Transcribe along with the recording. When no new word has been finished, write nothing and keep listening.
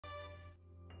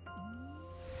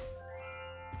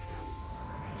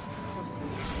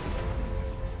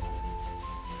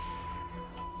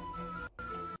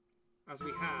as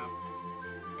we have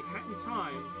a Hat in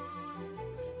Time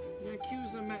and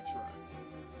Yakuza Metro.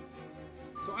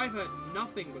 So I've heard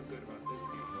nothing but good about this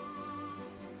game.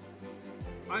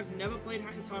 I've never played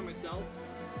Hat in Time myself.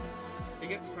 It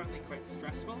gets apparently quite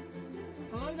stressful.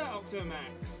 Hello there,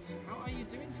 Octomax. How are you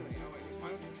doing today? Oh wait, is my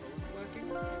controller working?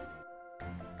 No, it's not.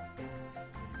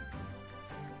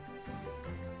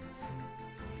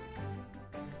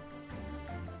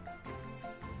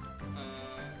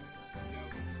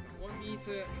 Want me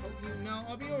to help you? No,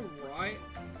 I'll be alright.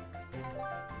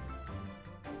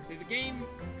 See, the game,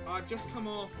 I've just come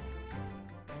off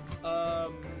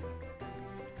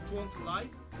Drawn to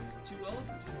Life 2 World,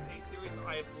 which is a series that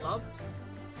I have loved,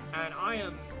 and I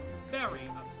am very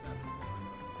upset with what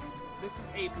I'm doing. This is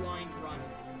a blind run,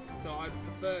 so I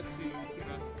prefer to, you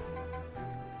know,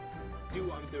 do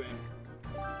what I'm doing.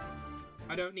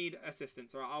 I don't need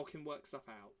assistance, or I can work stuff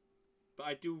out. But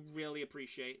I do really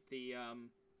appreciate the,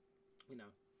 you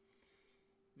know,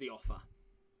 the offer.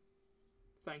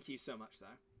 Thank you so much,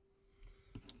 though.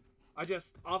 I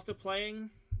just, after playing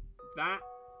that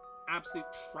absolute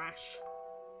trash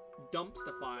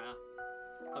dumpster fire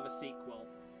of a sequel,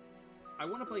 I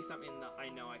want to play something that I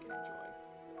know I can enjoy.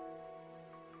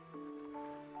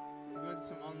 I'm going to do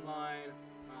some online.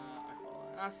 I follow.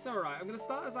 That's alright. I'm going to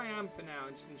start as I am for now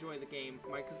and just enjoy the game,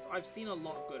 because I've seen a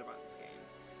lot of good about this game.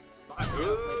 But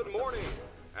Good morning,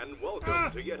 and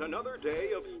welcome to yet another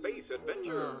day of space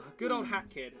adventure. Good old Hat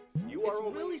Kid.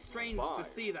 It's really strange to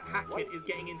see that Hat Kid is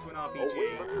getting into an RPG.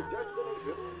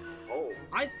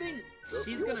 I think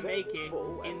she's gonna make it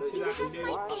into that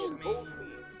new upcoming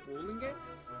bowling game.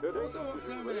 Also,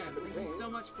 Octoman, thank you so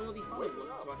much for the follow. Welcome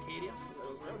to Arcadia. The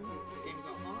doors are open. The games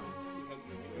are on. We hope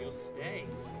you enjoy your stay.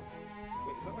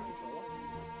 Wait, is that my controller?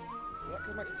 Is that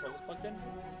because my controller's plugged in?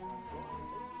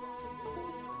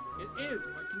 It is.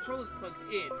 My controller's plugged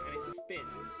in and it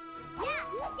spins.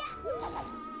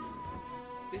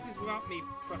 This is without me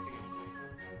pressing anything.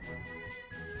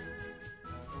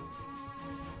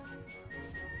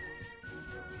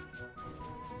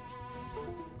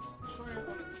 Let's try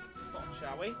one of the spots,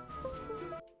 shall we?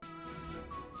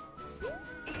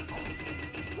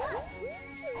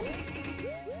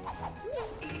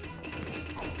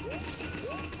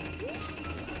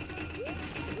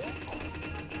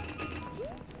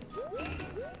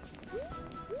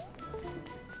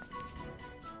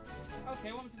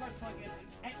 Okay, what if I plug in an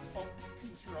Xbox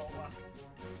controller?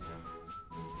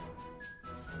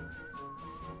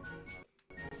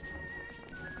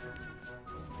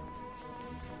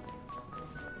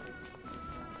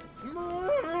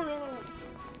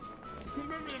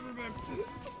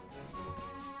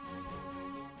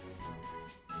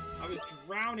 I was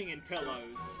drowning in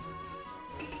pillows.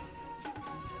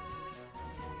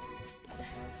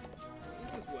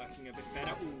 This is working a bit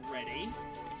better already.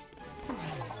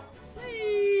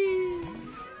 Whee!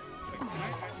 Wait, can I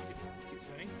actually just keep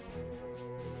spinning?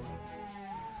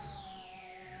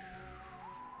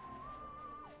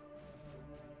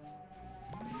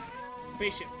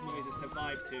 Spaceship noises to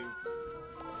vibe to.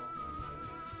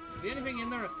 The only thing in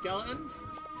there are skeletons?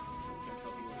 Don't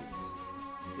tell me what it is.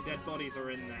 The dead bodies are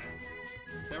in there.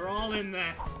 They're all in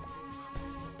there.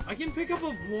 I can pick up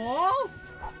a ball?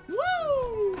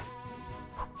 Woo!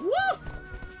 Woo!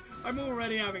 I'm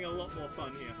already having a lot more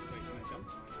fun here. Wait, can I jump?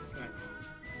 Can I?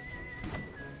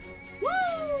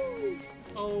 Woo!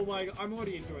 Oh my god, I'm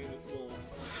already enjoying this more.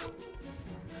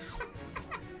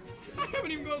 I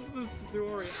haven't even got to the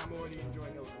story. I'm already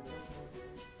enjoying it a lot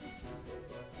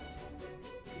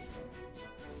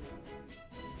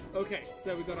more. Okay,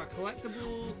 so we got our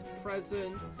collectibles,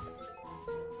 presents.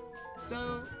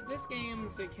 So this game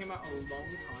came out a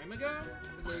long time ago.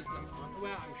 For those that aren't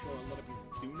aware, I'm sure a lot of people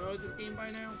do know this game by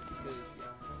now because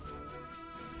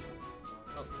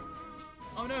yeah.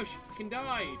 Oh no, she fucking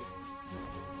died.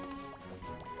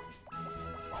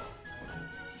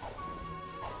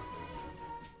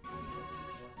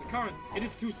 The current, it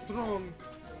is too strong.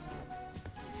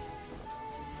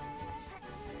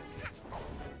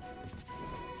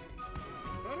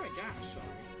 How do I dash? Sorry.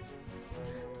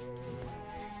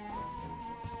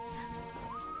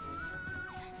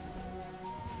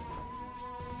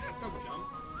 Let's double jump.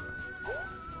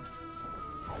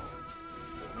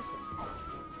 Wait, this one.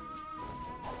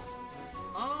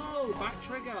 Oh, back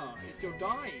trigger. It's your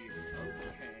dive.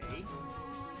 Okay.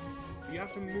 You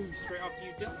have to move straight after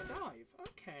you dive.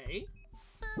 Okay.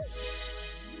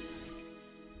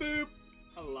 Boop.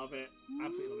 I love it.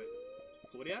 Absolutely love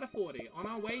it. 40 out of 40. On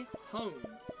our way home.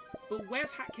 But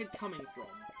where's Hat Kid coming from?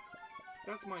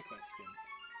 That's my question.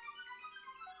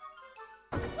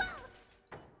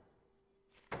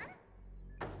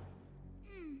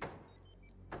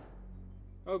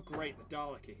 Oh great, the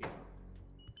Dalek are here.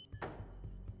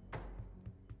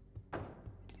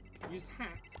 Use hat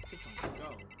to find the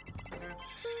goal.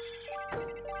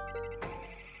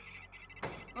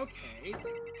 Okay.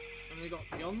 And they got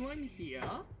the online here.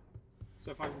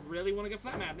 So if I really want to go for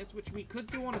that madness, which we could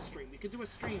do on a stream, we could do a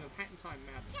stream of Hat in Time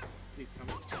madness. Please tell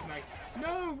me. Can I...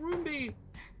 No, Roomby!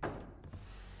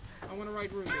 I want to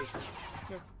ride Roomby.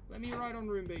 No, let me ride on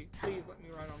Roomby. Please let me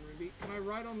ride on Roomby. Can I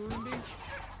ride on Roomby?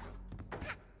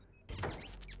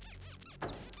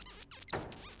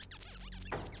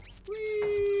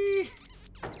 Whee!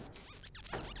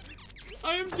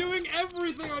 I am doing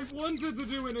everything I wanted to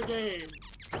do in a game.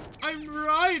 I'm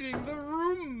riding the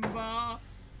Roomba.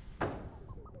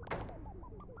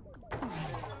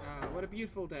 What a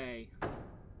beautiful day.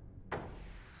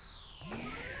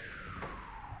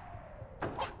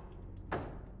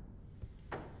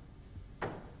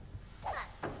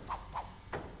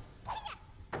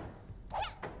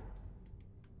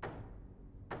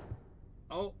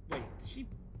 Oh, wait, did she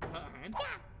hurt her hand?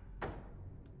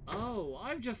 Oh,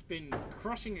 I've just been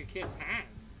crushing a kid's hand.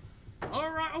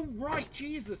 Alright, oh right,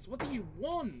 Jesus, what do you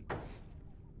want?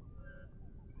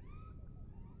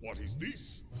 What is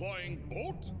this? Flying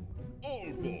boat?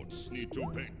 All boats need to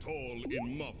pay toll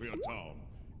in Mafia Town,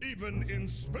 even in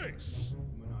space.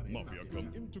 Mafia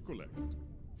come in to collect.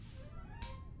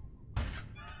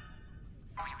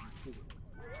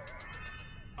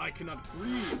 I cannot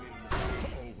breathe in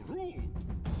this. How rude!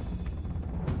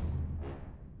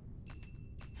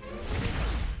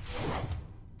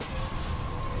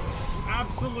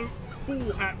 Absolute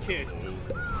fool, Hat Kid.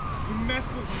 You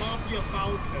messed with Mafia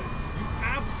Falcon. You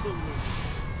absolute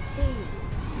fool.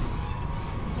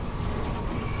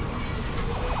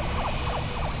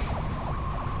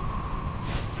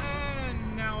 And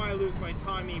now I lose my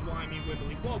timey-wimey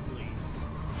wibbly-wobblies.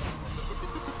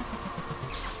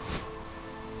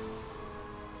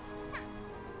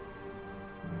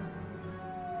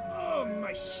 Oh,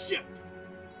 my ship!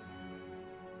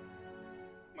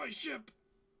 My ship!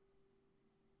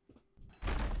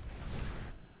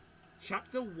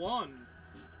 Chapter 1.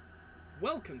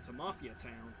 Welcome to Mafia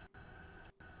Town.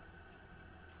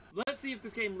 Let's see if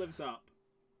this game lives up,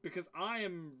 because I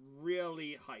am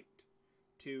really hyped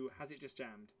to... Has it just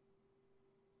jammed?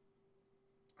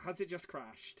 Has it just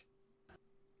crashed?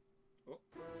 Oh.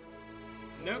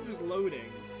 No, it was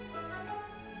loading.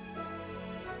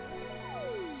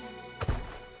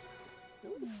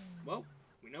 Ooh. Well,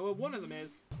 we know where one of them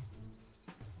is.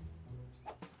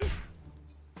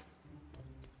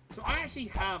 So I actually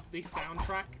have the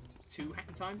soundtrack to Hat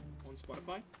in Time on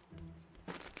Spotify.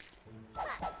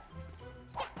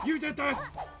 You did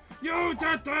this! You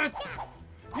did this!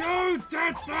 You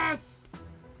did this!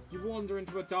 You wander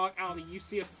into a dark alley, you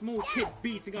see a small kid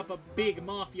beating up a big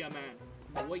mafia man.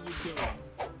 What are you doing?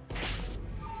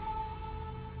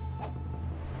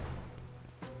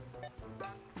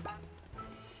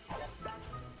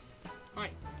 Hi.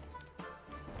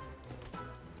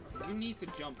 You need to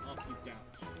jump after you dash.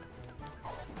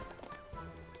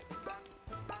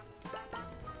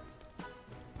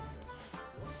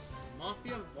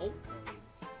 Mafia Vault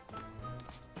codes.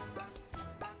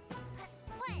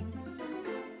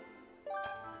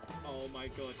 Oh my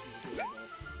god, she's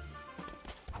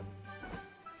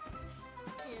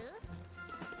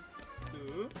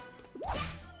adorable.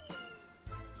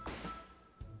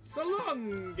 So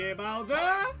long,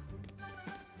 Bowser!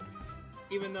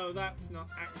 Even though that's not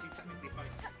actually technically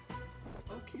fine.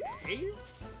 Okay.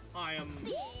 I am...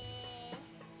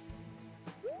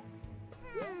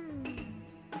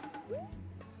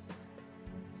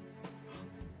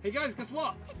 Hey guys, guess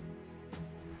what?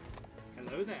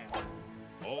 Hello there.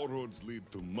 All roads lead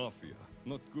to Mafia.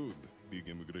 Not good. Big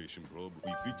immigration probe.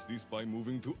 We fix this by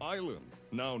moving to Island.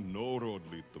 Now no road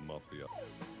lead to Mafia.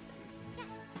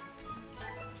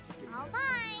 All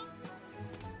mine.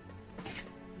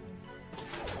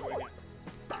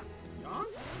 Yarn?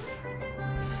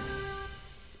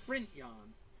 Sprint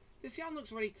yarn. This yarn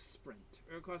looks ready to sprint.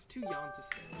 It requires 2 yarns to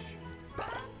stitch.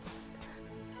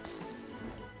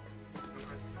 And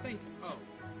I think... Oh.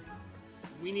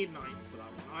 We need an item for that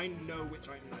one. I know which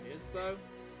item that is, though.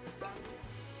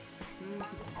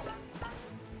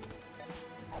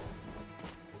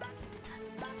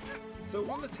 So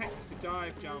one of the texts is to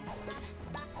dive jump.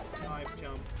 Dive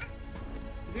jump.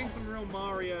 We're doing some real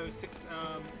Mario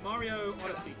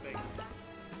Odyssey things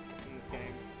in this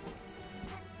game.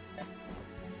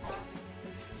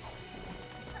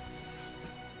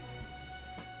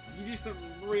 You do some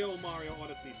real Mario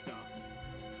Odyssey stuff.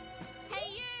 Hey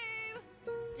you!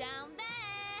 Down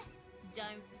there!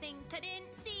 Don't think I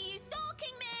didn't see you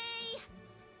stalking me!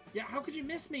 Yeah, how could you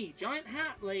miss me? Giant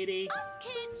hat lady. Us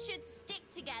kids should stick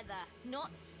together,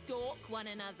 not stalk one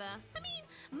another. I mean,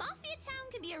 Mafia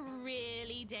Town can be a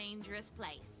really dangerous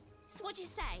place. So what'd you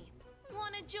say?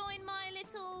 Wanna join my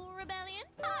little rebellion?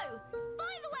 Oh,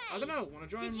 by the way, I don't know. Want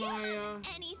to join did you my? have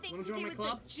anything wanna to join do my with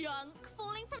club? the junk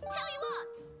falling from? Tell you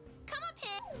what, come up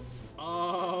here.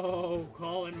 Oh,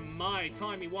 calling my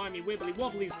timey-wimey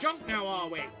wibbly-wobblies junk now, are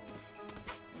we?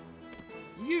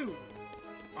 You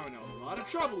are in a lot of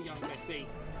trouble, young missy.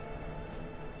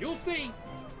 You'll see.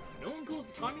 No one calls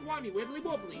the timey-wimey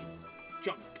wibbly-wobblies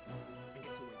junk and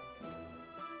gets away.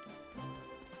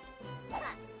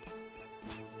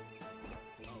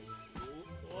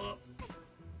 Oh.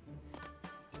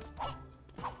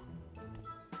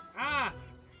 Ah!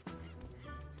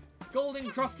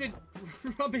 Gold-encrusted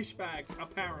rubbish bags,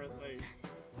 apparently.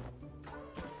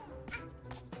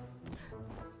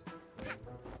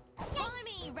 Follow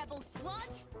me, rebel squad.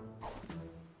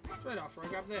 Straight after I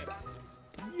grab this.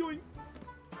 Yoink!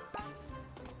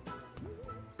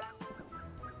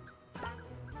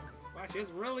 Wow, she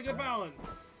has really good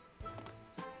balance.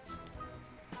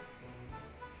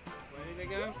 Ready to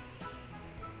go?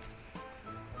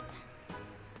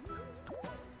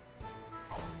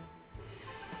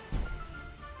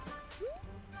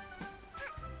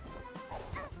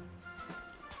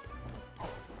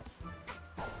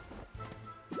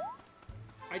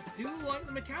 I do like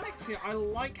the mechanics here. I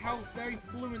like how very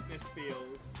fluent this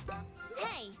feels.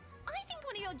 Hey, I think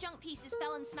one of your junk pieces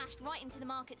fell and smashed right into the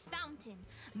market's fountain.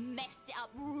 Messed it up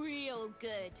real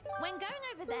good. When going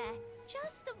over there,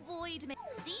 just avoid me.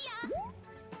 See ya!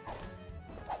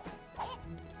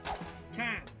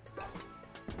 Can.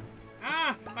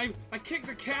 Ah! I kicked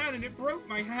a can and it broke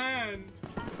my hand.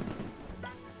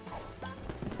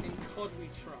 In COD we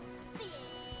trust.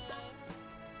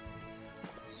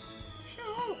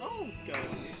 Oh, go.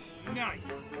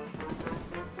 Nice.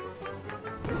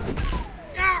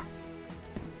 Ah!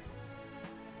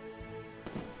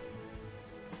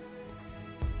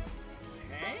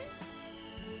 Okay.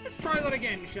 Let's try that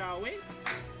again, shall we?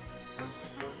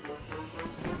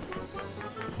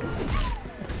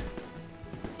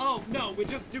 Oh, no, we're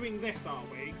just doing this, are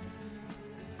we?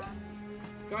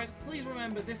 Guys, please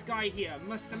remember this guy here,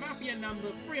 Mr. Mafia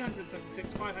number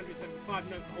 376, 575,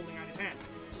 known for holding out his hand.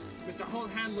 Mr. Hold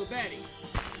Hand Lobetti.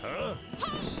 Huh?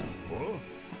 Hey! Huh?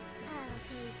 I'll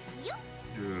take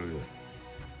you.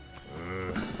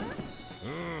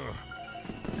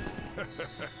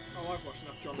 Oh, I've watched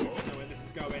enough John Wick to know where this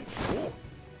is going. Oh.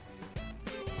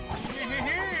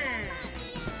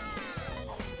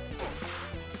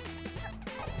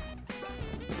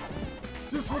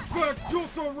 Disrespect your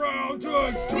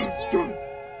surroundings!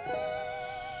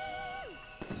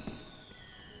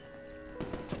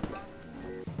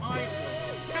 I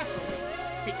will happily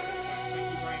take this back. Thank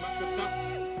you very much, good sir.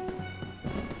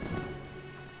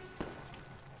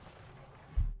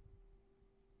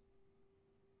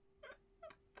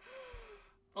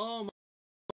 Oh, I'm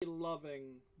loving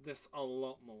this a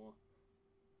lot more.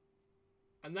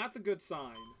 And that's a good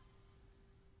sign.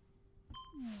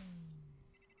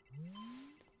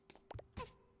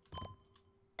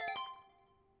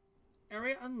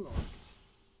 Area unlocked.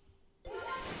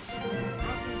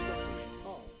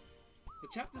 Oh. The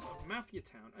chapters of Mafia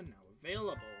Town are now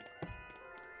available.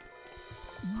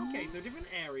 Okay, so different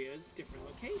areas, different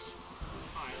locations.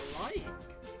 I like.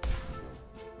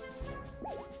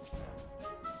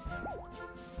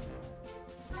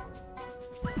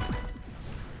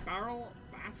 Barrel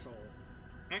Battle.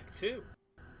 Act 2.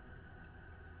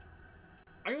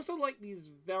 I also like these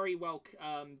very well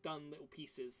done little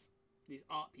pieces. These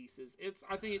art pieces.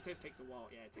 I think it just takes a while.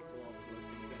 Yeah, it takes a while to load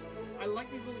things in. I like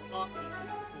these little art pieces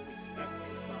before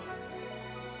everything starts.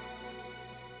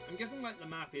 I'm guessing like the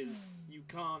map is you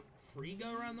can't free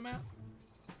go around the map.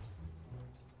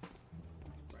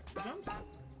 Right, jumps.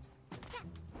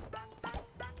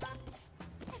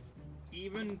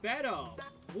 Even better,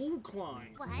 wall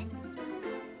climb. What?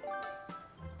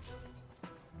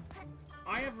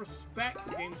 I have respect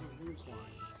for games with wall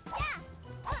climbs. Yeah!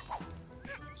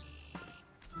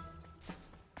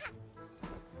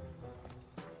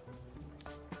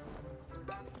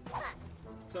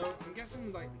 So I'm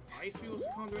guessing like the ice we also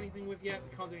can't do anything with yet.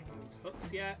 We can't do anything with these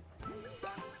hooks yet.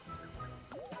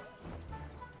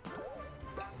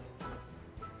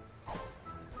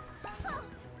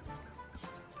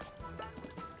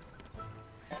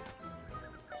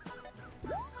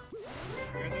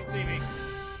 You guys don't see me.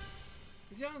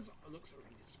 This yarn looks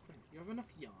ready to sprint. You have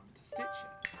enough yarn to stitch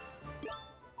it.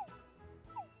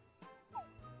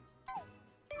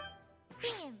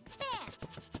 Bam! Bam!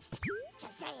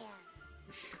 Shazam!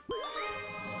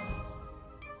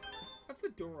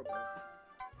 That's adorable.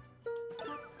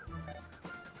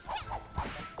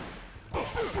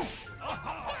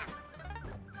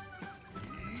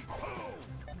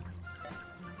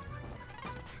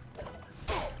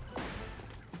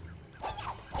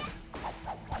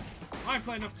 I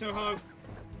play enough Toho.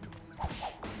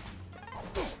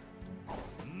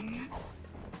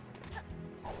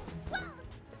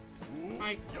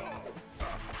 I...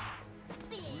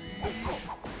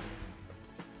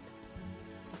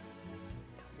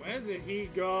 Where did he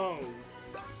go?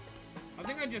 I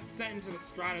think I just set into the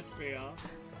stratosphere.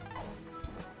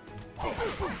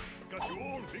 Got you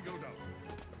all figured out.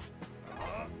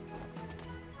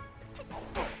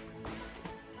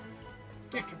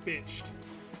 Dick bitched.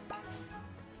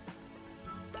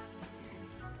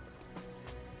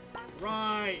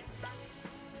 Right.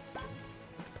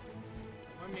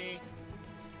 Honey.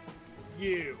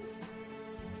 You.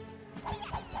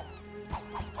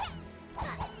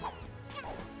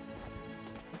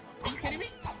 Are you kidding me?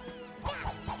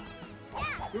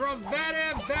 You're a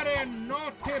very, very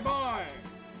naughty boy.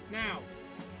 Now,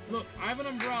 look, I have an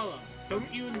umbrella. Don't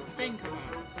even think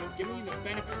about it. I'm giving you the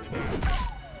benefit of the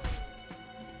doubt.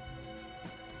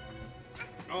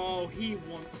 Oh, he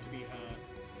wants to be hurt.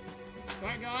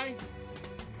 That guy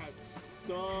has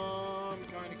some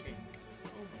kind of kink. Oh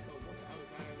my god, what the hell is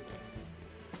that over there?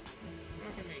 I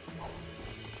can make it.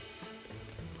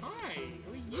 Hi,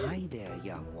 who are you? Hi there,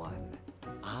 young one.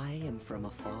 I am from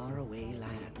a faraway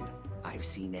land. I've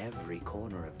seen every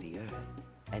corner of the earth,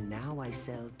 and now I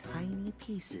sell tiny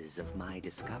pieces of my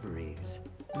discoveries.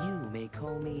 You may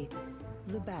call me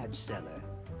the badge seller,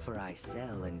 for I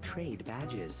sell and trade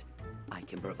badges. I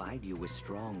can provide you with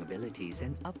strong abilities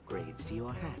and upgrades to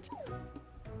your hat.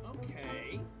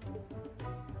 Okay.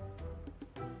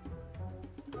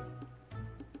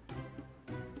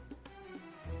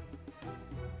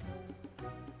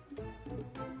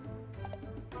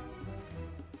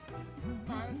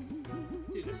 Let's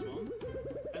do this one.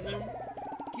 And then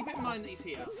keep it in mind that he's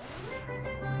here.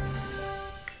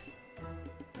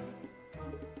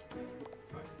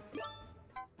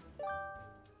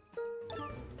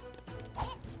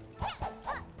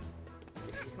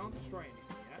 Destroy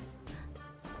anything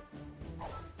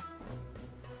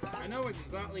yet. I know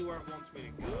exactly where it wants me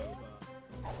to go,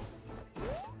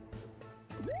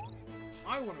 but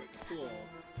I want to explore.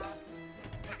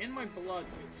 In my blood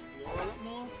to explore a lot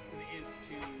more than it is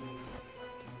to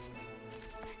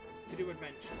do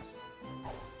adventures.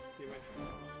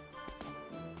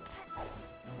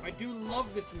 I do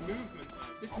love this movement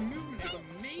though. This movement is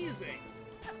amazing.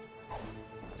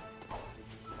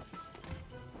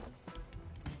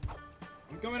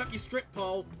 Going up your strip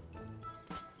pole.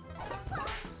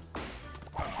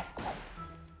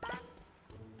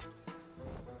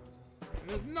 And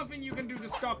there's nothing you can do to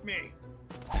stop me.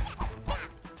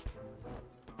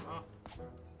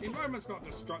 The environment's not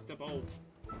destructible.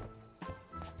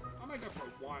 I might go for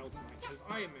a while tonight because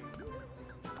I am in.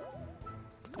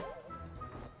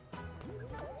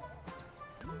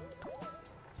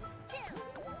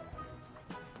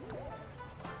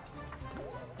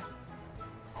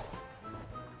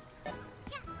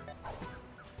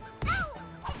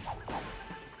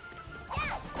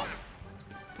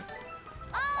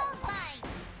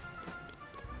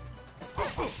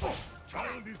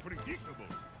 Child is predictable.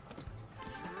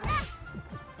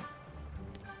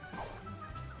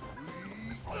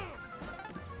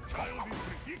 Child is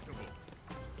predictable.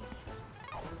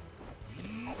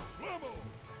 Bravo.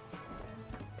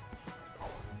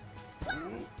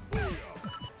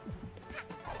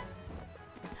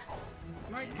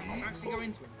 Can I actually go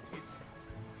into it, please?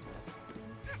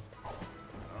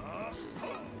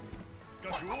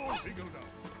 Got you all figured out.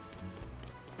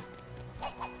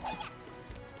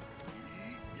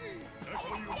 That's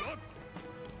all you got?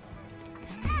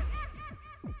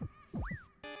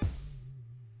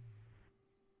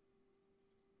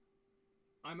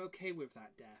 I'm okay with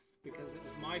that death, because it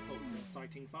was my fault for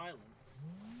inciting violence.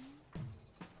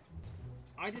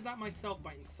 I did that myself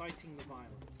by inciting the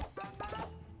violence.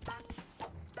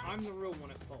 I'm the real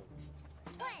one at fault.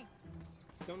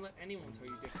 Don't let anyone tell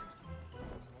you different.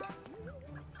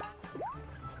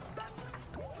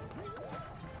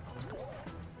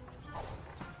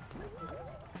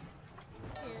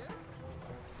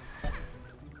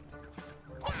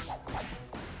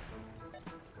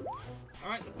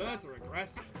 Alright, the birds are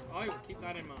aggressive. I will keep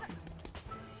that in mind.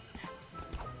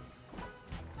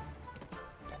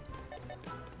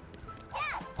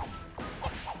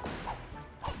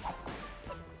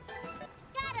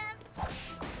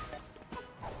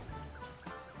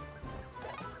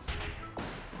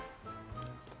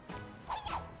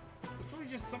 It's probably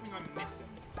just something I'm missing.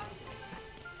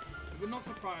 would not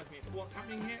surprise me if what's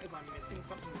happening here is I'm missing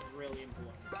something really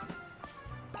important.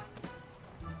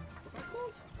 What's that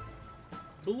called?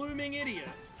 Blooming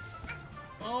idiots.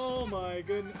 Oh my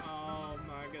goodness. Oh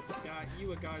my goodness. Yeah, you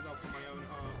were guys after my own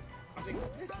heart. I think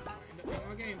this might end up being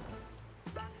our game.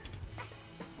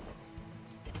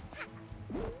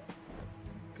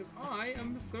 Because I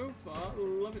am so far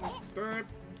loving this bird.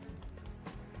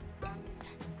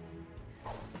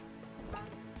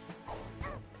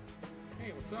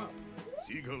 Hey, what's up?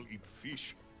 Seagull eat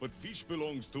fish, but fish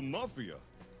belongs to Mafia.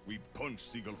 We punch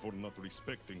Seagull for not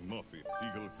respecting Mafia.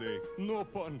 Seagull say, no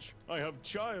punch, I have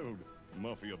child.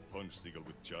 Mafia punch Seagull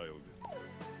with child.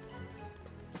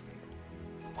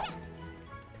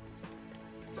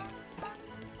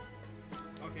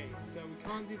 Okay, so we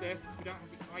can't do this because we don't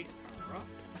have the ice power up.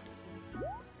 Can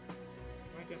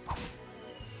I just...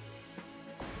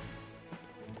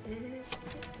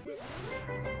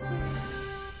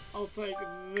 I'll take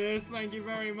this, thank you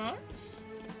very much.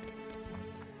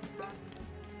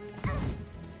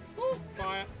 Oh,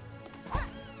 fire.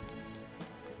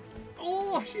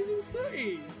 Oh, she's all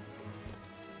sooty.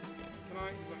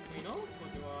 Does that clean off, or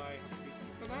do I have to do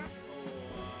something for that? Or,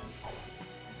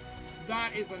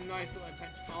 that is a nice little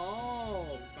attention.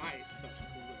 Oh, that is such a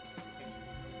cool little attention to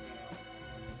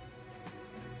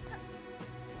detail.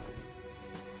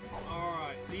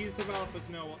 Alright, these developers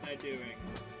know what they're doing.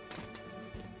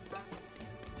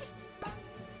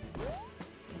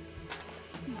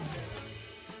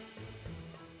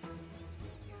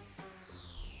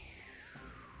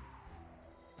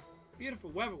 Beautiful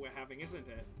weather we're having, isn't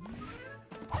it? I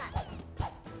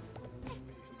see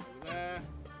something over there.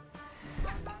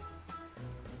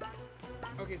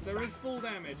 Okay, so there is full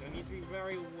damage. I need to be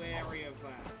very wary of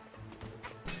that.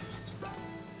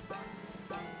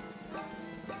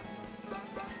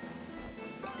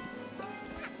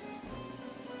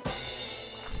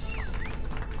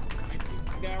 I need to be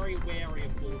very wary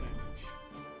of full damage.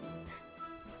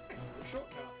 Nice little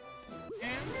shortcut.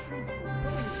 And some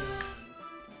rolling.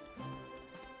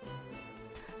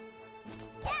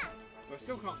 So I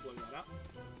still can't blow that up.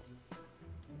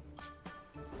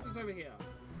 What's this over here?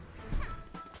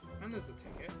 And there's a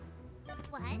ticket.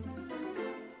 What?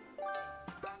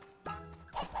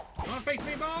 You wanna face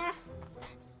me, bar?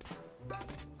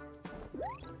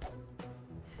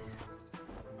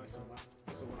 I saw that.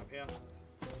 I saw one up here.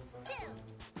 Is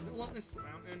it all up this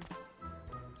mountain?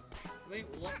 Are they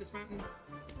all up this mountain?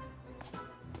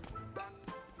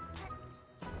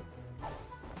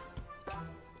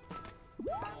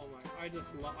 Oh my,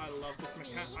 I love this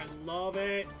mechanic. I love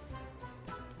it.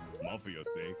 Mafia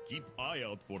say, keep eye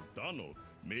out for tunnel.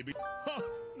 Maybe... Ha!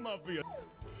 Mafia!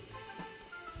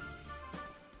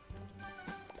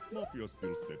 Mafia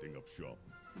still setting up shop.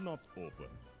 Not open.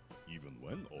 Even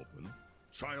when open,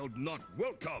 child not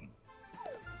welcome!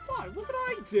 Why? What did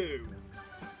I do?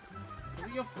 Was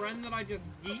it your friend that I just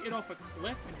yeeted off a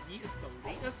cliff and yeetus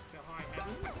delete us to high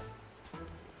heavens?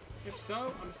 If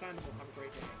so, understandable. Have a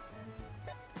great day.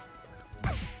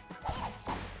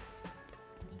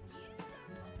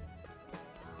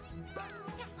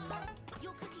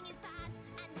 Your cooking is bad,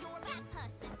 and you're a bad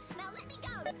person. Now let me go.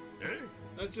 Hey?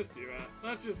 Let's just do it.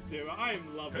 Let's just do it. I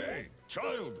am loving Hey! this.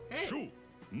 Child! Hey. Shoo!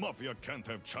 Mafia can't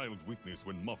have child witness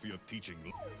when Mafia teaching...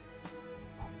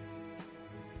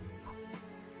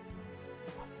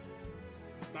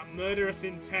 That murderous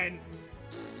intent.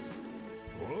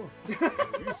 Oh?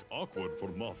 It's awkward for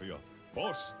Mafia.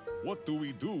 Boss, what do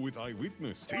we do with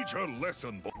eyewitness? Teach her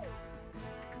lesson, boss.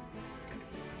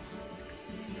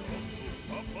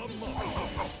 Papa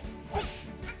Mafia.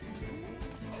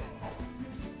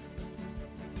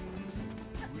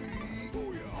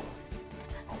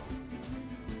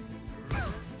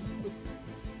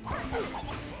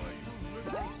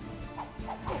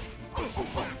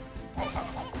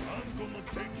 I'm gonna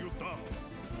take you down.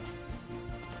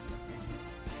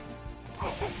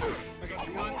 Okay, Got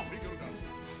you you all got figured out.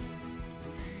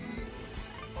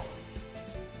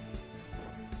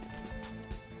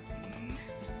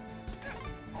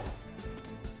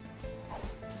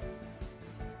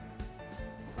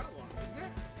 It's that one, isn't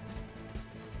it?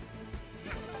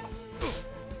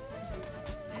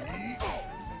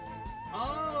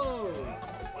 Oh!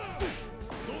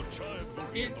 No child will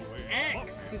get It's away.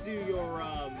 X to do your,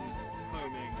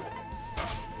 homing.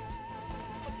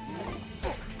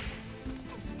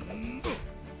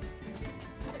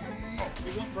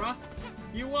 You what, bruh?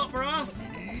 You what, bruh?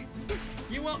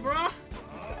 You what, bruh?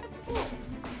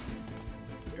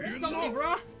 You something, Enough.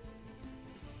 bruh?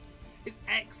 It's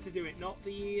X to do it, not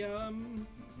the,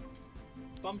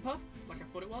 bumper, like I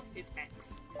thought it was. It's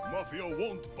X. Mafia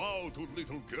won't bow to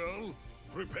little girl.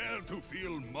 Prepare to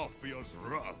feel Mafia's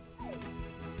wrath.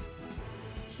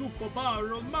 Super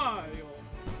Mario.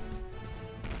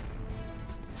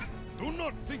 Do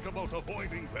not think about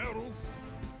avoiding perils.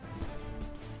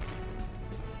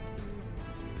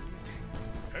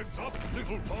 Heads up,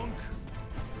 little punk.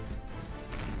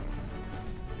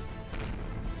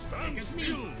 Stand Against me.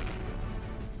 still.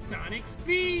 Sonic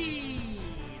Speed.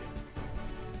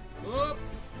 Up.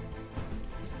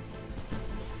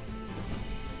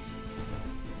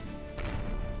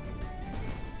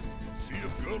 See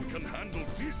if girl can handle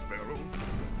this barrel.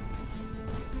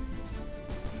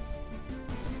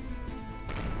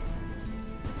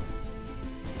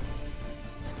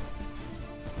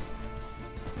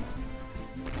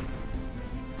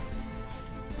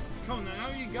 Come on now,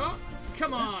 you got?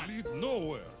 Come on. This lead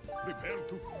nowhere. Prepare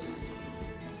to...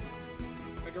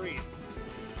 Agreed.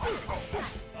 Oh,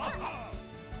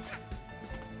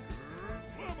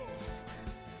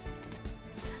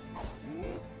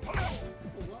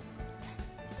 what?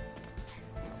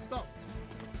 It stopped.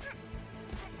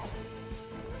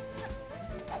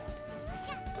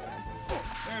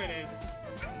 There it is.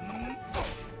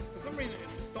 For some reason,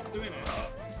 it stopped doing it. That's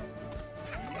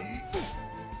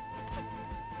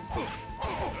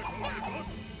all you got?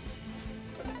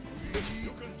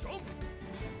 You can jump.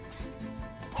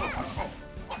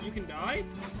 You can die?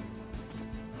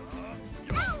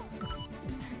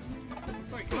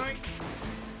 Sorry, can I...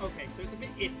 Okay, so it's a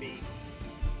bit iffy.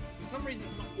 For some reason,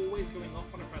 it's not always going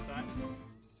off when I press X.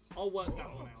 I'll work that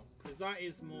one out, because that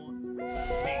is more me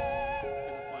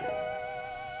as a player.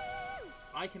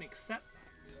 I can accept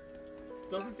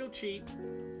that. Doesn't feel cheap.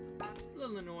 A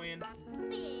little annoying.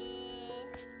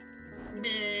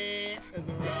 As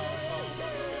a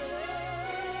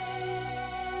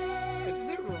Is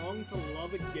it wrong to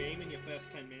love a game in your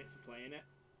first 10 minutes of playing it?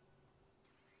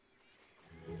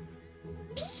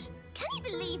 Psh, can you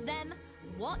believe them?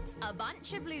 What a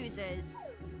bunch of losers.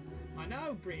 I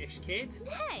know, British kid.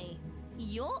 Hey,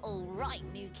 you're all right,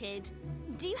 new kid.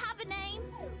 Do you have a name?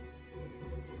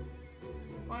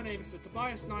 My name is Sir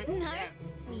Tobias Knight. No. Yeah.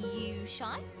 You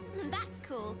shy? That's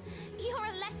cool. You're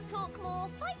a less talk, more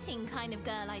fighting kind of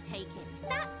girl, I take it.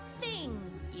 That thing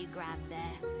you grabbed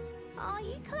there, are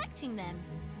you collecting them?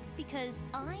 Because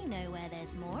I know where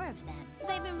there's more of them.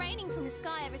 They've been raining from the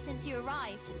sky ever since you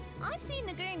arrived. I've seen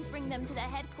the goons bring them to their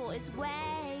headquarters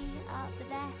way up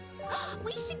there.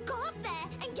 We should go up there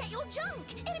and get your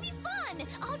junk. It'll be fun.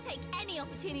 I'll take any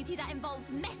opportunity that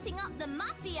involves messing up the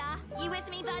Mafia. You with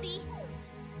me, buddy?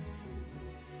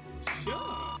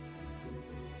 Sure.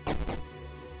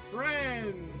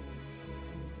 Friends.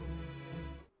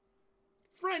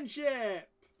 Friendship.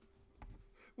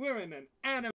 We're in an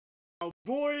anime,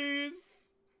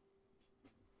 boys.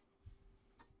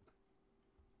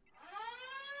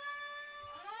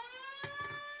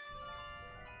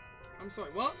 I'm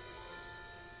sorry, what?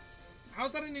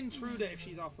 How's that an intruder if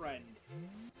she's our friend?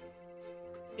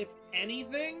 If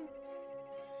anything,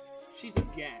 she's a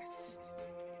guest.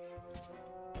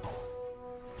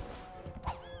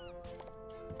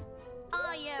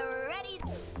 Are you ready?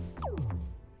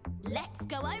 Let's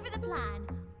go over the plan.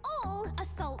 All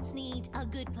assaults need a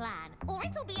good plan, or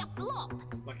it'll be a flop.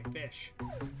 Like a fish.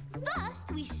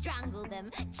 First, we strangle them,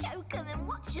 choke them, and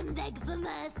watch them beg for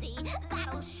mercy.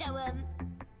 That'll show them.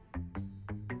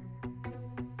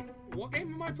 What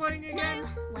game am I playing again? No,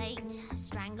 wait.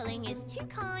 Strangling is too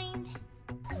kind.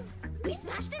 We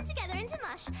smash them together into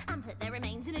mush and put their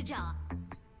remains in a jar.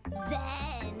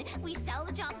 Then we sell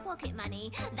the jar for pocket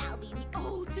money. That'll be the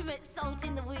ultimate salt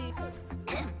in the wound.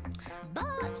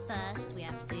 But first, we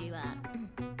have to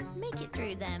make it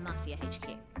through their Mafia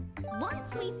HQ.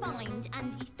 Once we find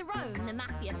and dethrone the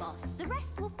Mafia boss, the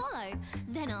rest will follow.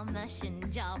 Then our mush and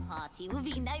jar party will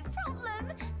be no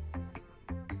problem.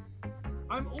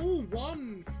 I'm all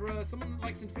one for someone that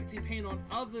likes inflicting pain on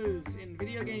others in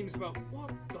video games, but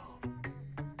what the...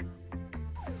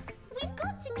 We've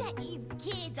got to get you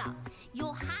geared up.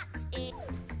 Your hat is...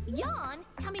 Yarn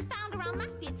can be found around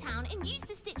Mafia Town and used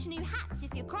to stitch new hats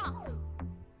if you're crop.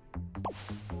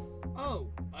 Oh,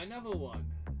 another one.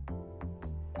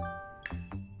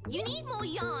 You need more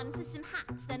yarn for some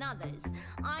hats than others.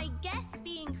 I guess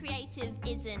being creative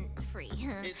isn't free.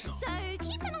 It's not. So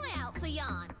keep an eye out for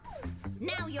yarn.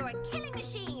 Now you're a killing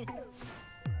machine.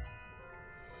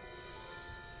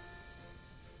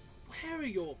 Where are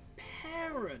your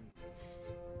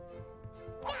parents?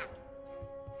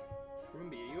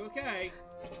 Rumby, are you okay?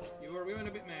 You were going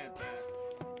a bit mad there.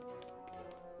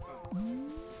 Oh.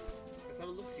 Let's have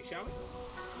a look-see, shall we?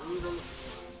 Through the looking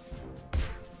glass.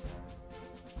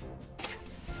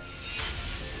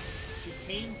 She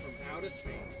came from outer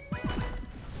space.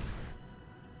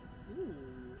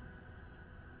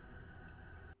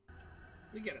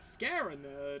 scare a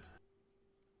nerd.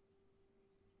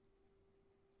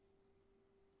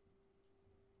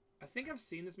 I think I've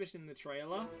seen this mission in the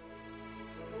trailer.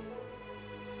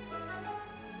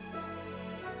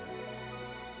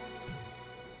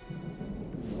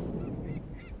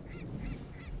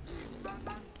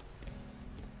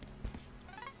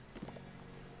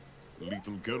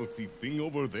 Little girl see thing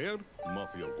over there?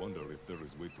 Mafia wonder if there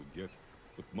is way to get.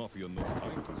 But Mafia no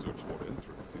time to search for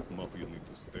entrance if Mafia need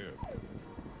to stare.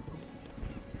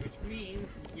 Which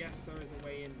means, yes, there is a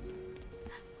way in.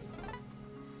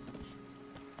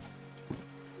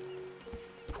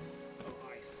 Oh,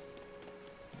 ice.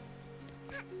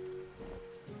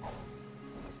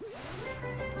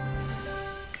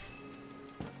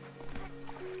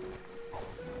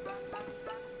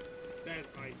 There's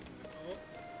ice. Oh.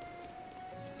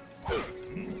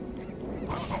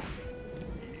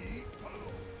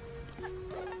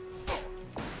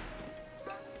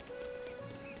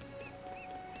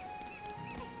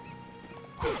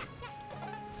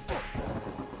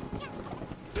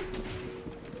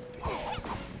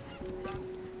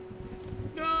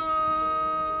 No!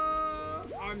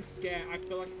 I'm scared. I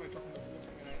feel like if I drop in the water,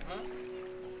 I'm gonna hurt.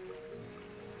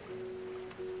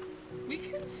 We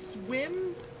can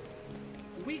swim?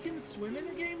 We can swim in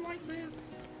a game like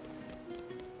this?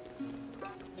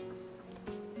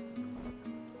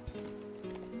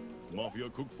 Mafia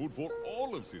cook food for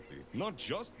all of city, not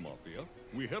just Mafia.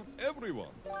 We help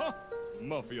everyone. Ha!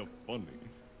 Mafia funny.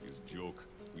 His joke,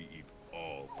 we eat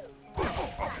all.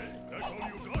 That's all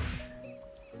you got?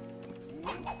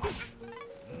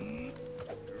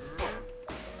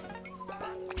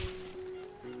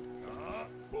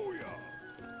 Booyah!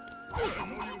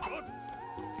 That's all you got?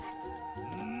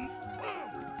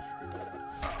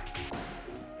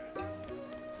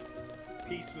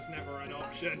 Peace was never an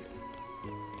option.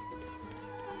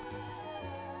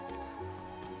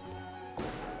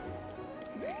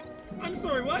 I'm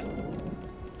sorry, what?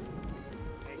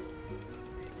 Hey.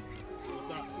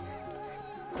 What's up?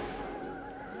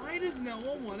 Why does no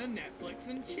one want a Netflix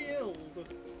and chilled?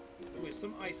 With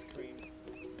some ice cream.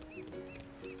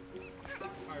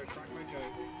 I retract my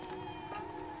joke.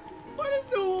 Why does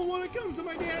no one want to come to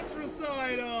my dance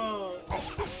recital?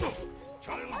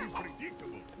 Child is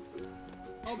predictable.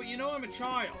 Oh, but you know I'm a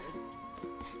child.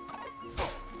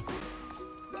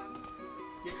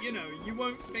 You know, you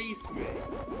won't face me.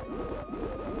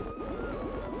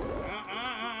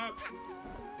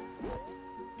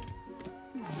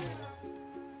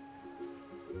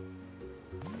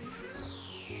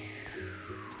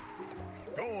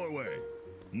 Go away.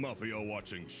 Mafia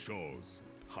watching shows.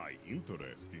 High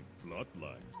interest in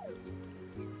plotline.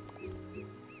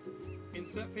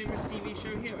 Insert famous TV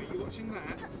show here. Are you watching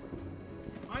that?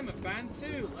 I'm a fan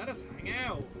too. Let us hang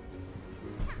out.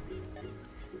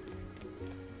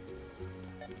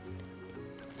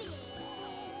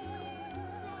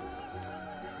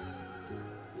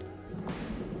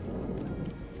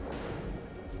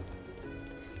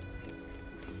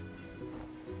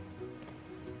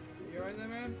 You alright there,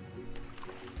 man?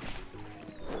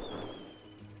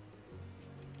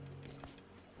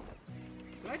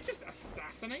 Did I just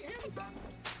assassinate him?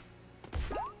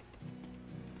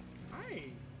 Hi.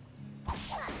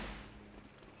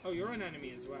 Oh, you're an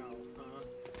enemy as well, huh?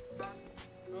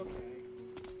 Okay.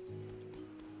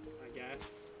 I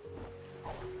guess.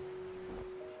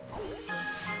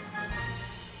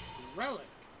 Relic.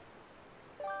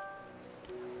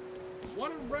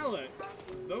 What are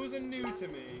relics? Those are new to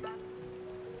me.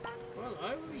 Well, how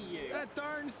are you? That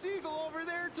darn seagull over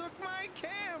there took my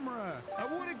camera. I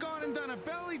would have gone and done a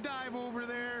belly dive over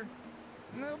there.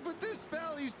 No, but this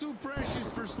belly's too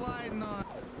precious for sliding on.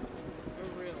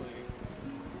 Oh, really?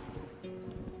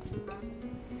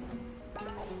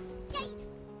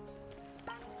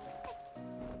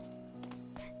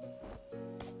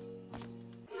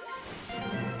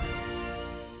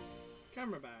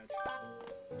 Camera badge.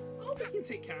 Oh, we can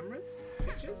take cameras,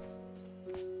 pictures.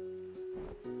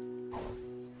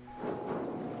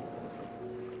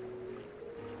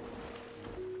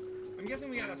 I'm guessing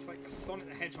we got a, like a Sonic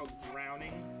the Hedgehog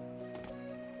drowning,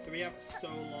 so we have so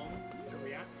long to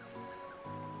react.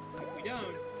 If we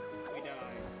don't, we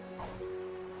die.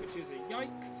 Which is a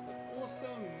yikes, but also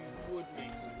would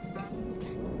make sense.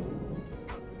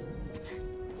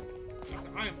 So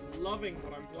I am loving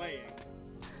what I'm playing.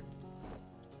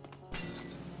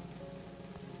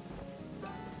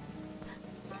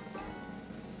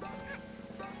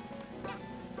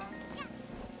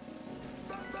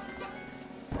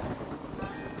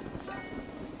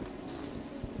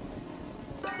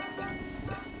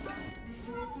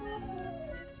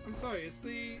 I'm sorry, is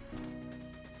the...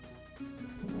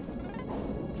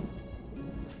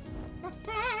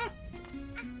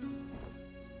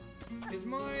 Is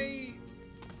my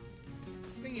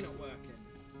thingy not working?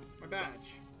 My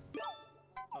badge.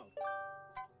 Oh.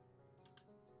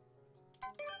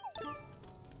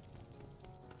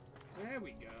 There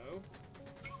we go.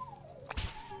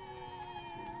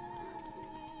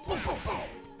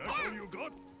 That's all you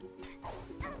got?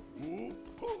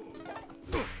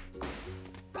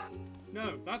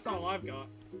 No, that's all I've got.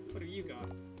 What have you got?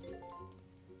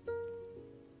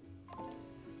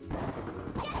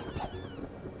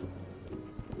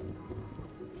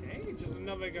 Okay, just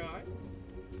another guy.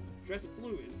 Dressed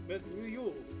blue is better than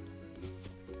you.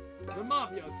 The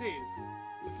Mafia says,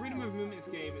 the freedom of movement in this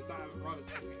game is that of rather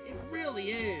sensitive. It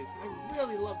really is. I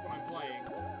really love what I'm playing.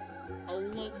 A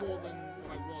lot more than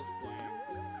what I was playing.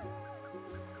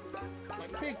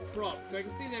 Like, big props. I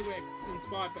can see they were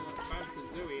inspired by like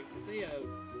Banjo-Kazooie. They have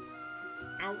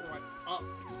outright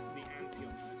upped the ante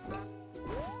on this.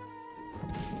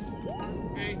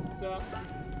 Hey, what's up?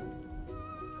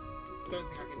 Don't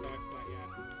think I can dive to that yet.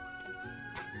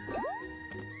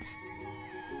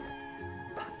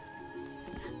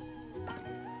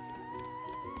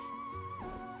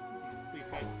 Please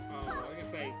say, like I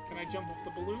say, can I jump off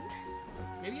the balloons?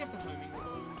 Maybe you have to homing the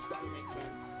balloons, that would make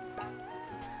sense.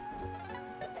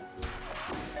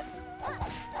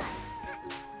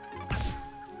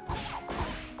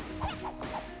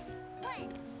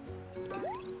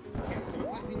 Okay, so I'm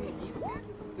collecting these again?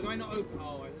 Did I not open?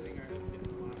 Oh, I think I did the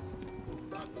last.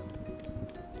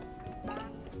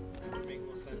 That would make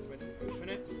more sense if I didn't open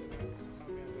it, so that's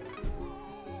telling me I'm gonna...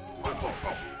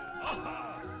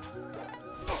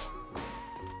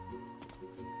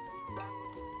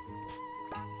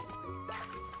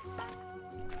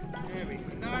 There we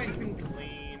go, nice and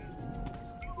clean.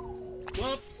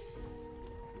 Whoops!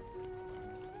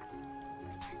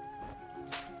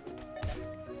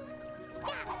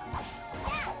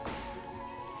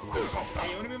 Hey,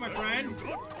 you wanna be my friend?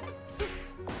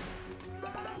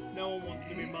 No one wants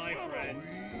to be my friend.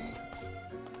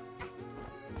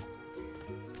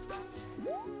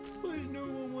 Why does no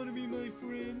one want to be my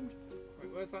friend?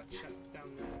 Right, where's that chest?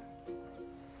 Down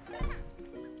there.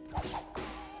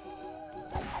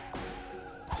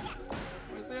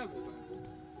 Where's the other side?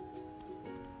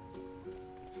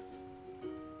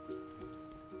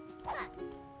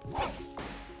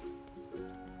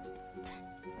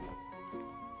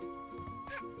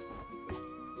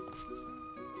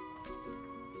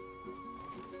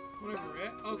 Whatever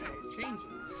it. Okay, it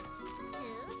changes.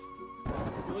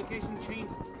 The location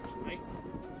changes actually.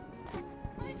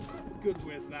 Good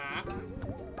with that.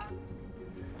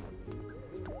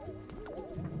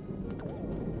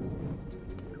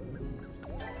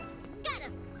 Got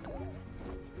him.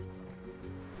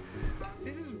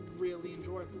 This is really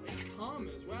enjoyable. It's calm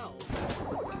as well.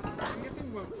 I'm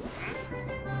guessing we're fast.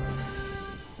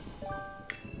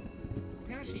 We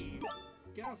can actually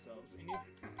get ourselves a new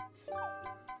hat.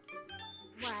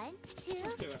 1, 2,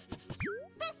 Let's do it.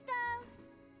 presto!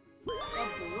 A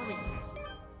blooming hat.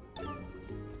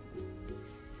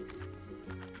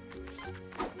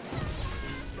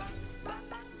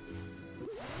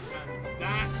 And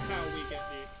that's how we get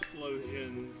the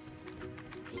explosions.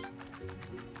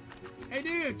 Hey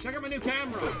dude, check out my new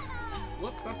camera!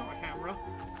 Whoops, that's not my camera.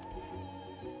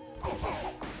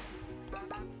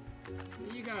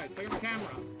 Hey you guys, check out my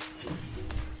camera.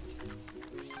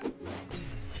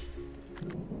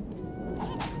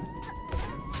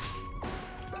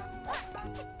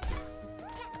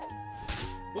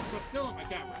 Whoops, that's still not my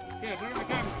camera. Yeah, check out my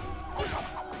camera.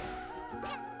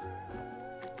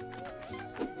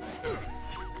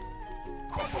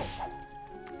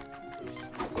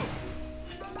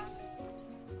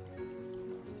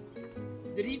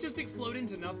 Did he just explode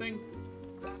into nothing?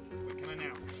 What can I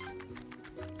now?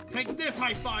 Take this,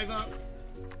 high fiver!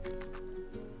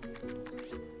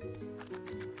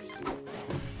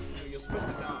 No, you're supposed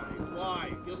to die.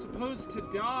 Why? You're supposed to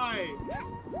die!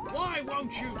 Why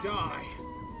won't you die?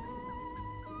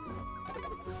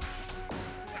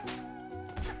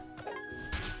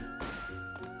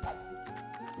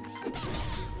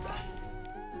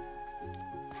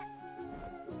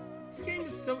 This game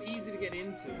is so easy to get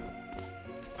into.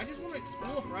 I just want to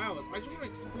explore for hours. I just want to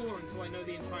explore until I know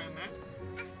the entire map.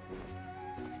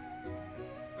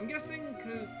 I'm guessing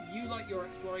because you like your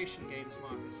exploration games,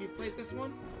 Marcus. You've played this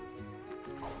one?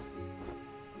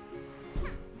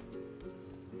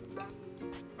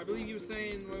 I believe you were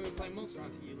saying when we were playing Monster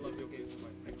Hunter you love your games with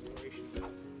like exploration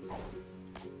bits.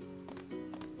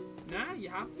 Nah, you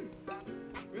haven't.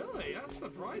 Really? That's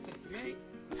surprising for me.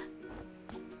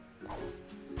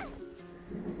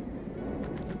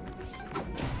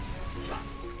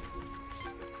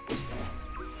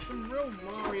 Some real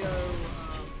Mario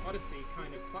Odyssey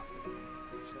kind of platform.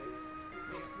 Actually, can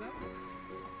I get that?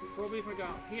 Probably if I go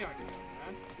up here, I can get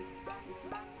there.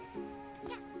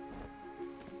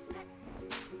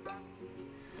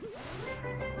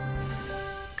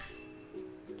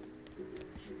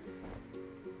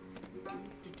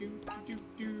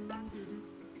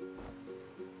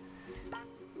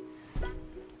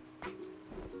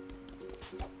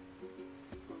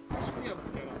 I should be able to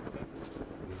get up there.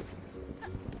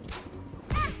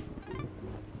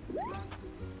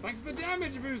 Thanks for the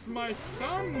damage boost, my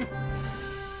son!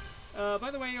 By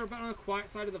the way, you're a bit on the quiet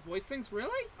side of the voice things.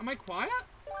 Really? Am I quiet?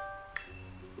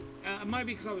 It might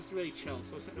be because I was really chill,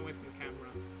 so I was sitting away from the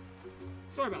camera.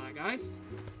 Sorry about that, guys.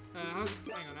 How's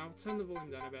it? Hang on, I'll turn the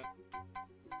volume down a bit.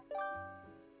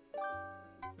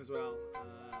 As well.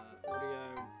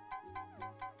 Audio.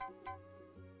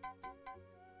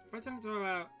 If I turn it to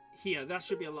about here, that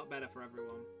should be a lot better for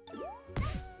everyone.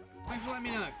 Thanks for letting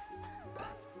me know.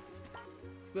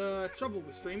 It's the trouble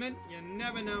with streaming. You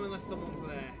never know unless someone's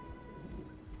there.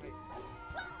 Wait.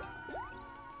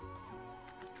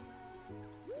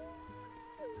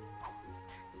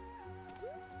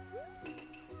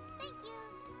 Thank you.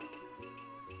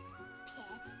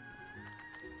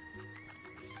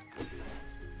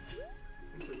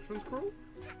 So which one's cruel?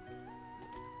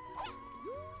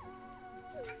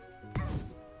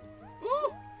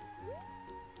 Ooh!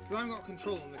 Because I haven't got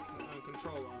control on the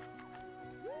controller.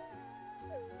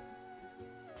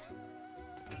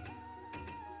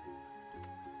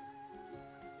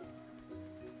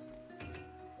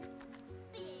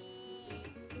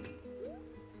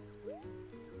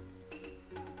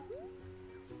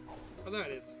 Oh, there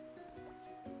it is.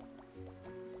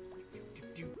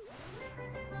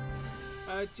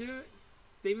 Do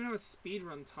they even have a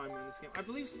speedrun timer in this game? I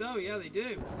believe so, yeah, they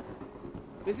do.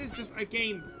 This is just a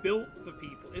game built for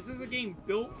people. This is a game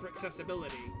built for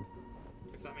accessibility,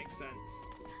 if that makes sense.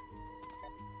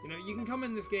 You know, you can come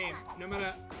in this game no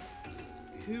matter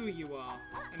who you are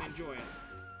and enjoy it.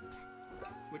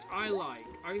 Which I like.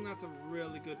 I think that's a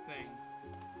really good thing.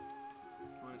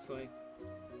 Honestly.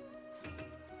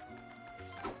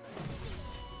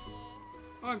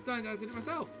 Oh, I did it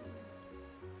myself.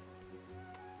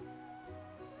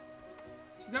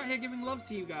 She's out here giving love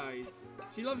to you guys.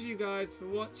 She loves you guys for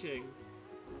watching.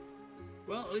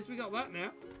 Well, at least we got that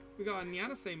now. We got a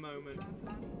Nyanase moment.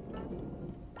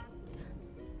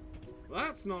 Well,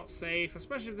 that's not safe,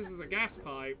 especially if this is a gas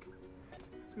pipe.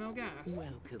 Smell gas.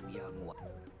 Welcome, young one.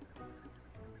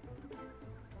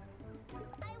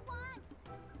 I want.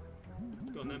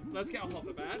 Go on then. Let's get a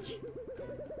hover badge.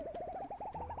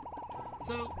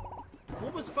 So,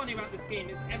 what was funny about this game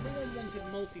is everyone wanted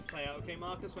multiplayer, okay,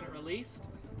 Marcus, when it released?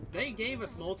 They gave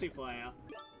us multiplayer.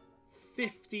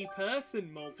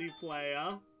 50-person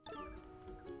multiplayer.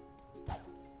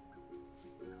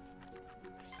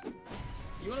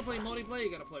 You want to play multiplayer, you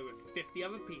gotta play with 50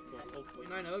 other people, or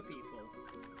 49 other people.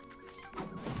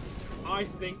 I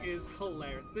think is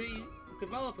hilarious. The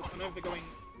developers, I know they're going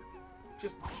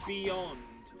just beyond.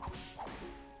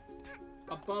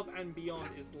 Above and beyond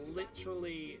is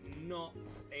literally not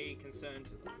a concern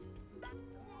to them.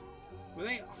 Were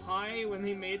they high when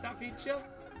they made that feature?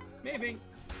 Maybe.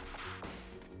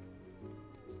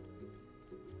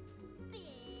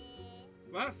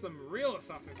 Well, that's some real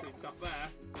Assassin's Creed stuff there.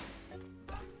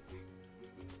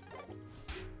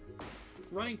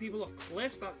 Running people off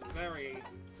cliffs, that's very,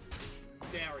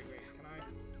 very great.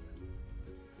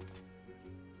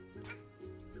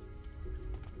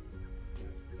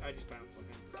 Can I just bounce on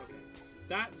him. Okay.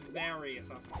 That's very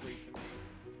Assassin's Creed to me.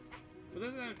 For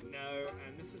those who don't know,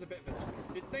 and this is a bit of a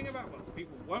twisted thing about, well,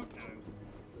 people won't know,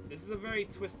 this is a very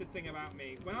twisted thing about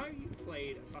me. When I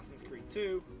played Assassin's Creed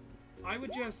 2, I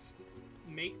would just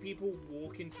make people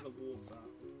walk into the water.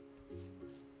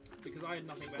 Because I had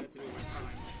nothing better to do with my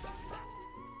time.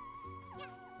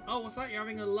 Oh, what's that? You're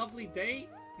having a lovely date?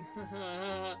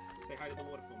 Say hi to the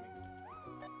water for me.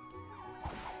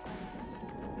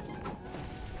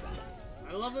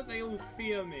 I love that they all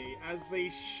fear me, as they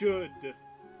should.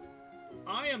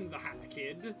 I am the Hat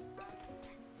Kid.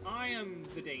 I am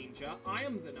the danger. I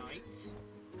am the knight.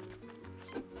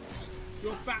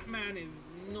 Your Batman is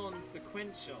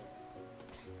non-sequential.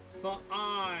 For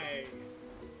I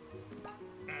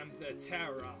am the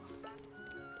terror.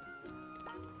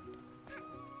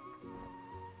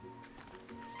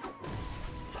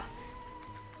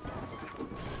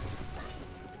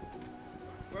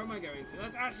 Where am I going to?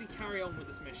 Let's actually carry on with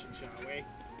this mission, shall we?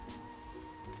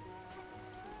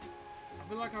 I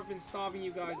feel like I've been starving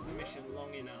you guys of the mission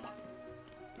long enough.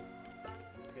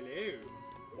 Hello.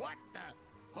 What the?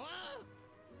 Huh?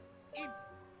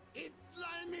 It's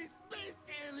slimy space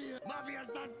alien. Mafia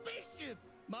a spaceship!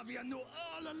 Mafia knew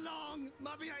all along!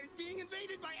 Mafia is being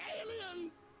invaded by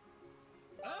aliens!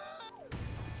 Ah!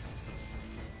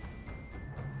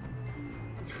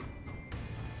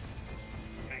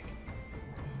 Heck.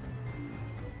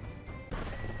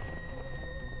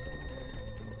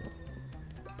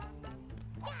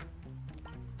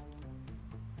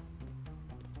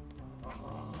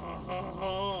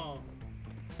 Oh.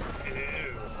 Hello.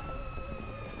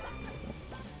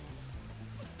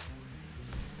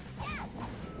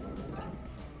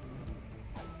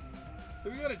 So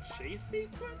we got a chase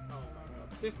sequence? Oh my god.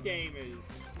 This game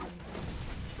is...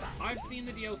 I've seen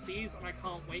the DLCs and I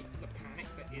can't wait for the panic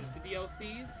that is the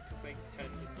DLCs because they turn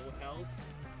into more hells.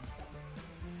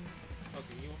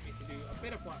 Okay, you want me to do a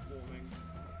bit of platforming.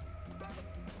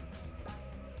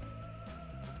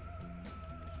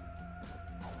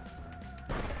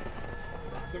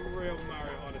 Some real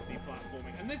Mario Odyssey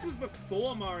platforming. And this was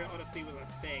before Mario Odyssey was a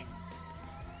thing.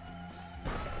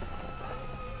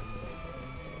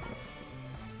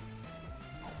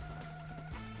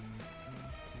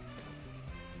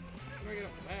 How do I get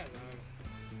up there,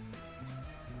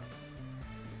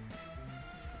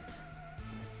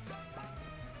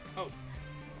 though? Oh.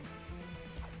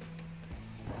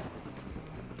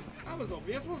 That was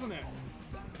obvious, wasn't it?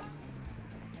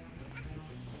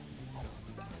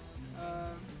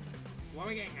 Why am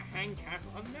I getting a hang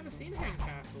castle? I've never seen a hang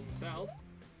castle myself.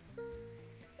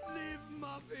 Leave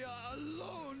Mafia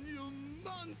alone, you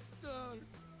monster!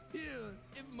 Here,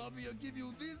 if Mafia give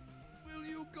you this, will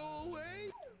you go away?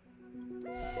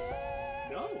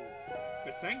 No,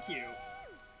 but thank you.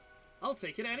 I'll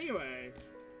take it anyway.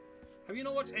 Have you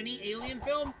not watched any Alien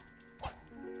film?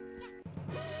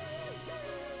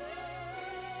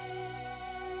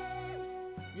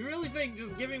 You really think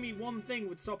just giving me one thing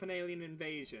would stop an alien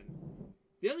invasion?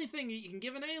 The only thing that you can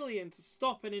give an alien to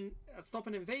stop an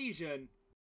invasion.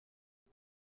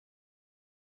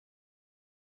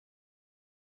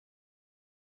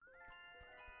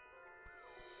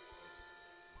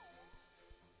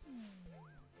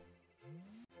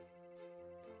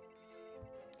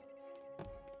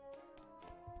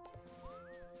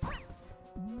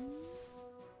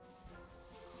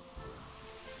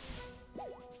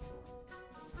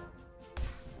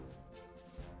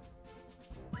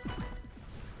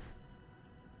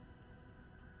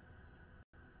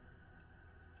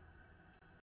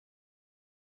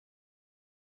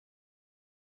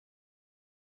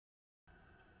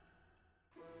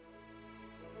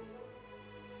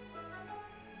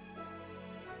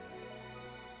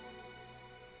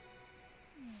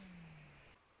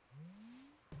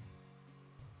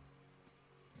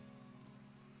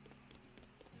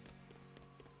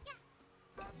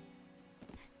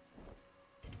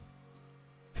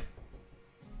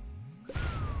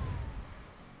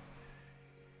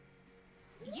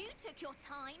 You took your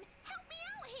time. Help me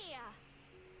out here.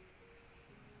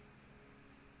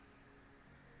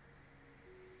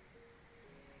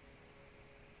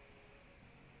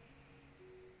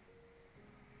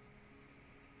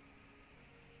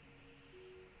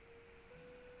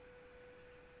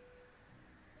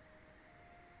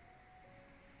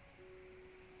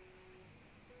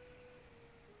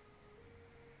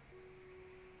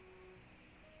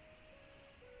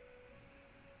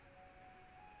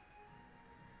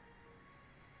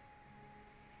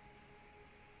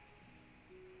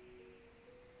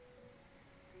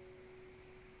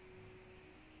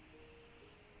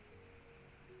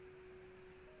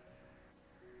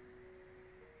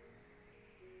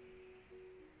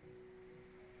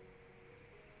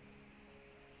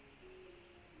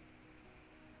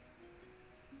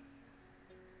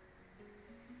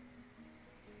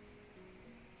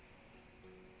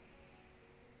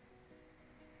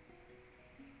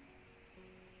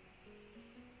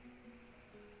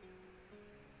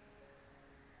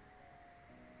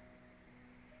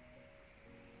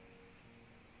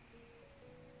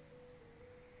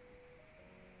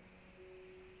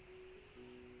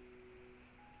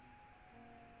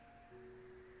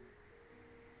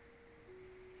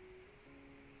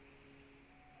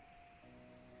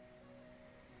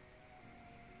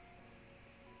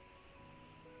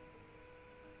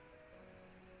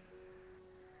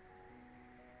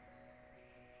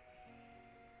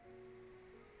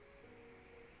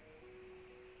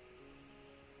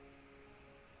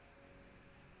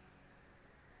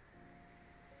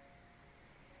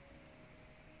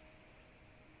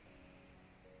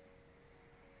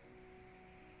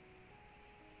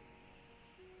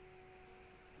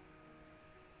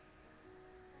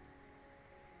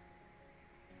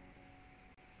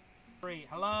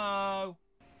 Hello?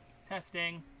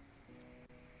 Testing.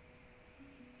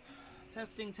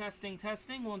 Testing, testing,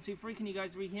 testing. 1, 2, 3. Can you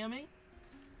guys re-hear me?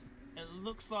 It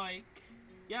looks like...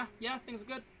 Yeah, things are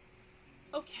good.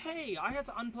 Okay, I had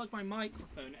to unplug my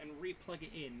microphone and re-plug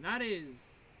it in. That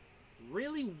is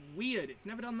really weird. It's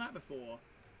never done that before.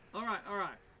 Alright.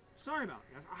 Sorry about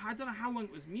that, guys. I don't know how long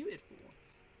it was muted for.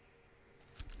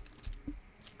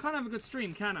 Can't have a good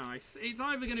stream, can I? It's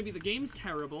either going to be the game's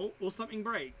terrible or something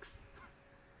breaks.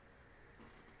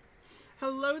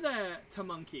 Hello there,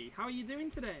 Tamonkey. How are you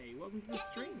doing today? Welcome to the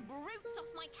stream. Get these brutes off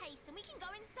my case and we can go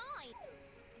inside.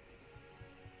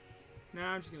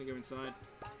 Nah, I'm just going to go inside.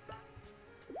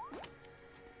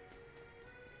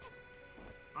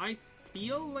 I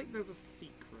feel like there's a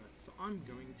secret, so I'm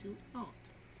going to not.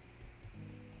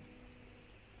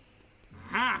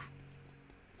 Aha!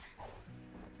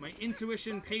 My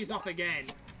intuition pays off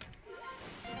again.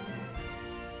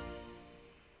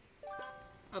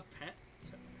 A pet?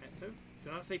 Petto?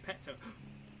 Did that say petto?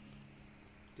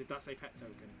 Did that say pet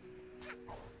token?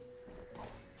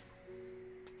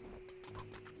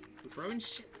 We're throwing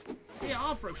shit. Yeah,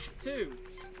 I'll throw shit too.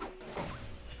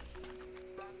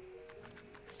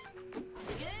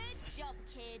 Good job,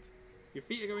 kid. Your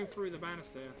feet are going through the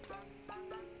banister.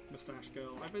 Mustache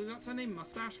Girl. I believe that's her name,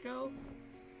 Mustache Girl?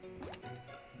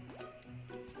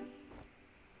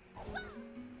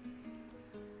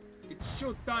 It's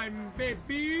showtime,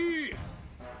 baby!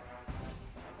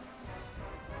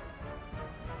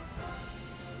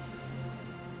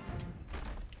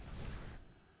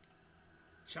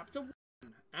 Chapter 1,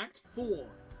 Act 4,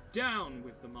 Down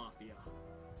with the Mafia.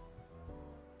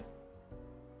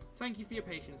 Thank you for your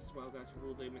patience as well, guys, for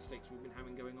all the mistakes we've been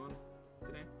having going on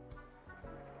today.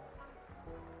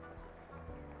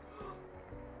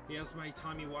 Here's my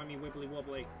timey-wimey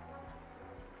wibbly-wobbly.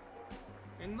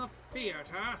 In the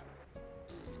theater.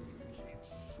 It's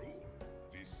sure.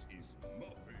 This is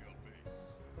Mafia base.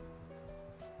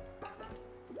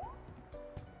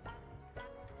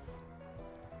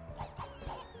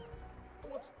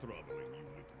 What's troubling you,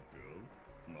 little girl?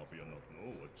 Mafia not know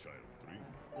what child dream.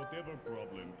 Whatever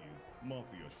problem is,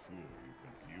 Mafia sure you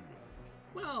can deal with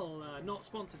it. Well, not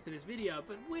sponsored for this video,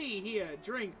 but we here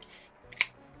drink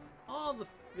all the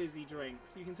fizzy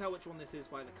drinks. You can tell which one this is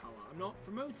by the colour. I'm not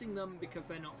promoting them because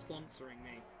they're not sponsoring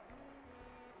me.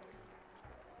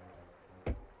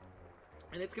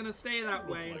 And it's gonna stay that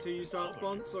way until you start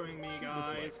sponsoring me,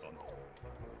 guys.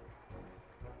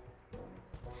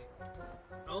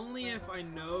 Only if I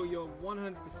know you're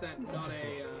 100%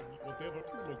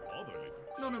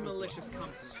 not a malicious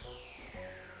company.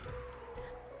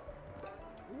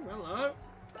 Ooh, hello.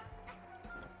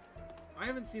 I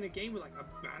haven't seen a game with like a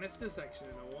banister section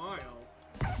in a while.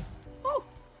 Oh!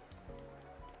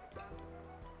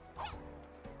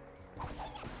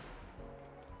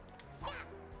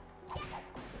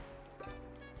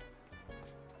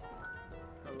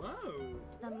 Hello.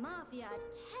 The Mafia are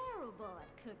terrible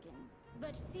at cooking.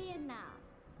 But fear not.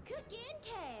 Cooking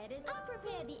cat is I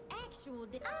prepare the actual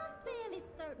dish. I'm fairly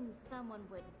certain someone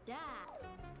would die.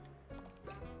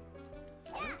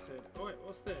 Limited. Oh wait,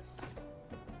 what's this?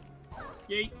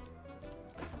 Yeet.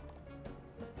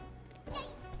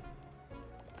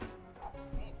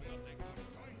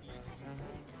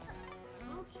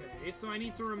 Okay, so I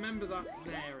need to remember that's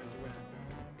there as well.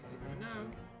 Because you never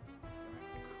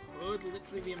know. That could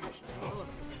literally be a mission. Oh,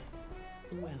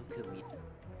 Welcome you.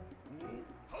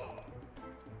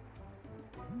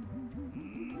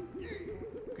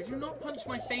 could you not punch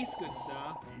my face, good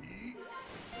sir?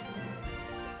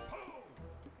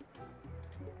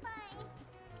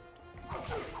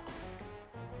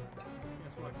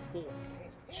 That's what I thought.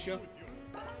 Sure.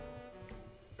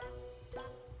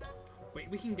 Wait,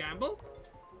 we can gamble?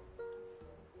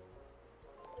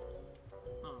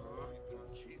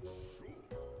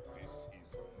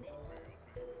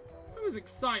 I was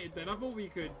excited then. I thought we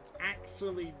could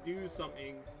actually do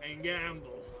something and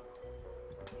gamble.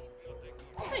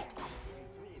 Hey.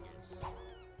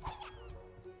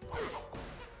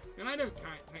 And I don't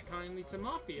take kindly to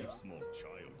Mafia. If small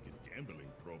child get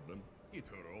gambling problem, it's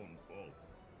her own fault.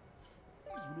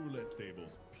 These roulette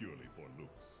tables purely for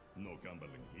looks. No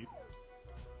gambling here.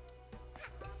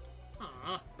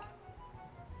 Ah.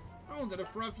 I wanted to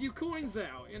throw a few coins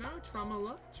out, you know?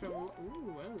 Tremolo.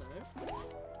 Ooh, hello.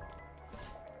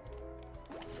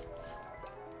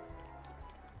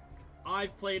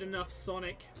 I've played enough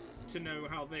Sonic to know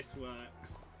how this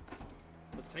works.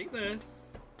 Let's take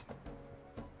this.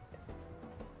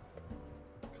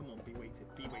 Come on, be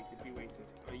weighted, be weighted, be weighted.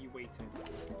 Are you weighted?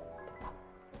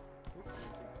 Oops,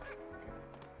 okay.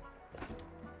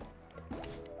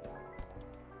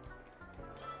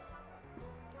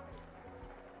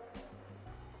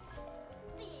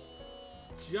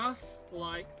 Just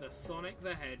like the Sonic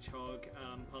the Hedgehog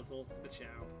puzzle for the Chow.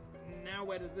 Now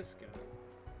where does this go?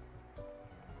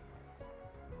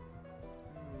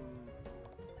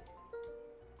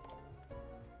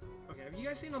 Okay, have you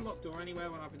guys seen a locked door anywhere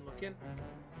when I've been looking?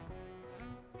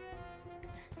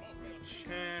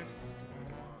 Chest.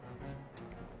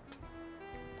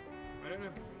 I don't know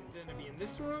if it's going to be in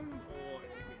this room or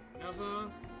if it's in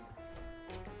another.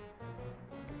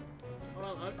 Oh,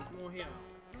 hello, there's more here.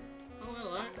 Oh,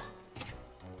 hello.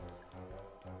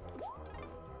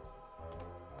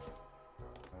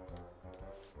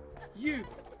 You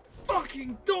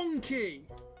fucking donkey!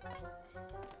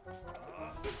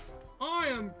 I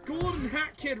am Gordon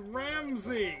Hat Kid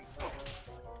Ramsay!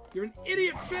 You're an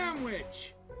idiot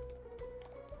sandwich!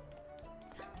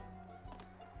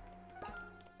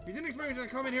 You didn't expect me to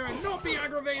come in here and not be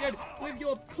aggravated with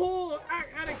your poor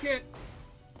etiquette!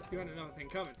 You had another thing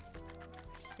coming.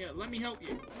 Here, let me help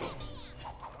you.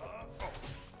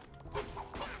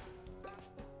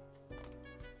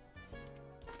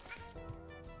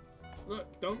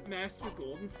 Look, don't mess with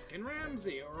Gordon fucking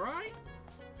Ramsay, alright?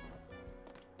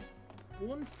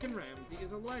 Gordon fucking Ramsay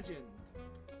is a legend.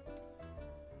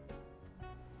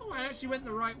 Oh, I actually went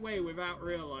the right way without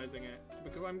realizing it.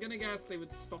 Because I'm gonna guess they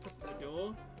would stop us at the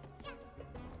door.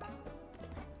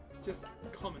 Just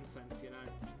common sense, you know.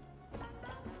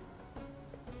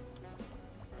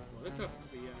 Well, this has to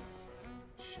be,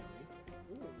 chilly.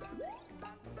 Ooh.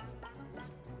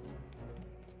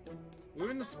 We're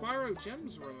in the Spyro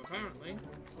Gems room, apparently.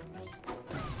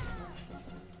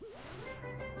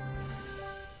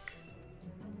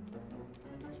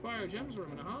 Spyro Gems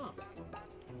room and a half.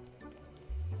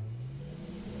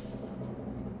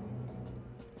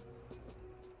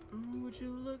 Oh, would you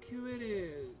look who it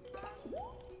is?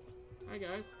 Hi,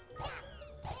 guys.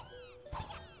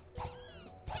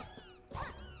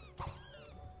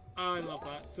 I love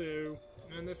that too.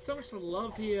 And there's so much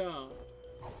love here.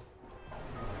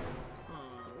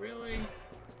 Really?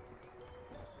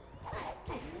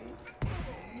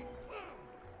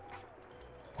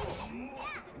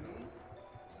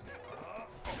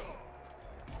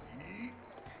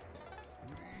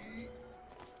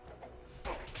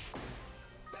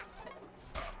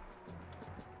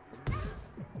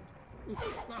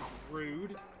 Oof, that's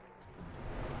rude.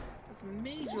 That's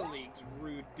Major League's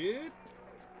rude, dude.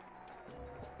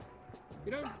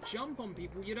 You don't jump on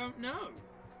people you don't know.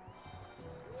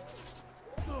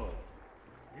 So,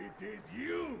 it is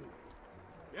you!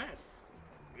 Yes,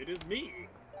 it is me.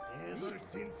 Ever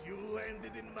since you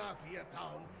landed in Mafia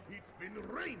Town, it's been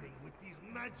raining with these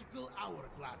magical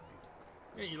hourglasses.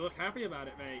 Yeah, you look happy about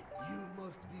it, mate. You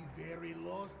must be very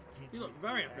lost, kid. You look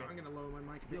very happy. I'm going to lower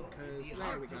my mic a bit because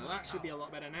there we go. That should be a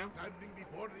lot better now. Standing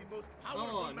before the most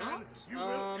powerful man you will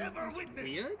not? ever That's witness.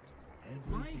 weird.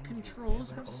 My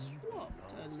controls have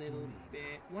swapped a little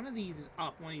bit. One of these is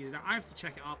up, one of these is down. I have to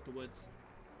check it afterwards.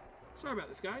 Sorry about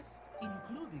this, guys.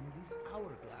 Including this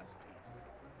hourglass piece.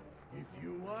 If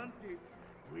you want it,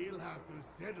 we'll have to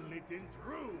settle it in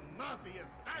true Mafia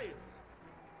style.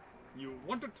 You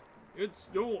want it? It's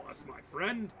yours, my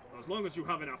friend. As long as you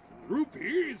have enough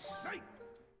rupees. Lights,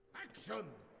 action!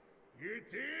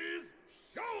 It is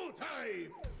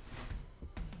showtime!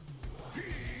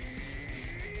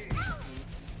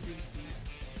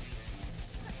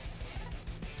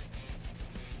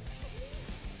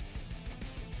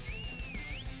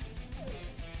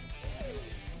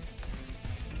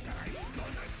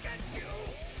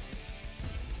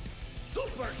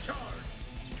 Supercharge!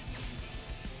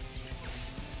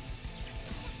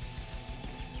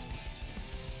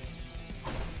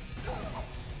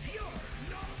 You're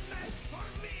no match for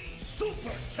me!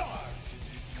 Supercharge!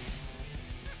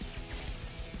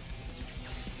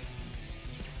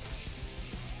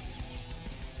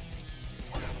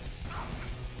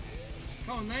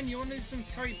 Come on then, you want to do some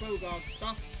Terry Bogard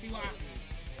stuff? See what happens.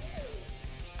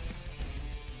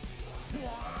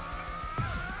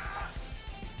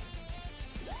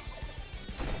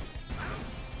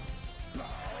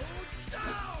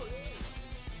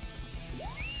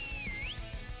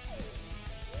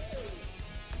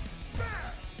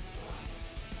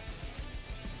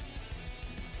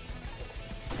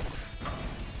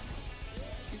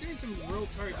 You're doing some real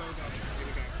Terry Bogard stuff. Here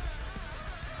we go.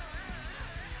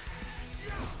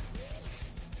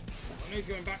 I know he's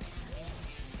going back.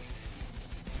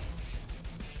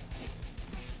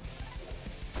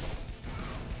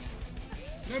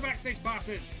 No backstage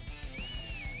passes.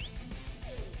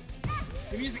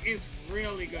 The music is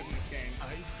really good in this game.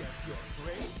 I got your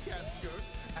prey captured,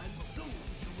 and soon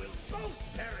you will both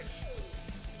perish.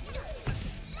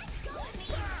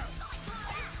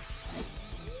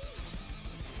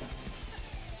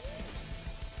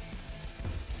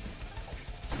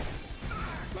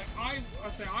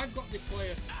 say, I've got the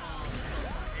playlist on.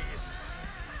 It is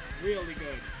really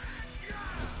good.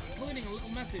 Including a little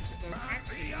message that there's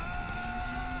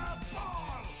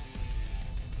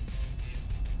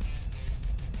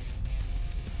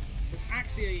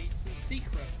actually some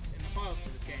secrets in the files for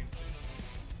this game.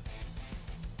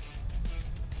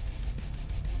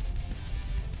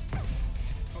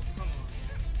 Oh, come on.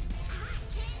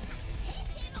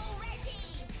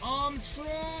 I'm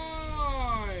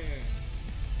trying!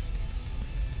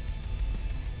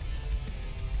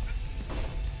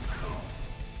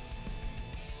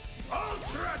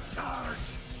 Ultra charge!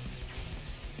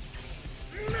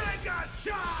 Mega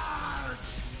charge!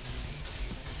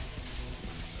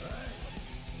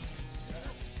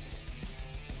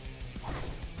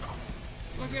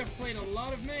 Look, I've played a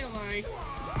lot of Melee.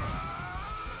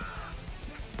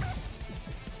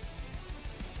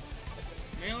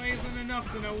 Melee isn't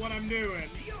enough to know what I'm doing.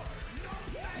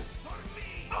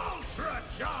 Ultra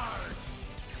charge!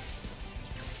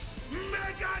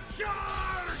 Mega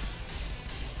charge!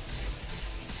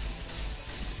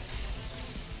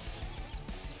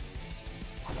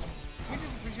 Can we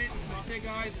just appreciate this Mafia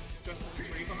guy that's just a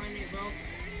tree behind me as well?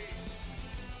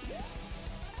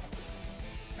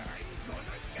 I'm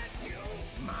gonna get you,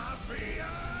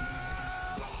 Mafia!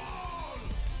 Ball!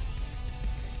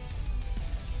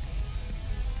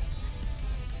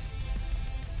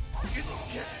 It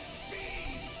can't be!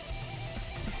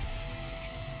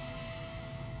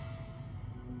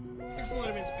 Explode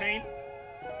him into pain.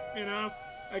 You know,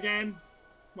 again,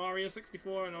 Mario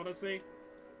 64 and Odyssey.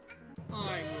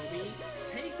 I will be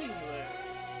taking this.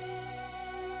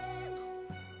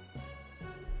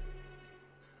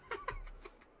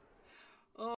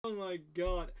 Oh my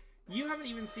god. You haven't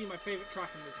even seen my favourite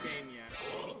track in this game yet.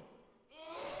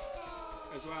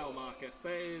 As well, Marcus.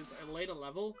 There is a later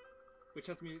level which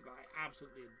has music that I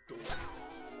absolutely adore.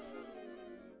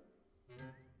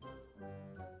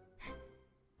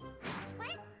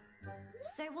 What?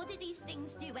 So what do these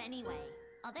things do anyway?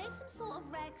 Are they some sort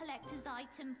of rare collector's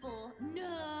item for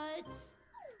nerds?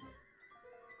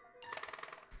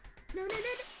 No.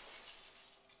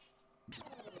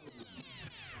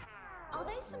 Are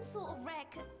they some sort of rare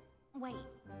wait.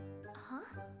 Huh?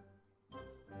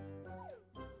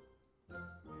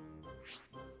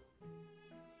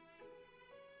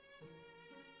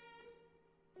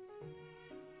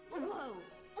 Whoa!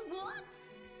 What?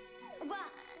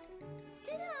 What?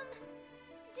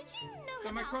 Did you know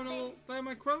They're my about this? They're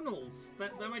my chronals.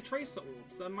 They're my tracer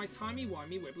orbs. They're my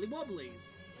timey-wimey wibbly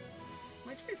wobblies.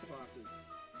 My tracer glasses.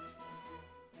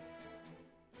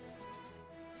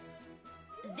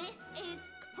 This is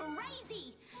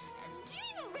crazy! Do you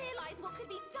even realise what could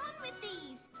be done with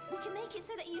these? We can make it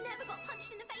so that you never got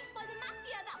punched in the face by the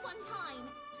Mafia that one time.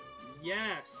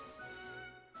 Yes.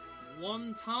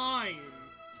 One time.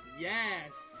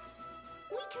 Yes.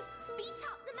 We could beat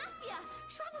up the Mafia,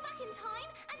 travel back in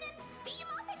time, and then beat them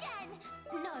up again.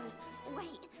 No,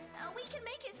 wait. We can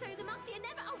make it so the Mafia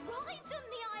never arrived on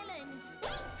the island.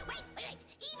 Wait.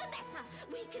 Even better.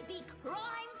 We could be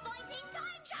crime-fighting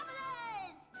time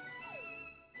travelers.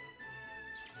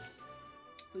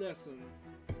 Listen,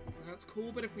 that's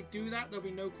cool, but if we do that, there'll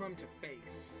be no crime to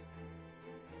face.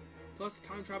 Plus,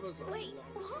 time travelers are Wait,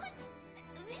 lost. what?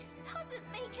 This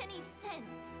doesn't make any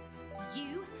sense.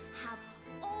 You have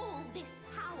all this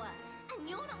power, and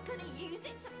you're not going to use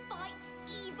it to fight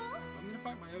evil? I'm gonna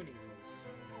fight my own evils.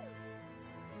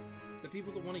 The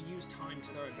people that want to use time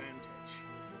to their advantage.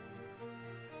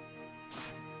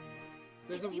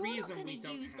 There's if a you're reason not we going to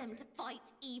don't use have them it. to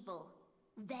fight evil,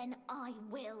 then I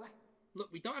will. Look,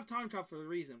 we don't have time travel for a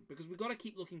reason, because we've got to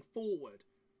keep looking forward.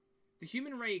 The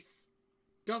human race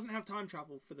doesn't have time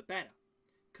travel for the better,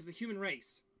 because the human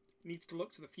race needs to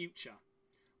look to the future.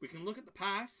 We can look at the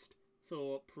past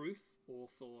for proof or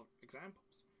for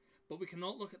examples, but we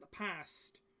cannot look at the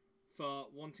past for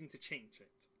wanting to change it.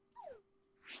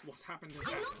 What's happened has I'm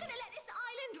happened. not going to let this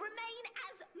island remain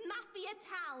as Mafia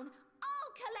Town.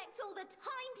 I'll collect all the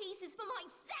timepieces for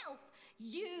myself.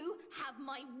 You have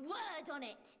my word on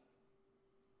it.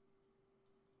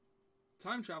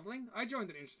 Time traveling. I joined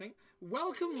it. Interesting.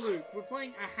 Welcome, Luke. We're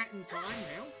playing A Hat in Time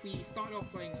now. We started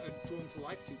off playing Drawn to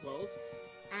Life, Two Worlds,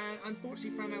 and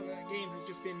unfortunately found out that game has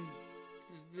just been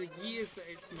the years that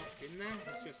it's not been there.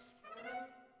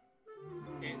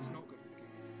 It's not good for the game.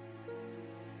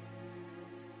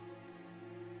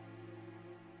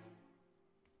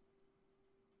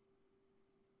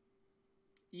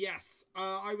 Yes,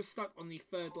 I was stuck on the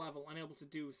 3rd level, unable to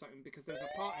do something because there's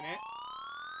a part in it.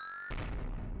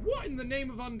 What in the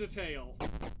name of Undertale?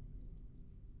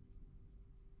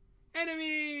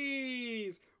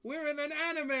 Enemies! We're in an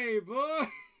anime, boys!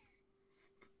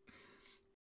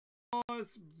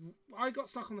 I got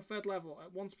stuck on the 3rd level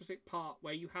at one specific part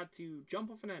where you had to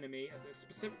jump off an enemy at a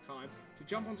specific time to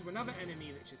jump onto another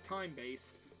enemy which is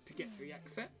time-based to get to the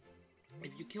exit.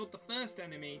 If you killed the first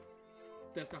enemy,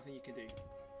 there's nothing you can do.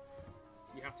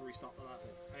 You have to restart the level.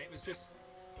 And it was just...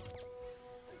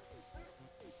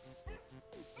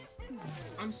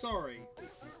 I'm sorry.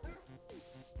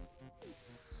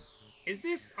 Is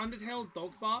this Undertale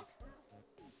dog bark?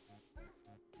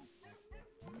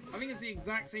 I think it's the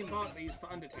exact same bark they used for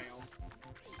Undertale.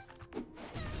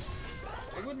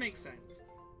 It would make sense.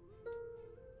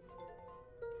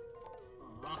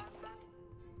 Ah.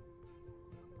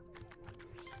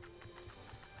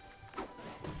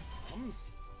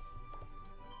 Bombs.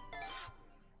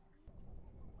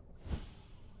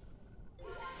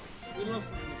 We love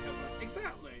some Undertale.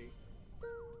 Exactly.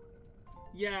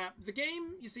 Yeah, the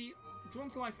game, you see, Drawn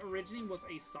to Life originally was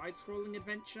a side-scrolling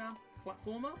adventure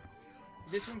platformer.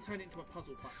 This one turned into a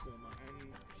puzzle platformer,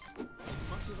 and as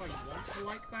much as I want to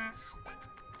like that,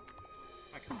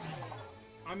 I can't.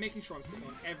 I'm making sure I'm sitting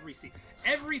on every seat.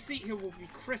 Every seat here will be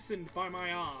christened by my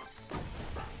ass.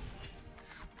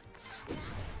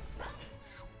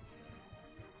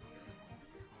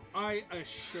 I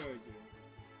assure you.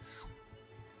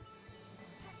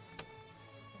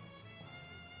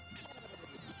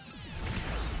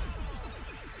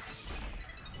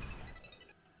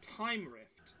 Time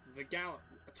Rift, the Gallop.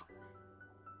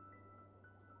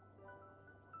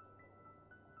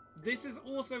 This is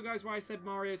also, guys, why I said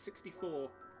Mario 64.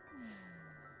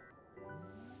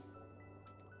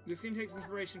 This game takes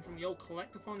inspiration from the old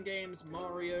Collectathon games,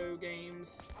 Mario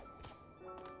games.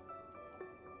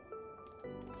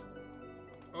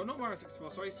 Oh, not Mario 64,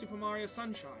 sorry, Super Mario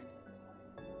Sunshine.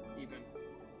 Even.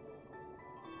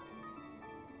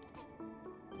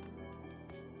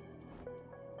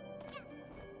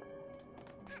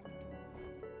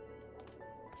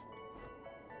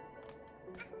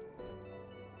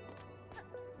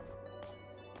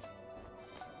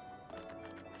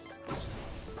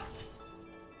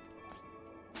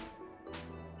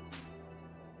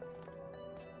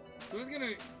 So there's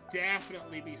gonna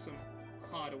definitely be some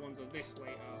harder ones of this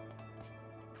later.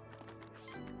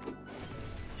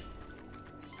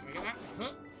 Can I get that?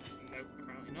 Huh? Nope,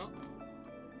 apparently not.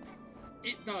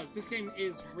 It does. This game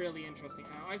is really interesting.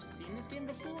 I've seen this game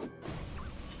before,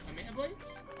 admittedly,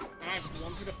 and I've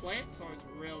wanted to play it, so I was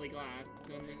really glad.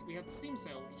 Then we had the Steam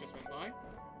sale which just went by.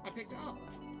 I picked it up.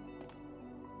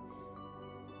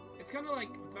 It's kind of like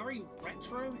very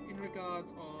retro in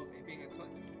regards of it being a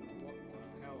collectible. What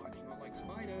the hell? I do not like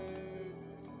spiders.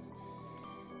 This is...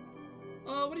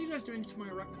 what are you guys doing to my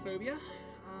arachnophobia?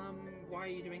 Why are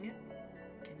you doing it?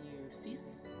 Can you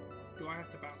cease? Do I have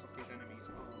to bounce off these enemies?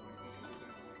 Oh,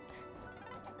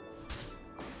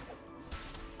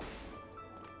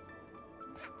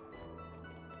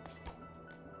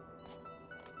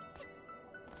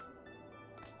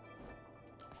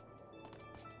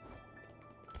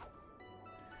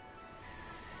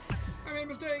 I made a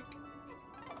mistake!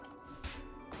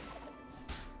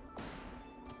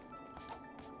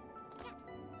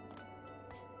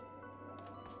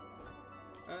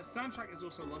 Soundtrack is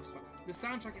also love spot. The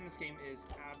soundtrack in this game is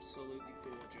absolutely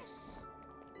gorgeous.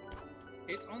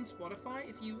 It's on Spotify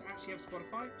if you actually have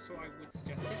Spotify, so I would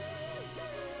suggest it.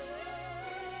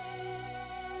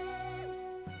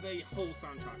 The whole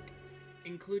soundtrack,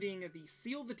 including the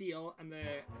Seal the Deal and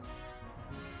the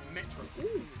Metro.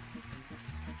 Ooh.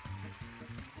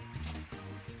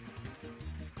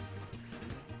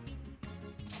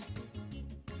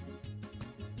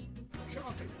 Sure,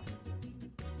 I'll take that.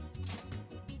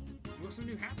 We got some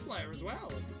new hat player as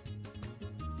well.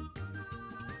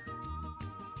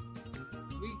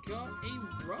 We got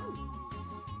a rose.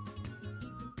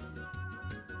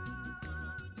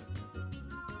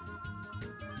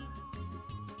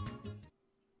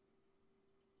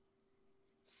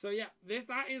 So yeah,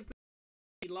 that is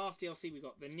the last DLC we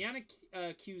got, the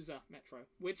Yakuza Metro,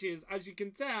 which is, as you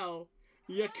can tell,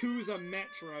 Yakuza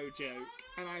Metro joke,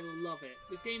 and I love it.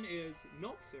 This game is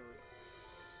not serious.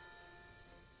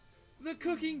 The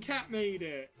Cooking Cat made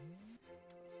it!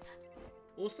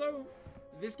 Also,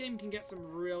 this game can get some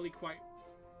really quite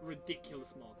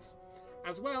ridiculous mods.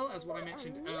 As well as what I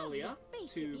mentioned earlier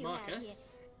to Marcus,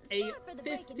 a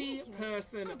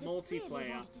 50-person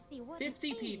multiplayer.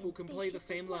 50 people can play the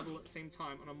same level at the same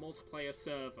time on a multiplayer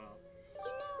server. You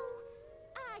know,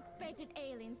 I expected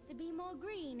aliens to be more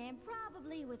green and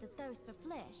probably with a thirst for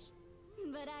flesh.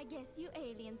 But I guess you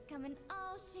aliens come in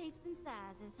all shapes and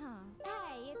sizes, huh?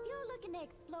 Hey, if you're looking to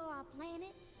explore our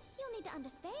planet, you'll need to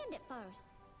understand it first.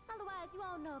 Otherwise, you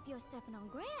won't know if you're stepping on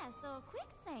grass or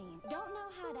quicksand. Don't know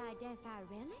how to identify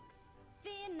relics?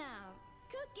 Fear not.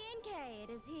 Cook Kincaid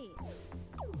is here.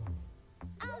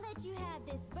 I'll let you have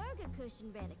this burger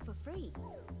cushion relic for free.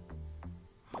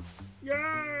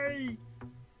 Yay!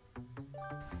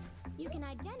 You can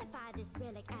identify this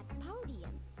relic at the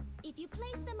podium. If you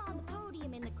place them on the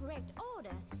podium in the correct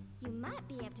order, you might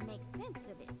be able to make sense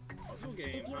of it. Puzzle game,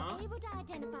 If you're huh? able to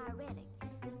identify a relic,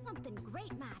 something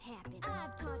great might happen.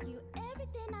 I've taught you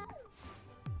everything I...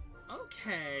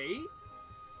 Okay.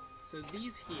 So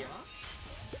these here.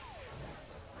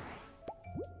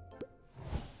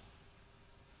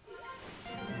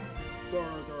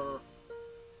 Burger.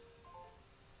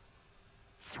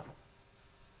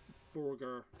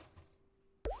 Burger.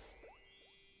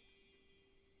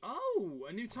 Oh,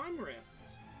 a new time rift.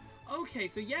 Okay,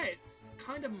 so yeah, it's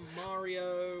kind of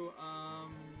Mario,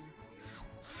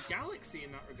 Galaxy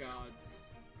in that regards.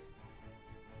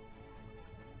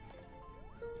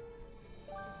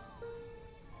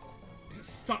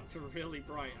 It's stuck to really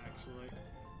bright, actually.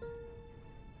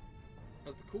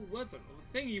 That's the cool word zone.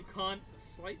 The thing you can't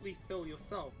slightly fill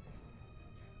yourself.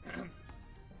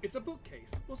 It's a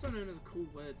bookcase, also known as a cool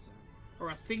word zone. Or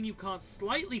a thing you can't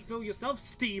slightly fill yourself,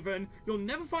 Stephen. You'll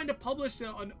never find a publisher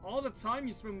on all the time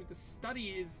you spend with the study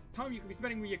is time you could be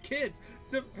spending with your kids,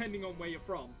 depending on where you're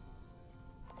from.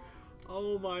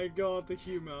 Oh my god, the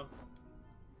humor.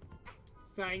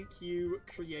 Thank you,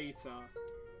 creator.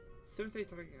 7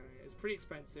 days it's pretty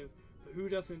expensive, but who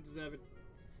doesn't deserve it?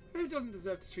 Who doesn't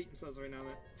deserve to treat themselves right now?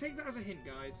 Take that as a hint,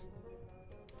 guys.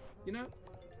 You know?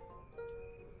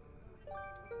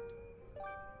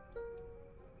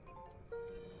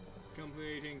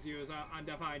 Greetings, user,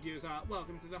 undefined user.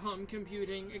 Welcome to the home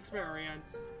computing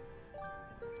experience.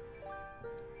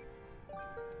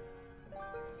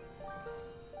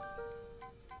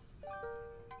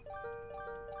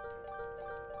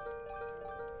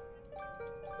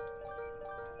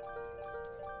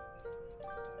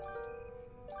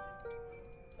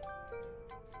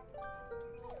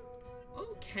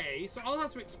 Okay, so I'll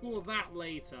have to explore that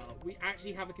later. We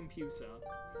actually have a computer.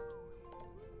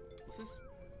 What's this?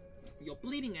 Your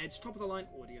bleeding edge, top-of-the-line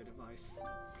audio device.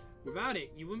 Without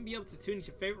it, you wouldn't be able to tune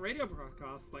into your favorite radio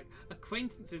broadcasts like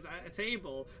Acquaintances at a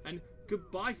Table and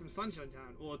Goodbye from Sunshine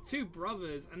Town, or Two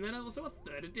Brothers, and then also a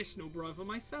third additional brother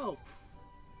myself.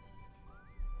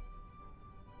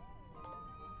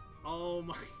 Oh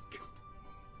my god.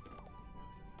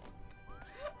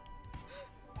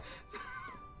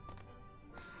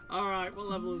 Alright, what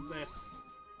level is this?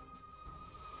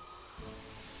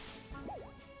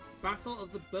 Battle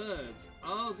of the Birds.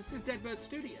 Oh, this is Dead Bird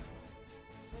Studio.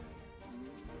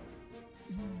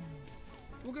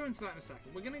 We'll go into that in a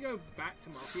second. We're going to go back to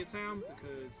Mafia Town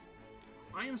because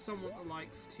I am someone that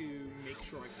likes to make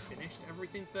sure I finished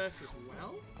everything first as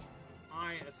well.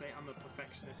 I say I'm a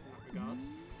perfectionist in that regards.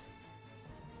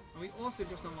 And we also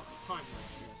just unlocked the time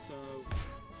ratio, so...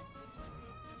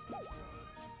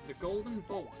 The Golden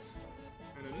Vault.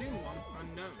 And a new one,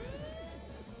 Unknown.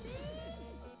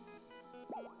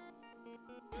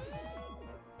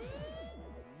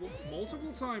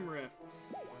 Multiple time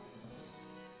rifts.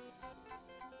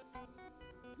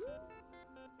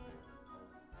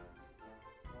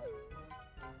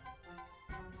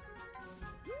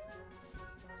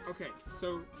 Okay,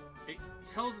 so it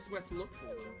tells us where to look for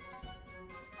them.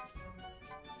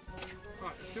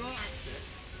 Alright, let's do our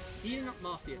Axe. Heating up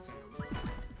Mafia Town.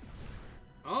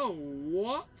 Oh,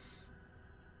 what?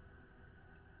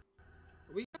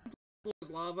 Are we going to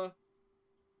play lava?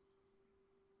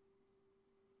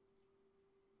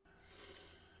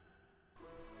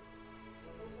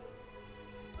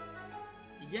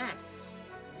 Yes!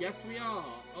 Yes we are!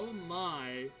 Oh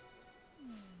my!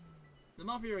 The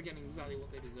Mafia are getting exactly what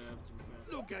they deserve, to be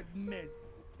fair. Look at mess!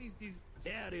 This is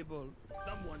terrible!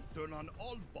 Someone turn on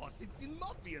all faucets in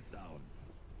Mafia Town!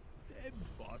 Same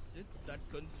faucets that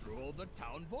control the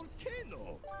town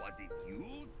volcano! Was it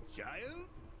you, child?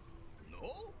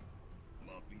 No?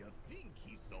 Mafia think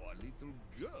he saw a little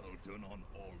girl turn on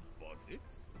all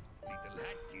faucets. Little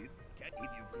hat kid can't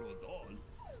give you clothes all.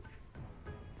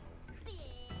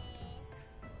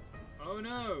 Oh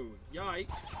no!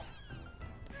 Yikes!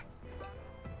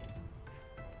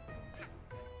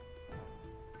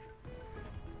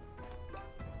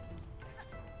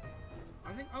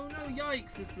 I think oh no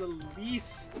yikes is the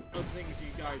least of things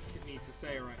you guys need to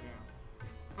say right now.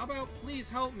 How about please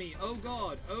help me? Oh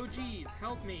god, oh geez,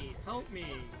 help me, help me.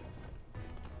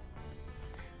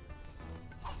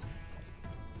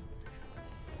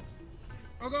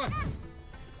 Oh god!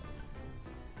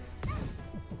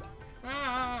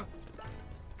 Ah!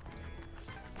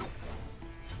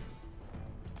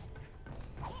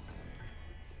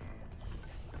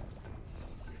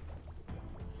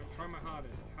 I'm try my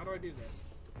hardest. How do I do this?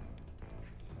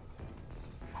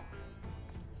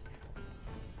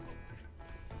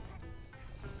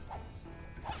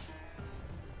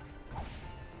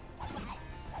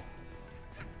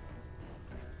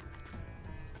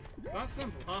 That's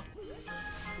simple, huh?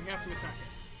 We have to attack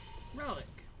it. Relic.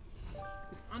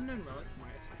 This unknown relic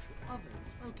might attach with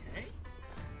others. Okay.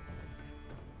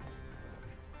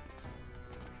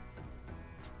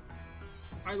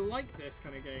 I like this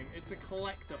kind of game. It's a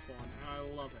collectathon, and I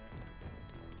love it.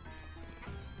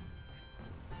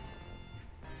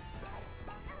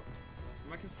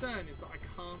 My concern is that I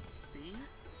can't see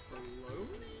below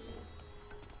me.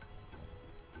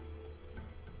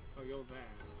 Oh, you're there.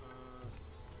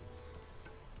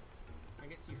 I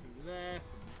get to you from there,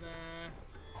 from there.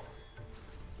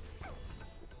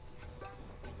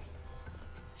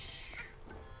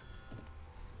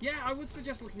 Yeah, I would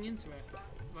suggest looking into it.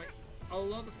 Like, a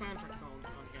lot of the soundtracks on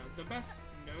here. The best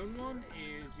known one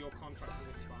is Your Contract Has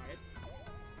Expired.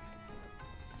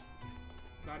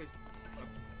 That is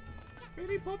a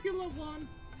pretty popular one.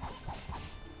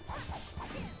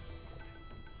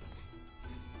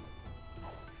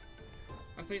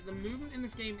 I say the movement in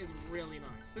this game is really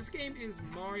nice. This game is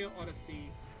Mario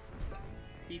Odyssey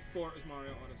before it was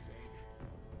Mario Odyssey,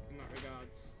 in that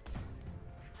regards.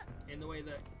 In the way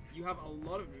that you have a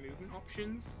lot of movement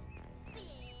options,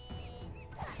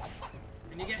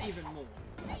 and you get even more.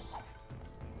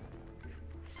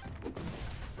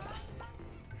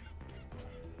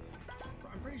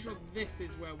 But I'm pretty sure this is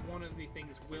where one of the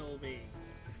things will be.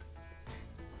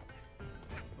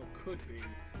 Or could be.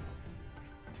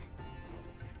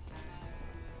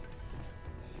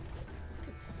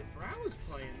 Sit for hours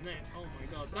playing this. Oh my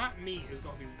god, that meat has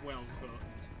got to be well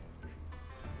cooked.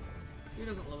 Who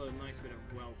doesn't love a nice bit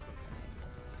of well cooked meat?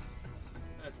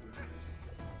 Let's be honest.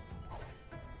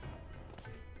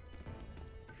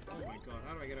 Oh my god,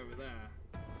 how do I get over there?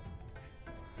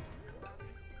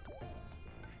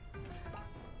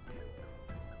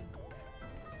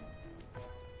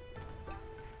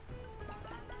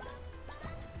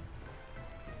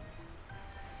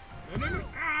 No, no, no!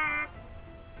 Ah!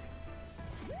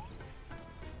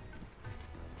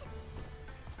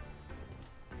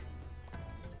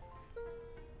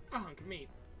 A hunk of meat.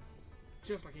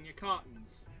 Just like in your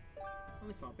cartons.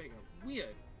 Only far bigger.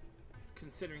 Weird.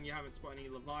 Considering you haven't spotted any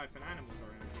Leviathan animals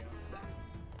around here.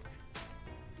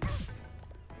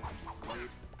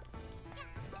 Rude.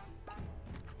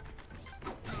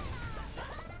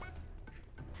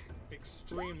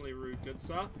 Extremely rude, good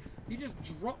sir. You just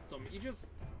dropped them. You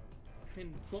just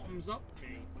pinned bottoms up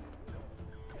me.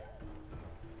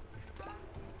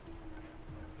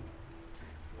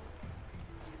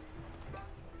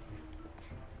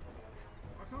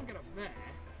 I can't get up there.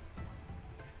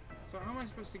 So how am I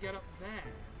supposed to get up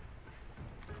there?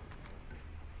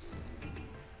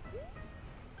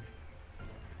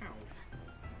 Ow.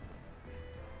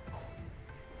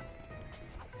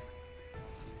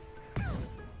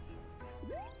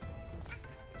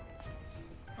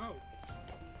 Oh.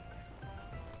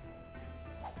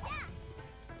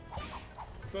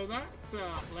 So that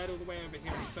led all the way over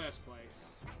here in the first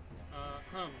place.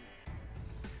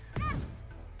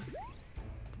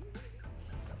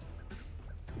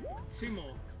 Two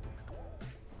more.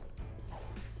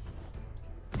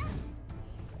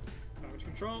 Damage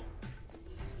control.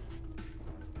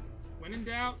 When in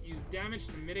doubt, use damage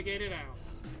to mitigate it out.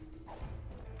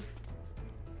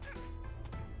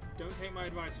 Don't take my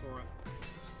advice for it.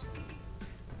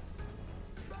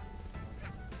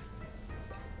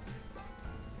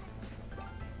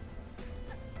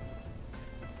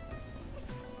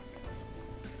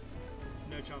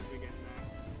 No chance of me getting that.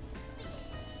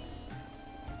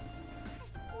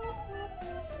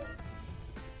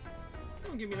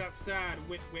 Don't give me that sad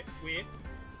whip, whip, whip.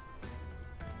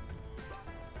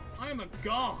 I am a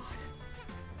god.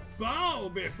 Bow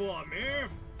before me.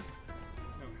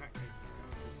 No, hack me.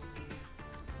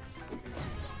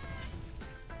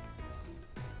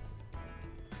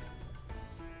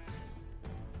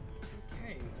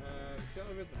 Okay, is that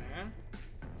over there?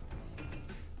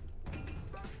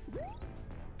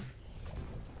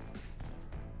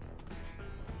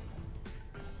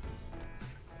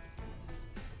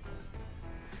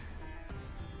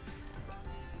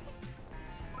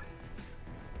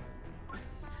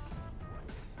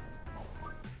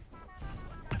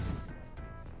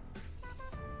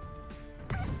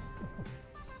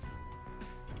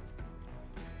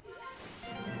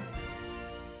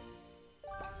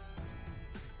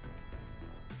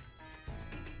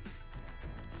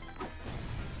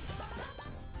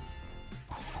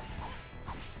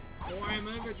 Oh, I am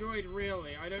overjoyed,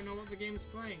 really. I don't know what the game's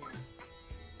playing at.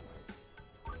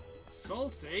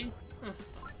 Salty?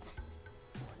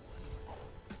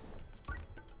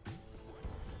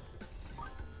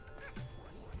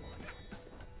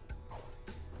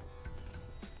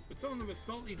 Would someone that was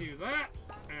salty do that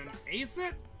and ace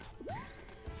it?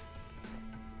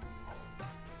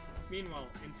 Meanwhile,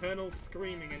 internal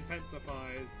screaming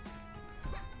intensifies.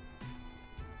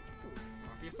 Ooh,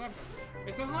 Mafia 7.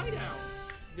 It's a hideout!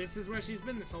 This is where she's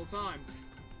been this whole time.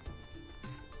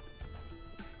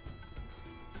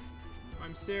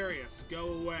 I'm serious.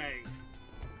 Go away.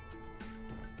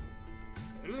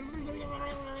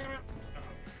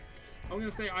 I'm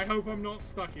gonna say, I hope I'm not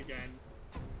stuck again.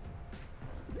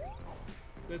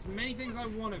 There's many things I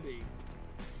want to be.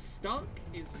 Stuck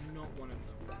is not one of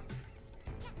them.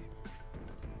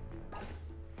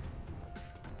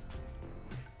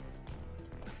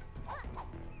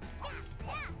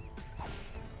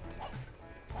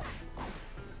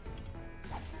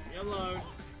 Leave me alone.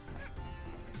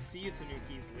 I see you,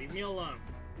 Tanukis. Leave me alone.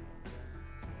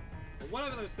 Or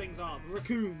whatever those things are, the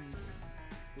raccoons.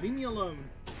 Leave me alone.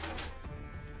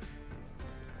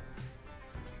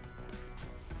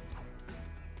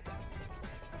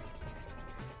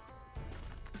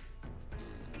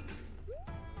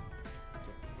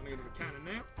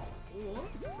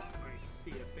 I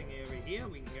see a thing over here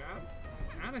we can grab.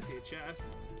 And I see a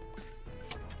chest.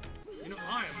 You know,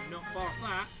 I am not far off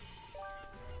that.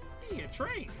 Hey, a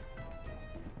train.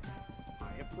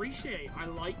 I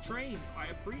like trains. I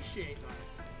appreciate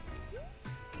that.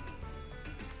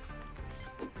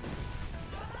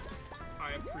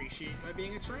 I appreciate there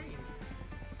being a train.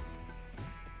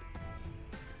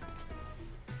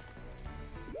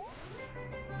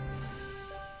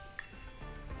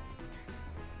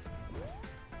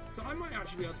 So I might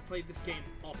actually be able to play this game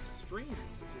off stream,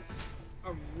 which is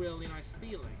a really nice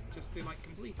feeling, just to like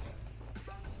complete it.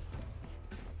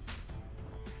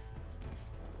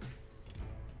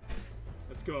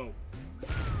 Let's go.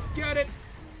 Let's get it!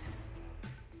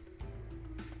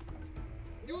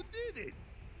 You did it!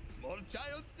 Small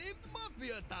child saved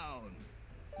Mafia Town!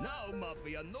 Now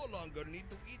Mafia no longer need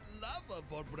to eat lava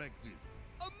for breakfast.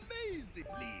 Amazing,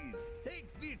 please! Take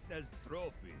this as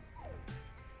trophy.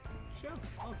 Sure,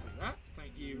 I'll take that.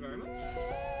 Thank you very much.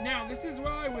 Now, this is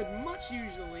where I would much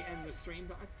usually end the stream,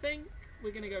 but I think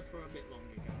we're going to go for a bit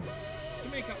longer, guys. To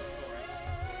make up for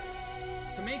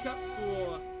it. To make up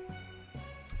for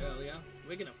earlier,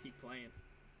 we're going to keep playing.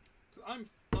 Because I'm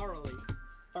thoroughly...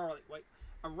 Wait.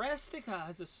 A rare sticker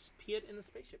has appeared in the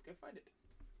spaceship. Go find it.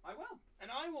 I will. And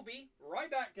I will be right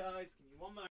back, guys. Give me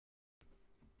one moment.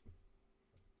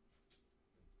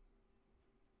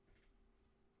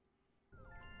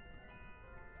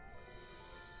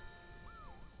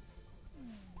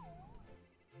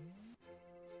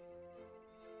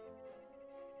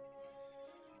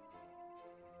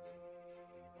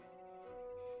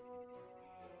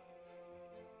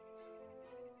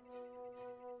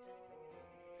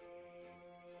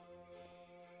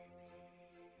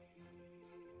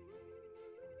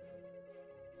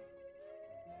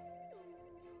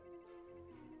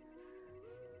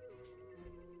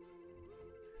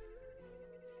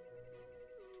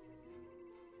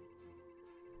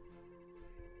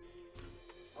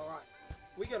 Alright,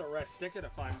 we got a rare sticker to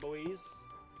find, boys.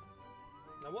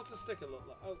 Now what's a sticker look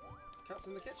like? Oh, cat's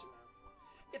in the kitchen now.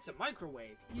 It's a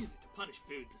microwave. Use it to punish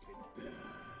food that's been burned.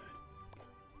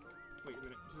 Wait a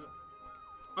minute.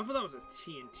 I thought that was a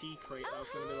TNT crate. I was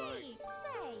gonna be like...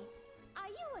 Say, are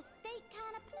you a steak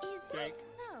kind of... Is Steak. that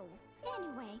so?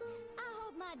 Anyway, I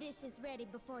hope my dish is ready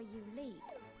before you leave.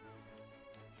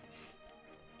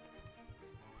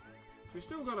 So we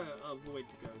still gotta avoid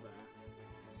to go there.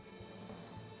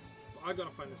 But I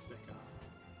gotta find a sticker.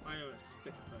 I am a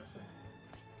sticker person.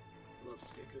 I love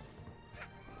stickers.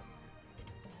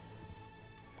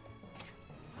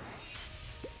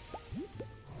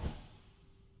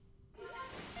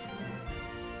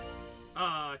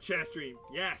 Ah, Chairstream.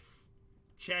 Yes!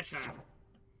 Chair-chan.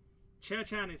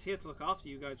 Chair-chan is here to look after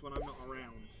you guys when I'm not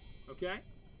around. Okay?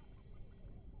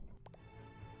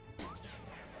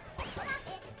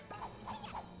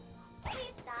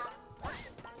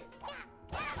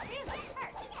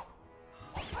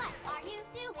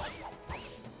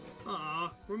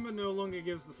 Ah, Roomba no longer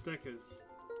gives the stickers.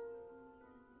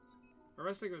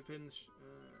 A sticker with pins.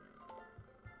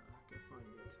 Go find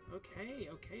it. Okay,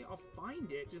 okay, I'll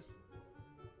find it. Just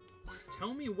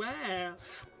tell me where,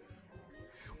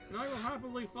 and I will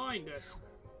happily find it.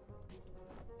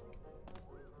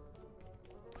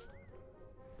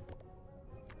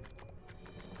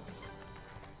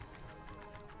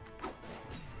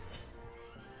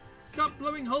 Stop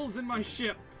blowing holes in my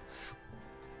ship.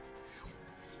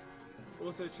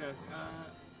 Also chest.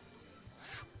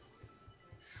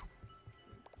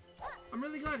 I'm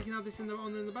really glad you can have this on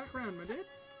in the background, my dude.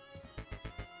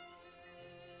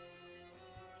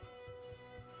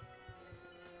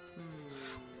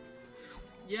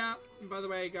 Yeah, and by the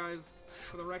way, guys,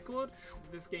 for the record,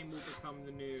 this game will become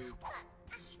the new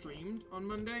streamed on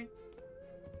Monday.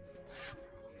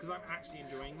 Because I'm actually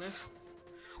enjoying this.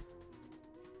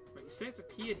 But you say it's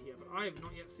appeared here, but I have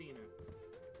not yet seen it.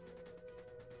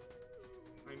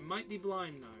 I might be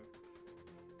blind, though.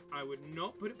 I would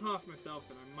not put it past myself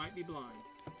that I might be blind.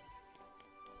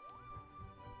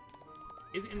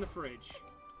 Is it in the fridge?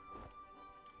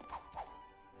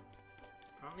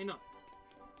 Apparently not.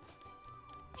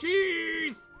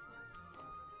 Cheese!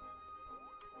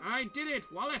 I did it,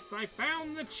 Wallace! I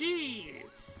found the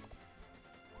cheese!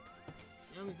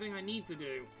 The only thing I need to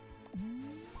do.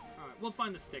 Alright, we'll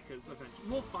find the stickers eventually.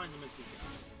 We'll find them as we go.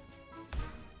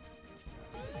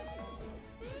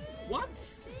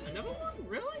 Once? Another one?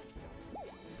 Really?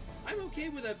 I'm okay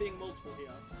with there being multiple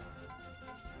here.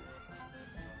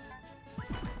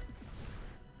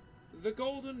 The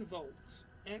Golden Vault,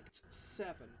 Act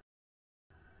 7.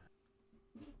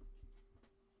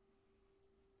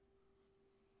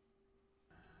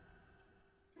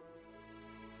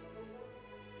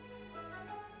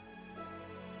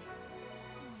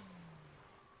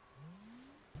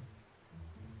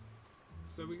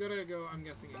 So we gotta go, I'm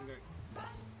guessing, and go. Yeah.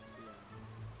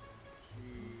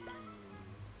 Jeez.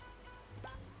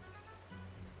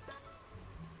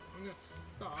 I'm gonna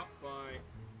start by.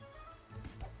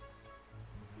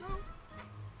 No.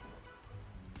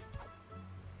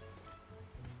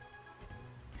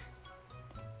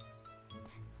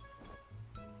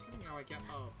 I think how I get.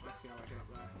 Oh, I see how I get up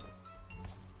there.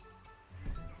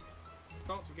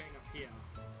 Starts with getting up here.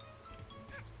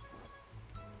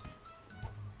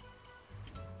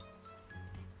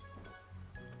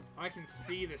 I can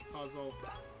see this puzzle.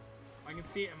 I can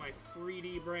see it in my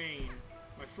 3D brain.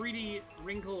 My 3D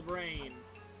wrinkle brain.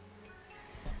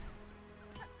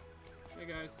 Hey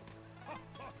guys.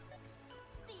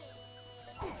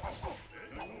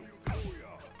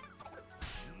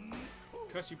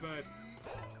 Curse you, bird.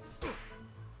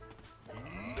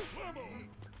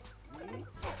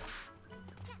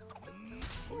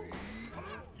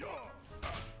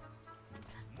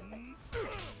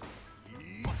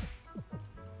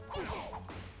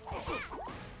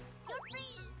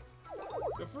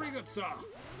 You're free, good sir.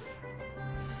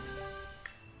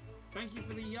 Thank you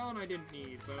for the yarn I didn't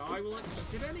need, but I will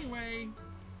accept it anyway.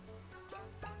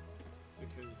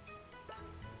 Because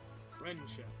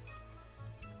friendship,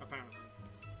 apparently.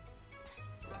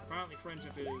 Apparently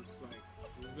friendship is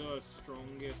like the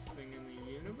strongest thing in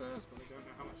the universe, but I don't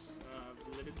know how much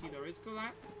validity there is to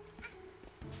that.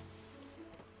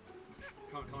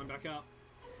 Can't climb back up.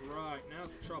 Right,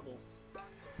 now's the trouble.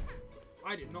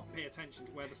 I did not pay attention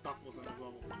to where the stuff was on the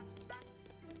level.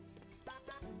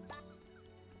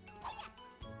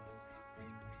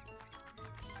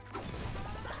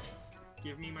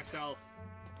 Give me myself.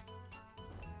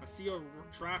 I see your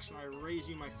trash and I raise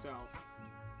you myself.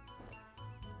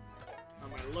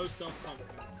 And my low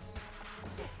self-confidence.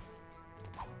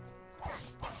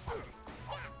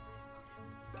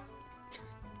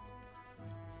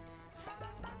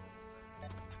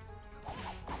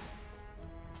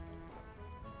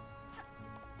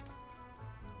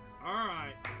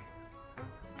 Alright.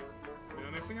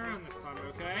 No messing around this time,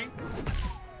 okay?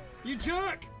 You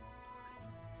jerk!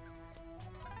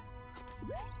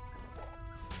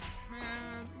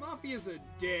 Man, Mafias are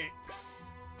dicks.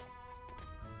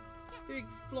 Big,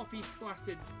 floppy,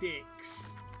 flaccid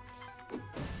dicks.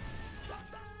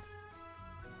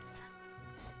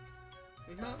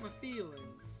 They hurt my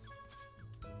feelings.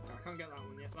 I can't get that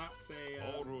one yet. That's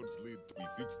a... All roads lead to be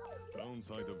fixed.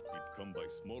 Downside of it come by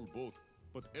small boat,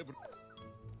 but every...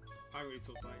 I already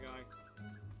talked to that guy.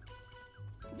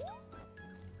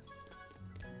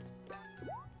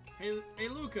 Hey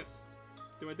Lucas!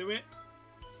 Do I do it?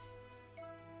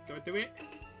 Do I do it?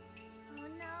 Oh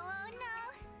no, oh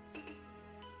no!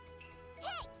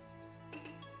 Hey!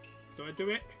 Do I do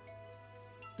it?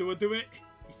 Do I do it?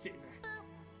 He's sitting there.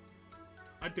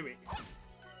 I do it.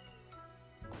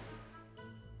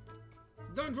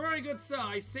 Don't worry, good sir,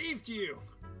 I saved you!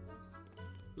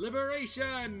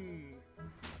 Liberation!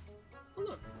 Oh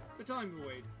look, the time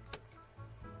void.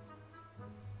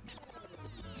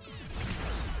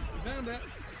 We found it.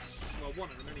 Well, one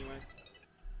of them anyway.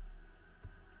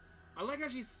 I like how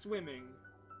she's swimming.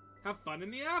 Have fun in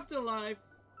the afterlife!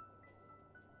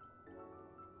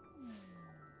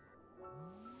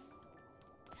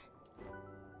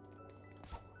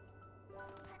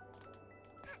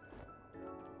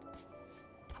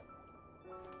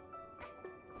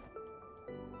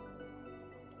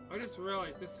 I just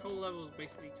realized this whole level is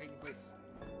basically taking place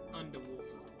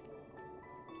underwater.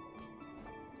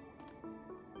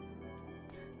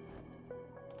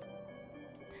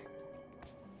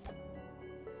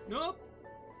 Nope!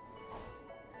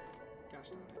 Gosh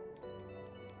darn it.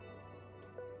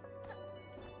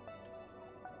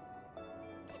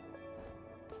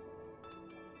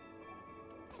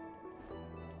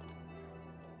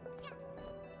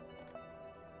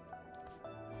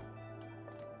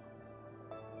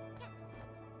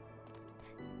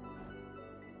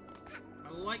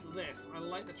 I like this. I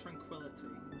like the tranquility.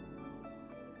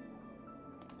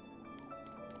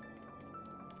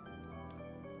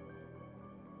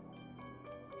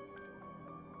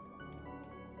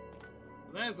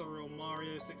 There's a real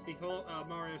Mario 64,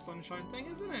 Mario Sunshine thing,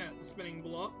 isn't it? The spinning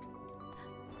block.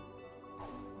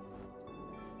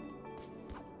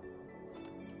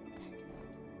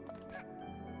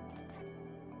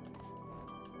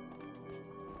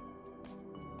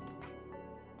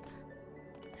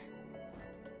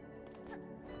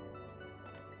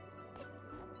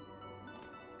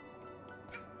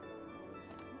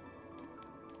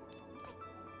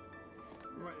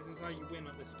 Right, this is how you win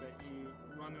at this bit. You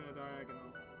run in a diagonal.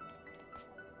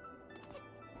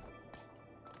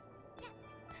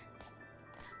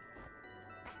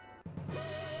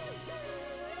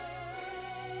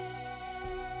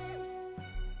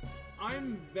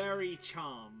 I'm very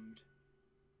charmed.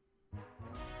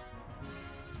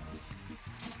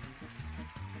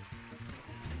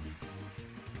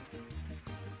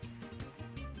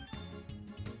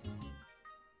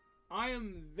 I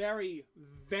am very,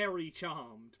 very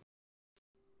charmed.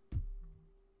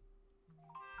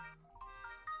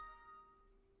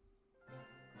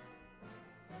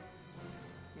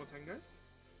 One second, guys.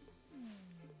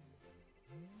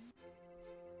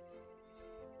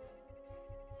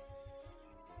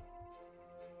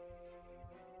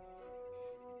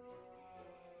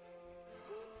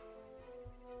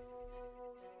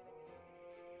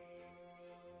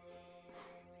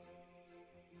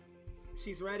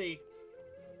 She's ready.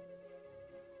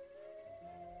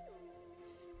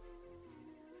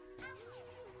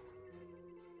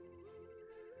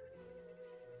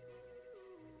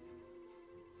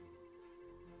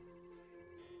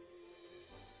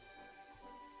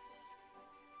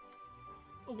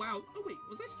 Oh wow, oh wait,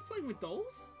 was I just playing with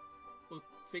dolls? Or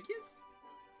figures?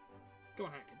 Go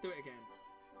on, Hack, do it again.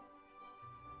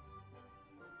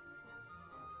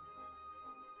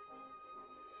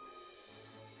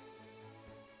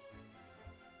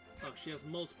 Oh, she has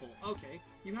multiple. Okay,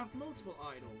 you have multiple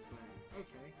idols then.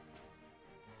 Okay.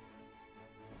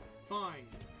 Fine.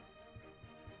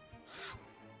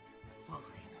 Fine.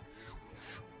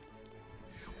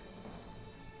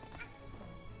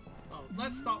 Oh,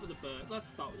 let's start with the bird. Let's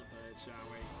start with the bird, shall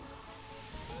we?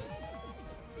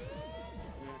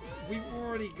 Yeah, we've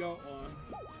already got one.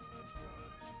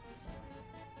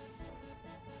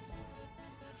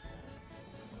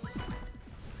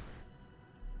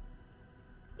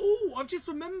 Oh, I've just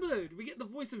remembered! We get the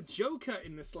voice of Joker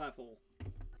in this level.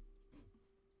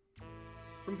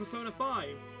 From Persona 5.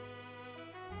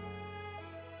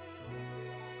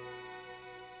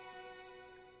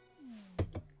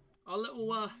 Our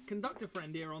little conductor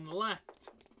friend here on the left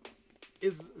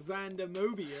is Xander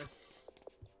Mobius.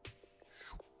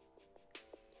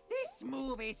 This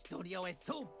movie studio is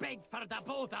too big for the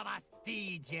both of us,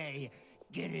 DJ.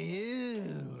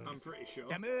 Groove. I'm pretty sure.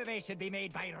 The movie should be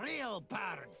made by real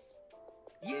birds.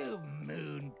 You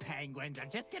moon penguins are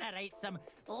just gonna write some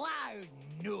loud,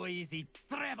 noisy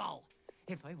dribble.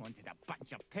 If I wanted a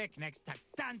bunch of picnics to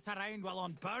dance around while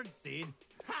on birdseed,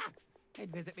 ha!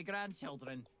 I'd visit my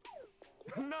grandchildren.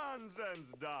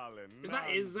 Nonsense, darling. That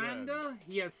is Xander.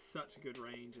 He has such a good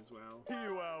range as well.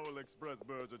 You Owl Express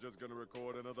birds are just gonna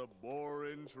record another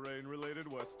boring train-related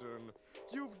western.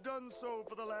 You've done so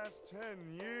for the last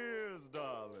 10 years,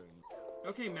 darling.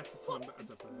 Okay, Metaton, but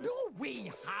as a bird. No,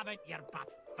 we haven't, you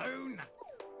buffoon!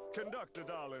 Conductor,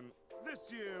 darling,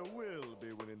 this year we'll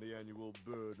be winning the annual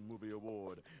Bird Movie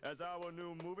Award, as our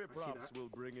new movie props will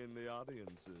bring in the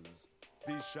audiences.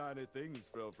 These shiny things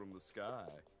fell from the sky.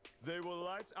 They will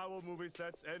light our movie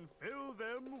sets and fill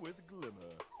them with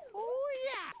glimmer. Oh,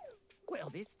 yeah! Well,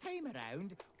 this time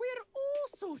around, we're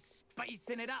also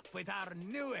spicing it up with our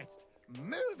newest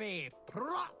movie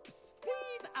props.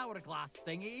 These hourglass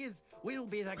thingies will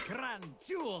be the crown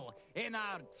jewel in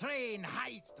our train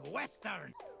heist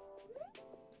western.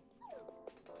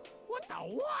 What the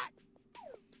what?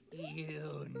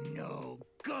 You no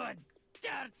good,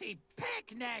 dirty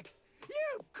picnics!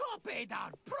 You've copied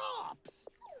our props!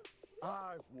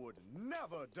 I would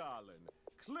never, darling.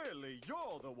 Clearly,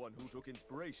 you're the one who took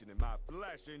inspiration in my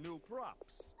flashy new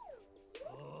props.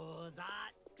 Oh,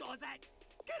 that does it!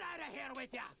 Get out of here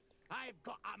with ya! I've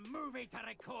got a movie to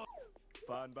record!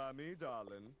 Fine by me,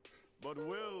 darling. But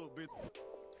we'll be...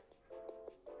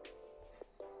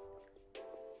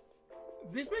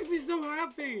 This makes me so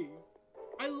happy!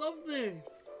 I love this!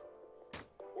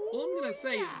 All I'm gonna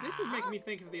say, this is making me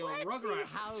think of the old Rugrats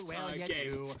how well you game.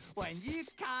 do when you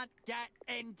can't get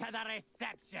into the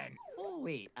reception. Oh,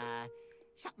 wait,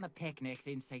 shutting the picnics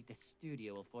inside the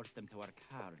studio will force them to work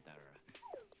harder.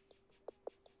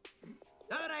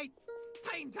 All right,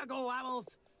 time to go, Owls.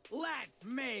 Let's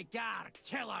make our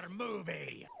killer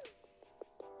movie.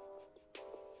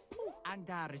 Oh, and,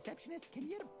 receptionist, can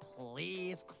you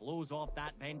please close off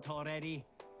that vent already?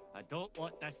 I don't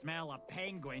want the smell of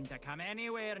penguin to come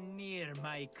anywhere near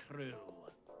my crew.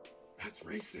 That's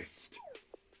racist.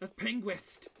 That's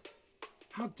penguist.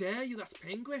 How dare you, that's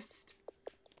penguist.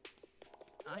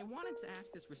 I wanted to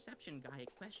ask this reception guy a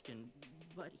question,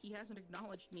 but he hasn't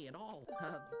acknowledged me at all.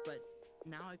 But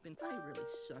now I really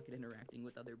suck at interacting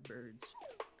with other birds.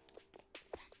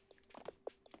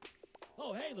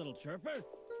 Oh, hey, little chirper.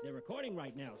 They're recording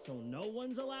right now, so no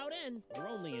one's allowed in. We're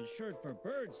only insured for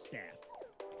bird staff.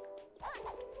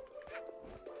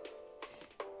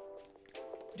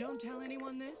 Don't tell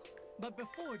anyone this, but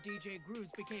before DJ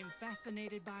Grooves became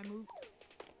fascinated by movies...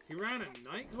 He ran a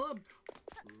nightclub?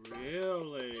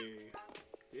 Really?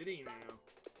 Did he now?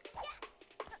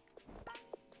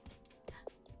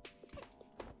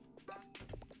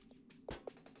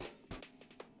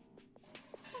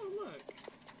 Oh, look.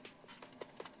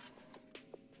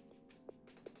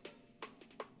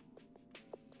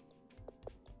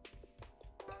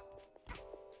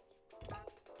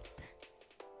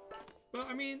 But,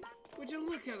 I mean, would you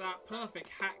look at that perfect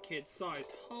Hat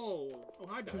Kid-sized hole? Oh,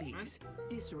 hi, Batman. Please,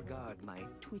 disregard my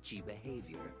twitchy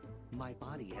behavior. My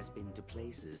body has been to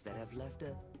places that have left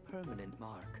a permanent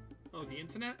mark. Oh, the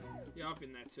internet? Yeah, I've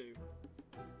been there too.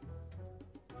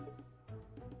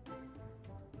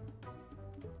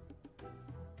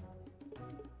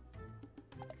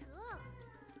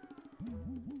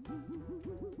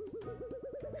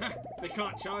 Ha! They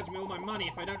can't charge me all my money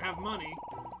if I don't have money.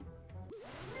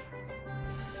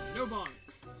 No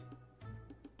bonks.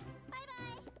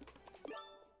 Bye-bye.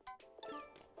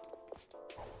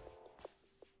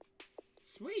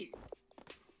 Sweet.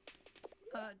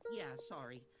 Yeah,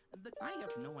 sorry. I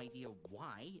have no idea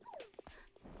why.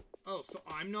 Oh, so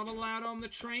I'm not allowed on the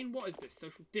train? What is this,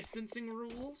 social distancing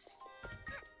rules?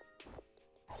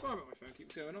 Sorry about my phone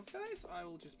keeps going off, guys. I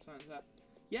will just silence that.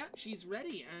 Yeah, she's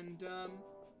ready, and, oh.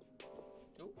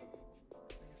 Wait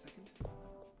a second.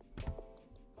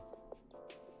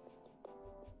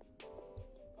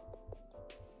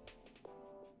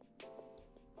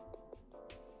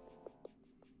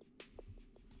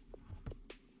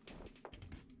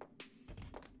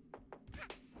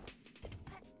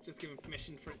 Just giving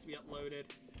permission for it to be uploaded.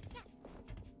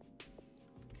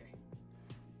 Okay.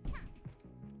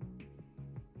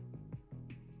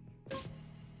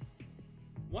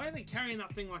 Why are they carrying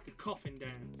that thing like a coffin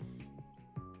dance?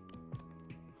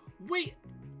 Wait!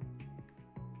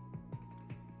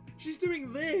 She's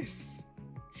doing this!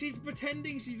 She's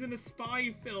pretending she's in a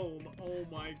spy film. Oh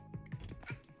my...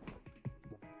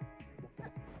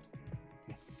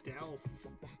 Stealth.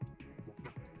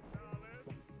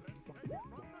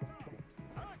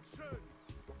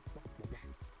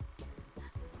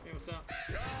 Hey, what's up?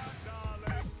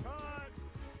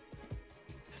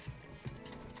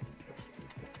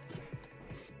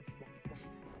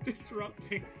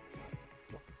 Disrupting.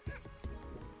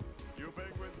 You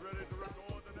penguins ready to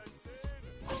record the next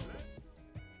scene?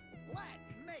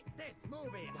 Let's make this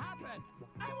movie happen!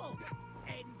 Owls,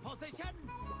 in position,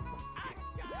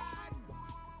 action!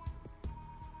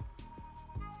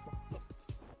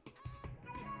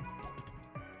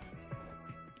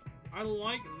 I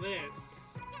like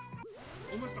this.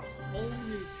 Almost a whole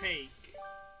new take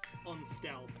on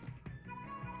stealth.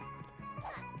 I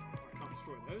can't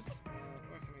destroy those.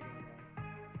 Where can I go now?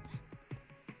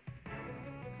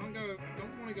 Can't go. I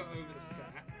don't want to go over the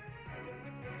set.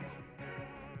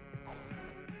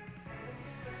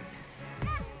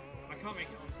 I can't make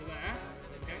it onto there.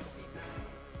 Okay.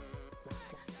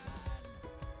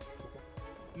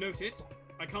 Noted.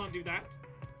 I can't do that.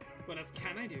 What else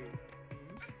can I do?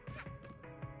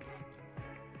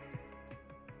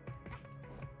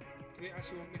 Do they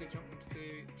actually want me to jump into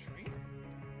the train?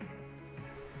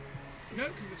 No,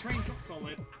 because the train's not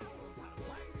solid. So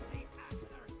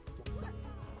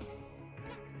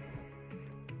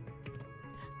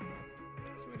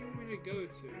where do you want me to go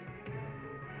to?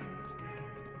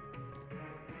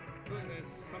 I feel like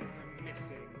there's something I'm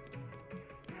missing.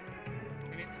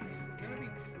 And it's gonna be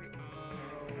pretty...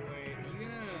 Oh, wait. Are you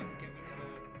gonna get me to...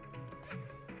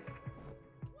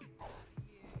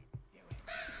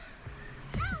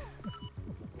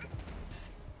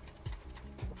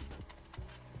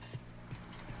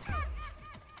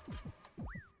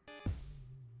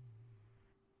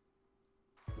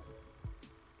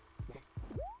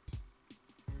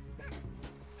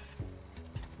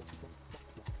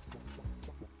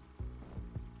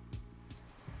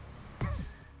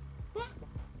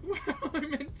 Where am I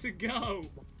meant to go?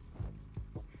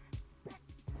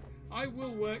 I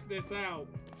will work this out.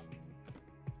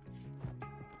 Can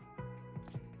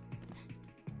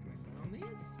I stand on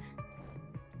these?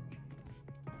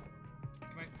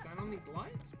 Can I stand on these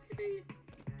lights, maybe?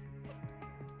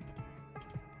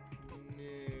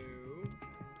 No.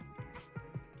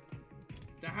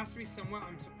 There has to be somewhere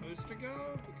I'm supposed to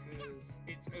go because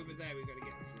it's over there we got to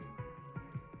get to.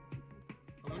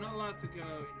 And we're not allowed to go in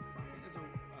front. I think there's a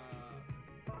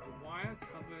wire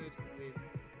covered with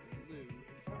blue.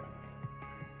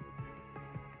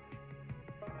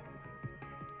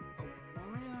 A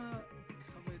wire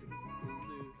covered with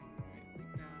blue.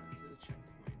 Right down to the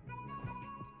checkpoint.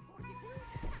 42?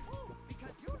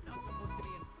 Because you're not supposed to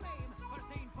be in flame for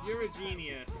saying You're a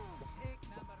genius.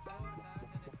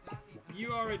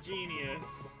 You are a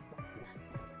genius.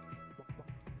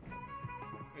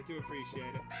 I do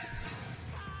appreciate it.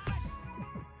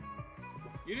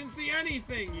 You didn't see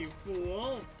anything, you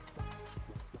fool!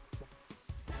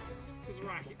 Just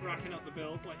racking up the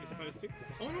builds like you're supposed to.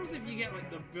 I wonder if you get like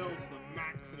the build to the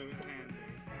maximum it can be.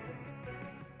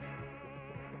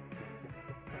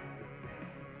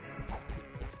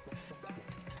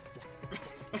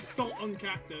 Assault on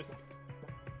cactus.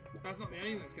 That's not the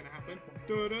only thing that's gonna happen.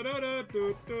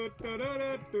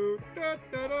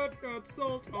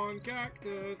 Assault on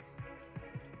cactus.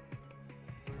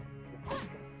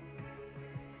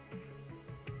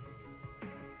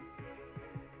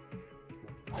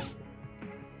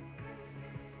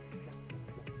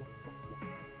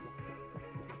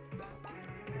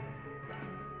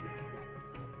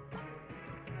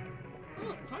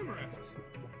 Oh, time rift.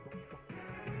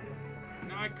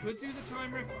 Now I could do the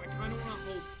time rift, but I kind of want to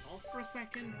hold off for a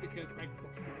second because I'm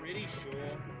pretty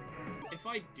sure if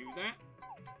I do that,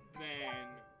 then...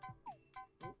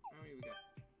 Oh, how many we got?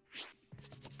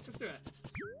 Let's do it.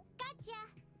 Gotcha.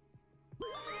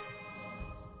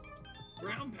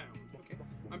 Ground pound. Okay.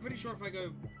 I'm pretty sure if I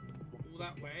go all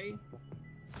that way...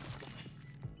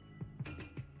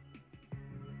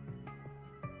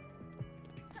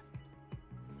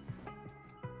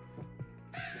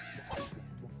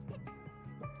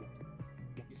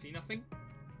 You see nothing?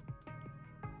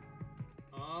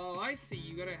 Oh, I see.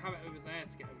 You gotta have it over there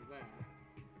to get over there.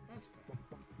 That's fair.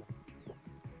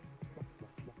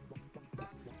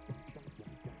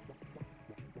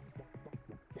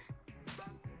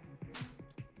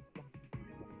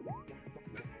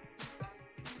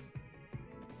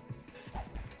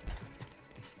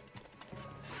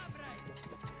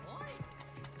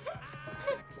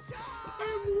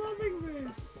 I'm loving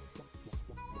this!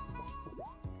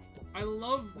 I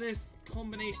love this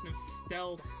combination of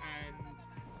stealth and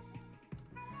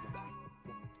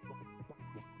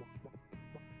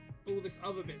all this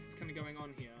other bits kind of going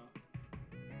on here.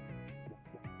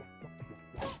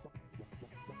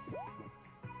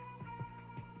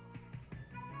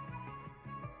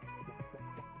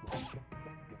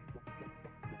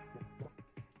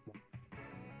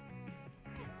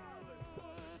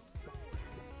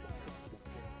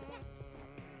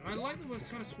 I like that we're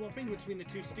kind of swapping between the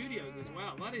two studios as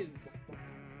well. That is...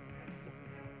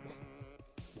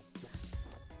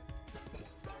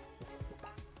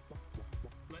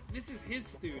 Like, this is his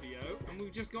studio, and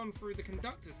we've just gone through the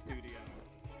conductor's studio.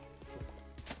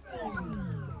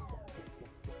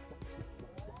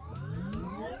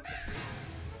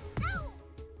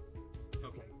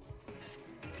 Okay.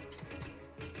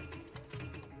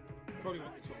 Probably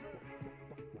want this one.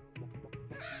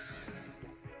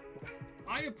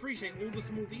 I appreciate all the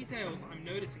small details I'm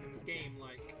noticing in this game,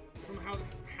 like from how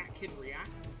Hat Kid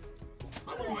reacts.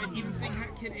 I wouldn't mind even seeing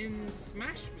Hat Kid in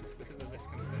Smash because of this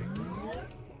kind of thing.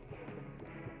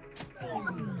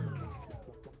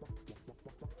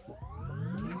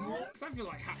 Because I feel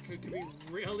like Hat Kid could be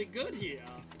really good here.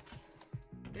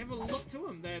 They have a look to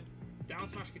them. Their down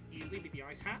smash could easily be the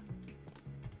Ice Hat.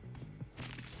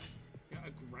 Yeah,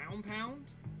 a ground pound.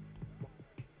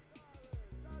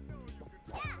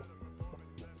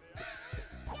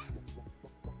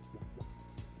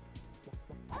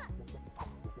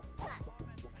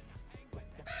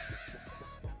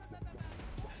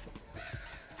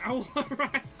 Owl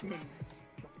harassment.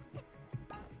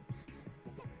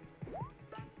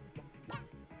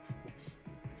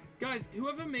 Guys,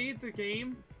 whoever made the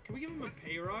game, can we give them a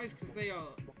pay rise? Because they are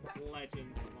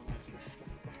legends.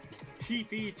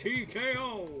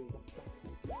 TP2KO!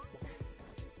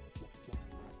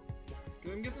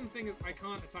 Because I'm guessing the thing is, I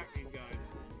can't attack these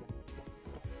guys.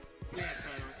 Yeah,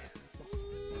 turn on it.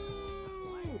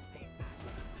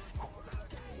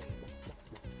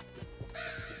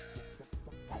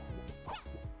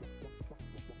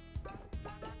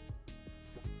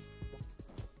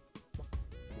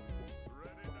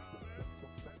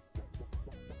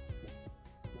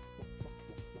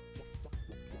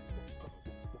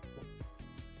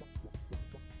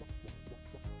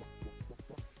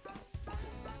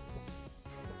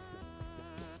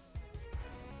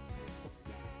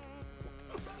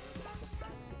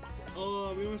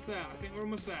 Oh, we're almost there. I think we're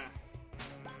almost there.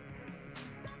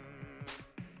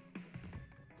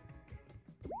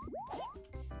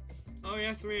 Oh,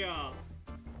 yes, we are.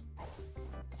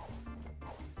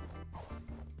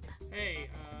 Hey,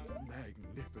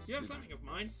 Magnificent. you have something of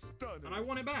mine, Stunning. and I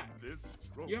want it back. This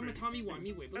trophy You haven't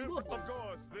timey-wimey wibbly wobbles. Of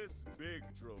course, this big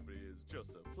trophy is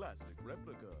just a plastic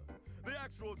replica. The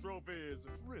actual trophy is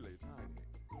really tiny.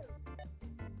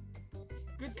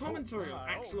 Good commentary on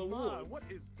actual awards. What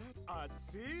is that I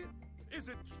see? Is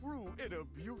it true inner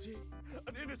beauty?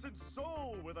 An innocent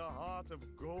soul with a heart of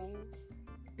gold?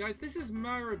 Guys, this is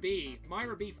Myra B.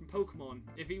 Myra B from Pokemon,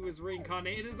 if he was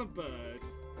reincarnated as a bird.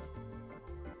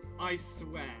 I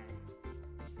swear.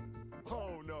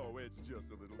 Oh no, it's just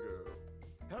a little girl.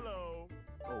 Hello.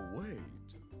 Oh wait,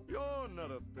 you're not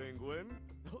a penguin.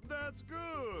 Oh, that's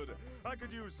good. I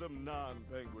could use some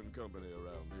non-penguin company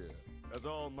around here, as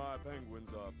all my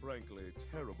penguins are frankly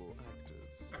terrible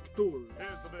actors.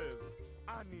 Here's the biz.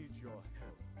 I need your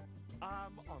help.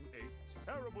 I'm on a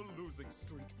terrible losing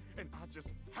streak, and I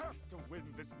just have to win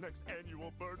this next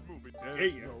annual bird movie.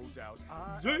 There's no doubt.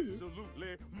 I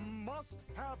absolutely must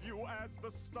have you as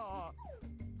the star.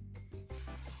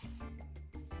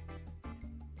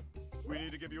 We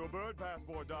need to give you a bird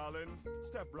passport, darling.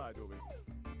 Step right over.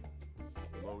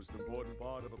 The most important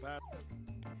part of a pass.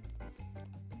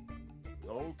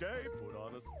 Okay, put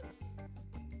on a...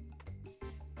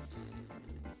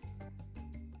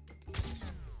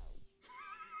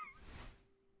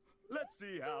 Let's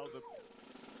see how the...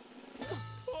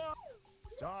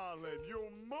 Darling, you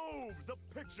moved! The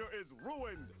picture is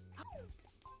ruined!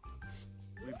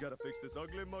 We've got to fix this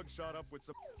ugly mugshot up with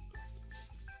some...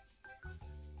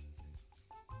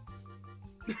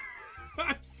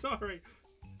 I'm sorry.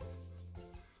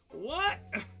 What?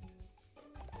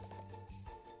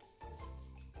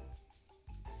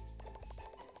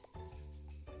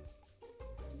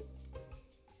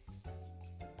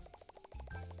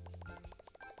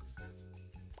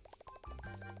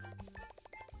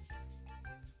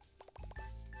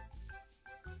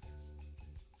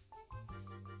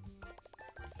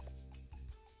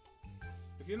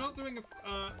 If you're not doing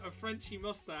a Frenchy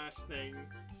mustache thing,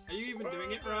 are you even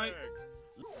doing it right?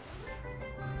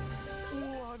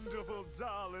 Wonderful,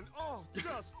 darling. Oh,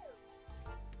 just...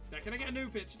 Now, can I get a new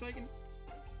picture taken?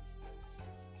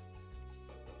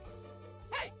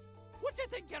 Hey! What do you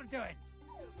think you're doing?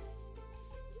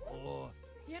 Oh,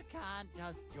 you can't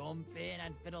just jump in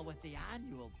and fiddle with the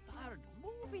annual Bird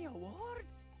Movie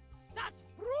Awards. That's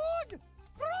fraud!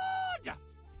 Fraud!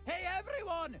 Hey,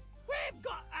 everyone! We've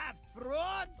got a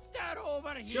fraudster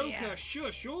over here! Joker,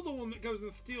 shush! You're the one that goes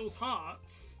and steals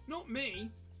hearts, not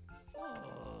me.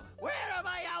 Oh, where are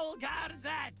my owl guards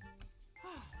at?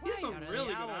 He has Why a are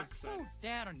really the good owls accent. So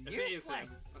darn If it is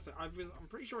useless. him. I'm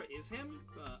pretty sure it is him,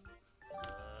 but...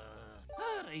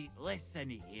 Alright, listen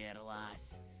here,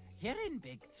 lass. You're in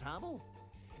big trouble.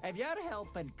 If you're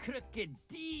helping crooked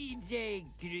DJ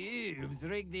Grooves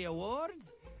rig the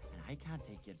awards, and I can't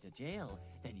take you to jail,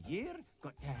 then you're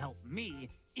got to help me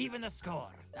even the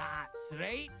score. That's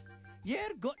right.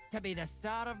 You're got to be the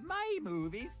star of my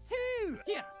movies, too.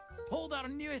 Here, hold our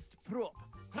newest prop.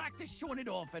 Practice showing it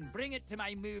off and bring it to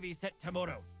my movie set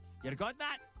tomorrow. You got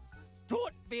that?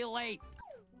 Don't be late.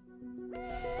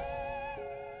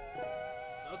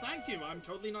 Oh, thank you. I'm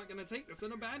totally not going to take this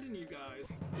and abandon you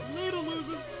guys. Later,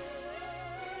 losers!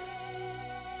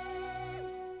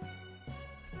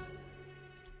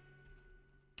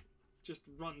 Just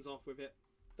runs off with it.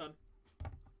 Done.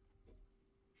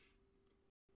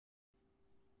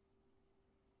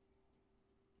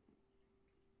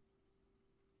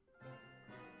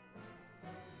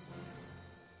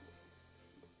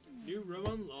 New room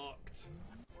unlocked.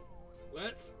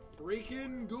 Let's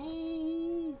freaking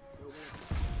go!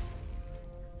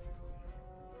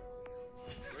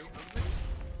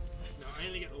 No, I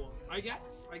only get the one. I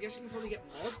guess you can probably get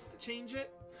mods that change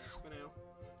it for now.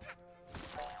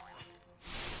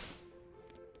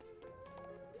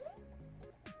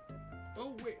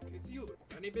 Oh wait, it's you,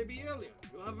 tiny baby alien.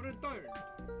 You have returned.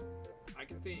 I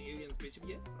can stay in alien spaceship,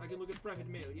 yes. I can look at private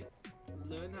mail, yes.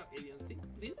 Learn how aliens think,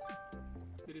 please.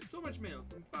 There is so much mail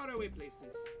from faraway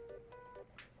places.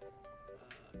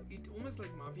 It's almost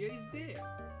like Mafia is there.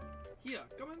 Here,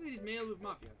 come and read mail with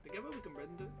Mafia. Together we can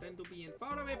pretend to be in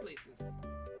faraway places.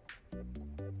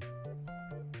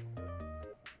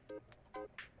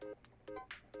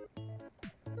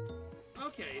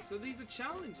 Okay, so these are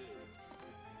challenges.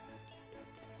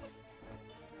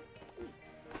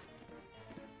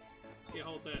 Here,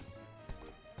 hold this.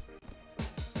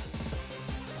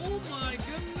 Oh my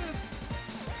goodness!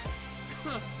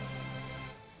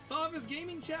 Father's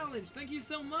Gaming Challenge, thank you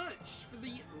so much for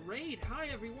the raid. Hi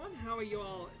everyone, how are you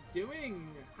all doing?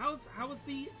 How was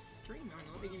the stream? Hang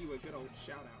on, let me give you a good old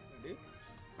shout out, dude.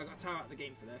 I got to tire out the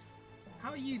game for this. How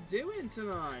are you doing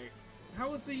tonight?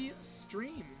 How was the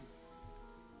stream?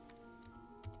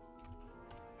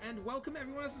 And welcome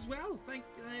everyone else as well. Thank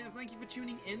you for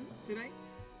tuning in today.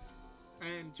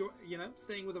 And, you know,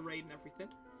 staying with the raid and everything.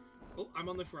 Oh, I'm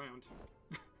on the ground.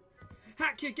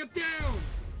 Hat Kid, get down!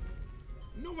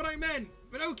 Not what I meant,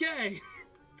 but okay.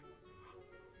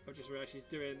 I've just realized she's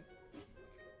doing...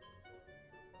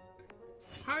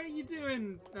 How are you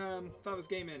doing, Father's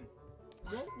Gaming?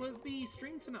 What was the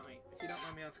stream tonight, if you don't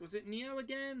mind me asking? Was it Neo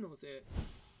again, or was it...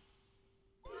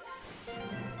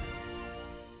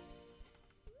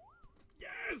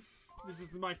 Yes! This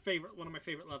is my favorite, one of my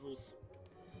favorite levels.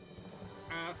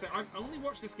 So I've only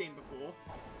watched this game before.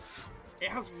 It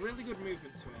has really good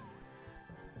movement to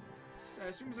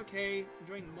it. Stream was okay.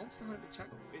 Enjoying Monster Hunter, but chat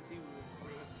got busy with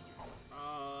previous streams.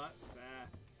 Oh, that's fair.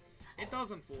 It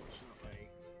does, unfortunately.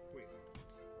 Wait,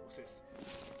 what's this?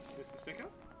 Is this the sticker?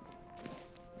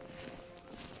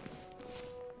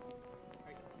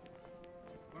 Wait,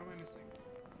 what am I missing?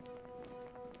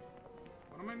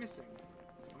 What am I missing?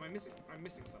 Am I missing? I'm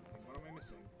missing something. What am I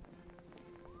missing?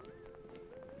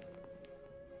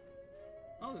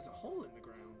 Oh, there's a hole in the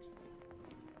ground.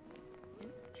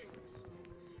 Interesting.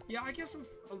 Yeah, I guess with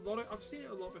I've seen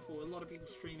it a lot before. A lot of people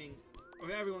streaming,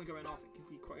 with everyone going off, it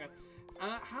can be quite good.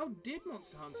 How did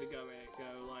Monster Hunter go?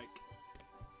 Like,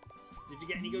 did you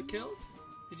get any good kills?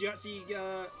 Did you actually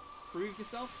prove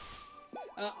yourself?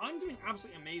 I'm doing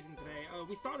absolutely amazing today.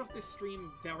 We started off this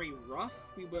stream very rough.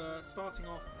 We were starting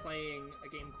off playing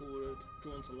a game called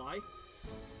Drawn to Life.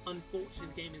 Unfortunately,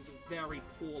 the game is very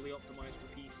poorly optimized for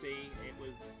PC. It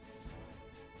was...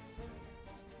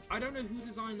 I don't know who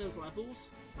designed those levels,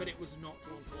 but it was not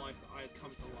Drawn to Life that I had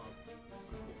come to love,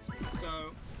 unfortunately.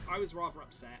 So, I was rather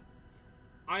upset.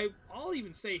 I'll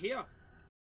even say here,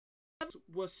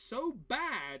 were so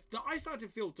bad that I started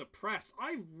to feel depressed.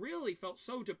 I really felt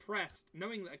so depressed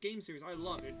knowing that a game series I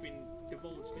loved had been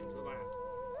divulged into that.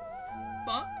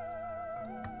 But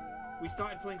we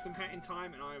started playing some Hat in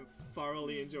Time, and I am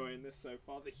thoroughly enjoying this so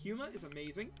far. The humor is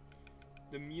amazing.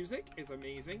 The music is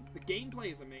amazing. The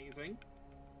gameplay is amazing.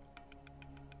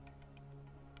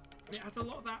 And it has a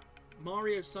lot of that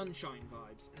Mario Sunshine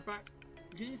vibes. In fact,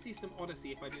 you can see some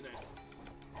Odyssey if I do this.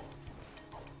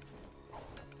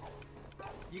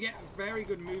 You get very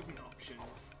good movement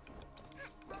options.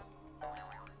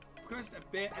 Progressed a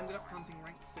bit, ended up hunting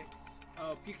rank 6.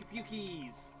 Oh,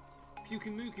 Pukey-Pukeys.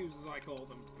 Pukamukus as I call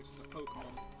them, which is a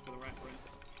Pokemon for the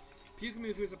reference.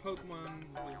 Pukamuku is a Pokemon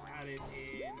that was added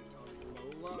in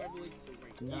Alola, I believe.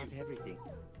 Not everything.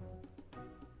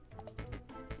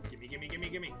 Gimme, gimme, gimme,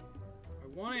 gimme. I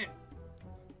want it.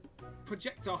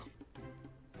 Projectile.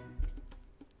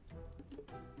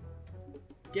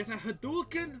 Get a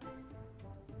Hadouken.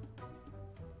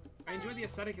 I enjoy the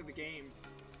aesthetic of the game.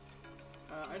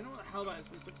 I don't know what the hell that is,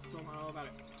 but it looks still not all about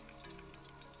it.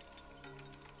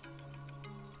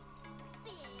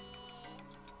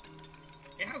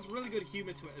 It has really good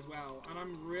humor to it as well, and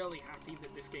I'm really happy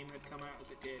that this game had come out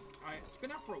as it did. It's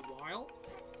been out for a while.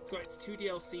 It's got its 2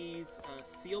 DLCs,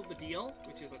 Seal the Deal,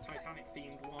 which is a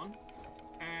Titanic-themed one,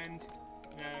 and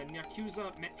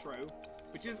Yakuza Metro,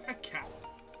 which is a cat.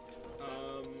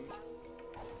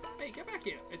 Hey, get back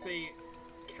here. It's a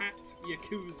cat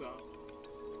Yakuza.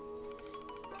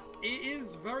 It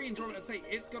is very enjoyable. I say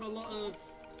it's got a lot of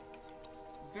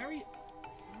very...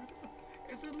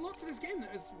 There's a lot to this game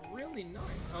that is really nice.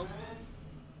 Oh.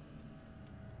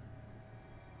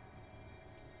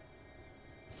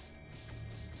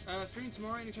 Streaming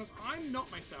tomorrow, any chance? I'm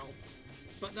not myself,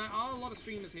 but there are a lot of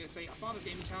streamers here. Say, Father's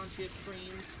Gaming Challenge here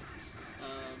streams,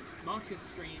 Marcus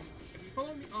streams. If you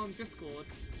follow me on Discord,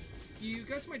 you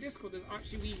go to my Discord, there's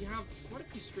actually, we have quite a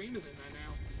few streamers in there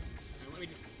now. Let me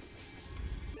just...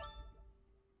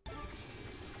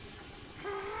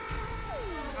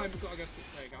 I've got to go,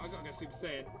 there you go, I've got to go Super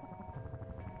Saiyan.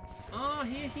 Oh,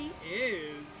 here he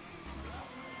is.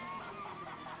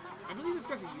 I believe this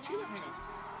guy's a YouTuber. Hang on.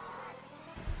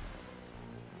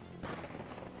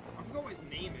 I forgot what his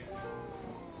name is.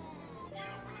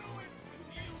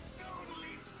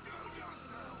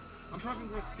 I'm probably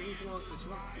going to steam to lots of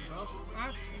shots as well.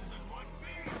 That's... Hang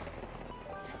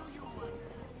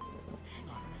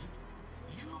on a minute.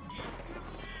 You get to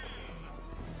live.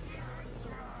 That's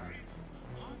right.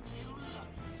 Aren't you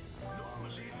lucky?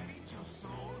 Normally I'd eat your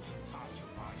soul and toss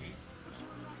your body, but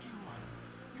you're a lucky one.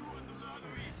 You won the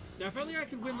lottery. Now, if only I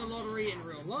could win the lottery in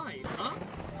real life, huh?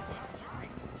 That's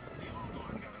right. The old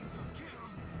one got himself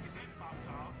killed. His head popped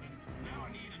off, and now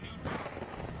I need a new dog.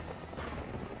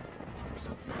 So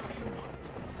tell you what,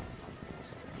 I've got a piece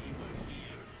of paper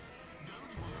here.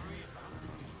 Don't worry about the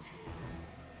details.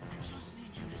 I just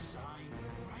need you to sign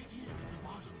right here at the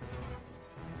bottom.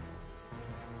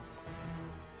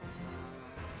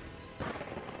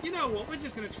 You know what? We're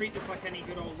just going to treat this like any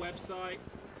good old website.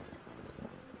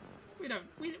 We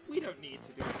don't need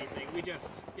to do anything. We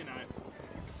just, you know,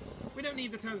 we don't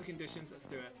need the terms and conditions. Let's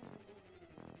do it.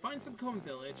 Find some common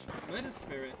village, murder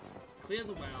spirits, clear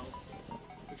the well,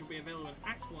 which will be available in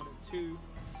Act 1 and 2,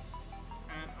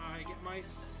 and I get my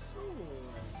swords.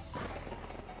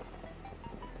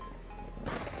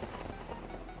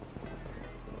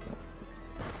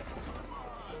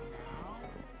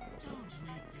 Don't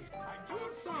make this. I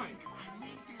don't think I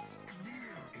made this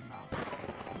clear enough.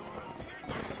 Your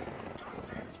opinion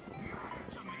doesn't matter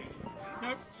to me. Nope.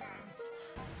 Last chance.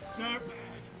 Nope.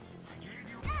 Bad. I gave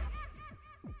you.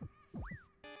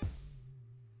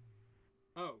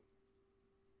 Oh.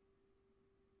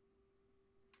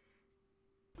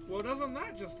 Well, doesn't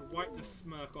that just wipe the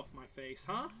smirk off my face,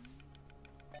 huh?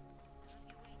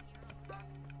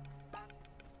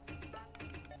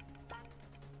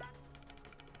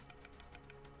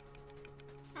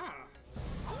 Ah.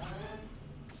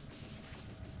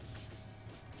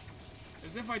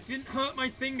 As if I didn't hurt my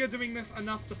finger doing this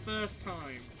enough the first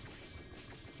time.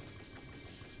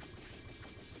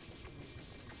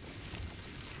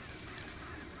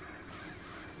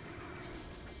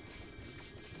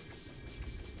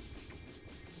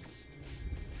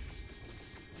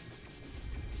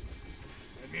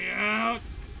 Let me out!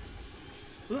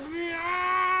 Let me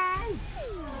out!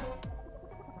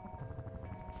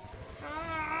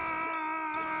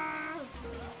 Ah!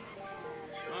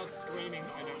 Loud screaming,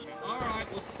 I don't know. Alright,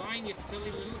 we'll sign your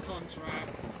silly little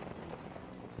contract.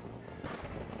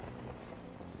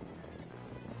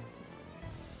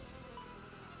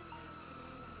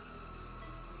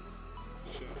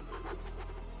 Sure.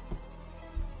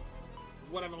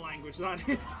 Whatever language that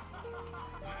is.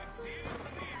 Let's see it as the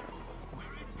deal.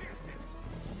 We're in business.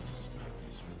 Let me just wrap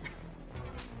this with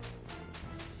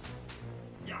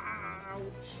you.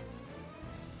 Ouch.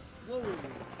 Whoa.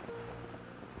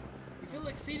 You feel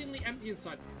exceedingly empty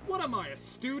inside. What am I, a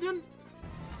student?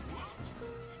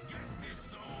 Whoops. Guess this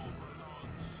soul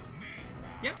belongs to me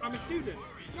now. Yep, I'm a student.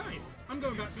 Nice. I'm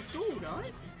going back to school,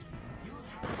 guys. You'll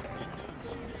have it, and don't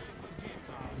you dare forget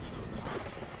our little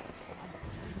contract.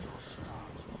 In your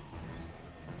start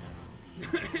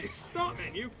menus, never leave. Start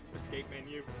menu. Escape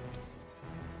menu.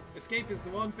 Escape is the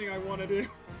one thing I want to do.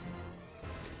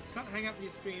 Can't hang up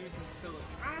your streams and sell it.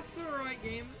 That's alright,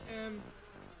 game.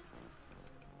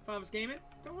 Father's Gaming,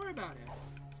 don't worry about it.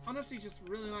 It's honestly just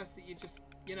really nice that you just,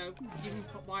 you know, even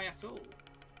pop by at all.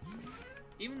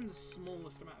 Even the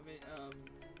smallest amount of it,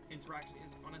 interaction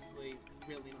is honestly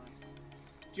really nice.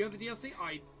 Do you have the DLC?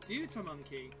 I do,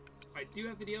 Tamonkey. I do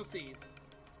have the DLCs.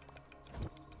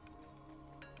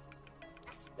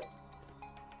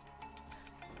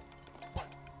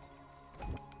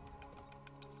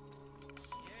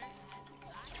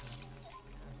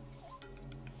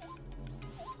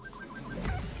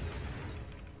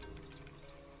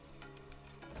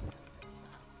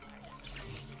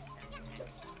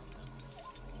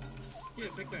 Here,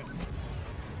 take this.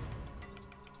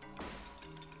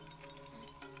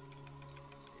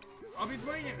 I'll be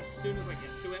playing it as soon as I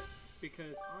get to it,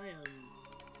 because I am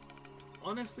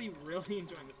honestly really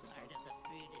enjoying this so far. Part of the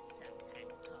food is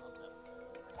sometimes called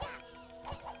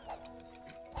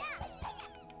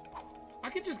I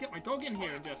could just get my dog in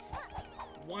here and just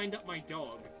wind up my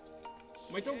dog.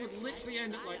 My dog would literally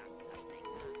end up like...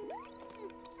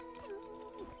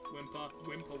 Whimper,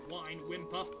 whimper, whine,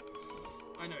 whimper.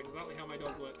 I know exactly how my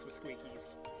dog works with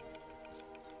squeakies.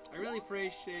 I really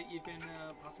appreciate you've been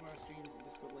passing my streams in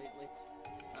Discord lately.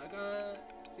 I gotta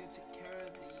take care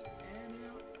of the air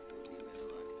now.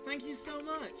 Thank you so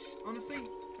much. Honestly,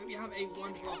 hope you have a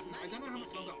wonderful afternoon. I don't know how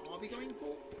much longer I'll be going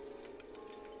for,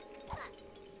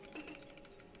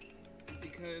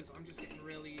 because I'm just getting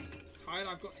really tired.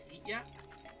 I've got to eat yet.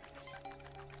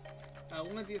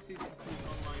 One of the DLCs includes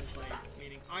online play,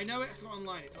 meaning I know it's got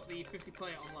online. It's got the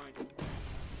 50-player online.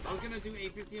 I was gonna do a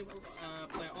 50-player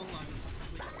online with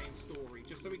the complete main story,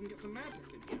 just so we can get some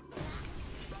madness in here.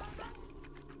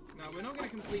 Now we're not gonna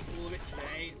complete all of it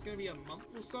today. It's gonna be a month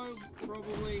or so,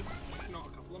 probably, if not a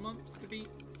couple of months to beat.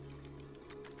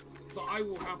 But I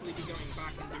will happily be going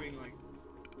back and doing like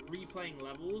replaying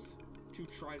levels to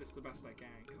try this the best I can,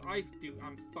 because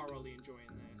I'm thoroughly enjoying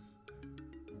this.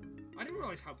 I didn't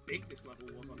realize how big this level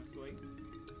was, honestly.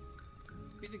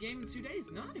 Beat the game in 2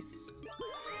 days, nice!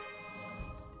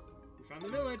 We found the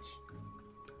village!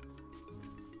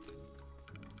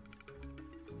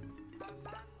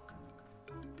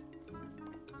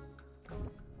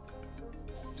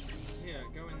 Here,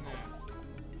 go in there.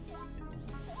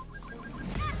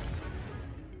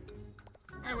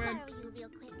 I win!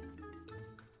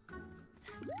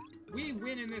 We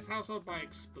win in this household by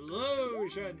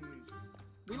explosions!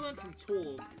 We learned from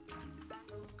Torg.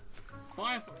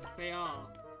 Firefox, they are.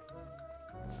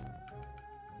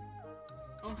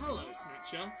 Oh, hello,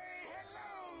 Snitcher.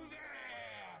 Hello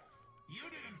there! You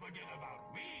didn't forget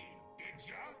about me, did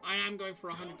ya? I am going for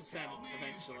 100%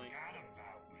 eventually.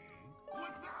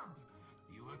 What's up?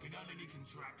 You working on any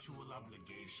contractual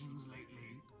obligations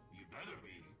lately? You better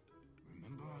be.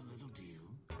 Remember our little deal?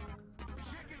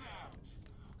 Check it out!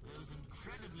 Those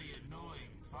incredibly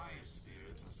annoying fire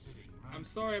spirits are sitting right I'm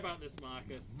sorry about this,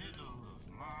 Marcus. in the middle of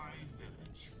my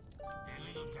village. Their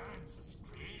little dance is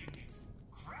creating these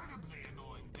incredibly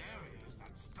annoying barriers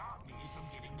that stop me from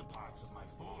getting to parts of my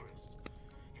forest.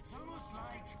 It's almost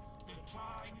like they're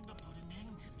trying to put an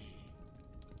end to me.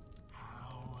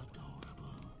 How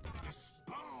adorable.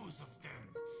 Dispose of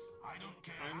them. I don't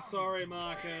care. I'm how sorry, you do it.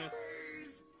 Marcus.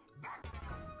 Back.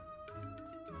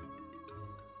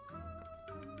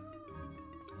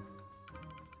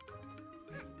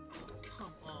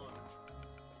 Come on.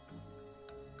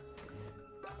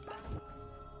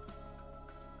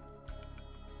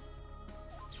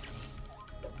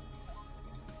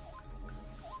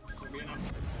 That'll be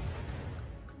enough.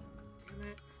 Damn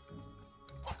it.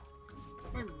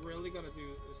 Am I really gonna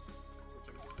do this?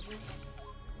 Such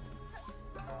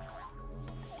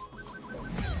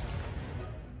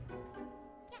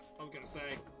I was gonna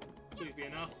say, please be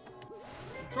enough.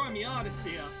 I'm trying my hardest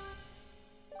here.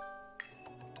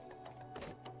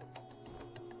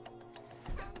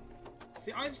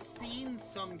 See, I've seen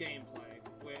some gameplay,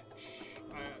 which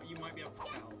you might be able to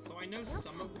tell, so I know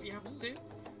some of what you have to do,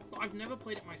 but I've never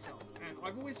played it myself, and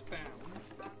I've always found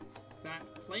that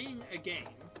playing a game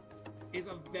is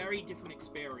a very different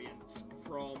experience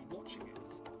from watching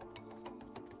it.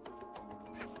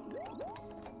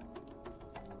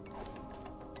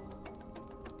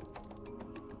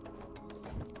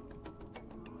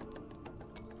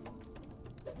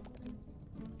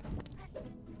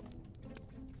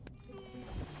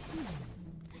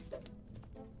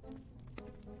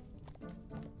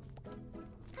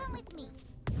 Come with me.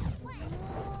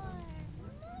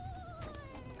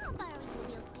 I'll borrow you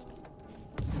real quick.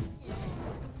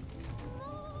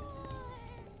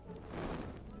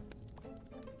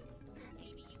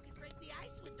 Maybe you could break the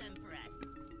ice with them for us.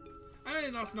 I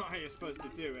know that's not how you're supposed to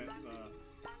do it, but...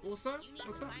 Also, You need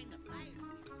what's to that? find the fire.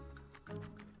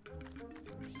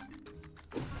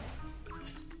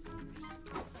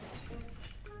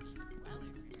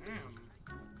 Damn.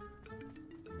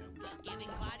 Not giving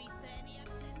bodies to any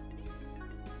upset spirits.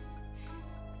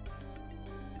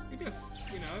 We just,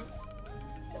 you know...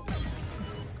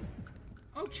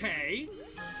 Okay.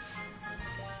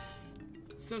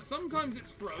 So sometimes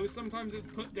it's froze, sometimes it's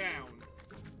put down.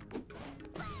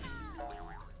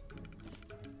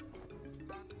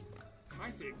 I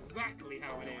see exactly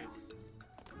how it is.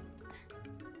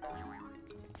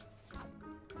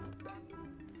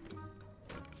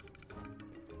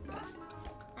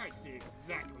 I see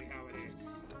exactly how it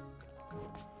is.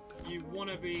 You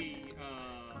wanna be,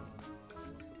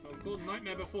 what's the film called?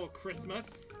 Nightmare Before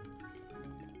Christmas.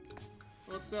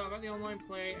 Also, about the online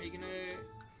play, are you gonna...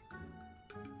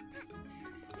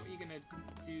 What are you gonna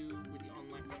do with the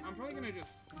online play? I'm probably gonna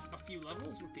just... a few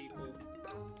levels with people.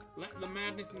 Let the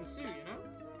madness ensue, you know?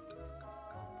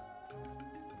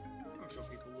 I'm sure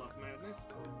people love madness.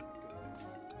 Oh my goodness.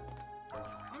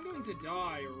 I'm going to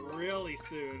die really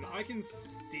soon. I can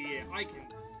see it. I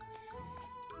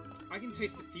can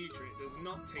taste the future. It does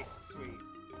not taste sweet.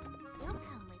 You'll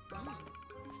come with me.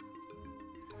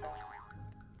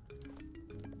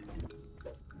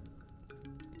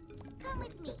 Come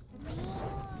with me.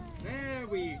 There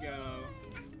we go.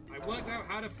 I worked out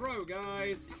how to throw,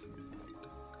 guys.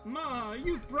 Ma, are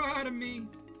you proud of me?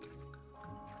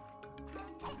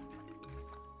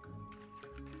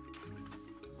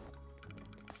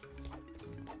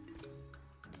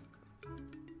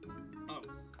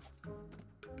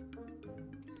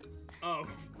 Oh.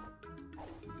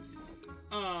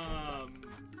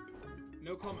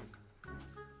 No comment.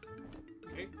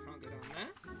 Okay, can't go down there.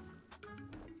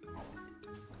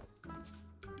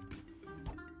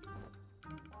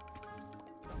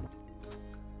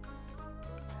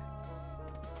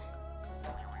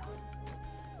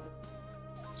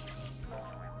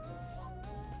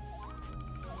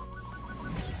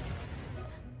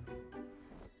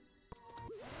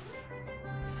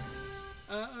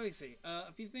 Let me see.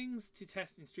 A few things to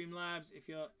test in Streamlabs if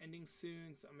you're ending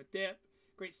soon, so I'm a dip.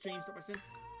 Great stream, stop by soon.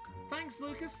 Thanks,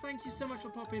 Lucas. Thank you so much for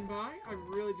popping by. I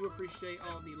really do appreciate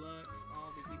all the lurks,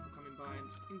 all the people coming by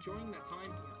and enjoying their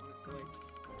time here, honestly.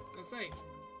 I say,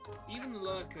 even the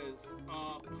lurkers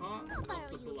are part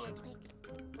of the blood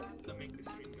that make this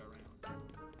stream go round.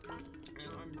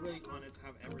 And I'm really honoured to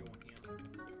have everyone here.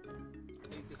 I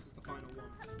think this is the final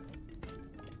one.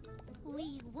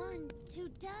 We want to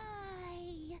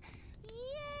die. Yay!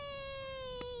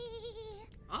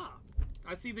 Ah,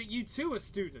 I see that you too are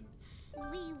students.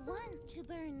 We want to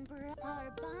burn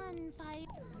our bonfire.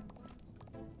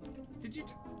 Did you?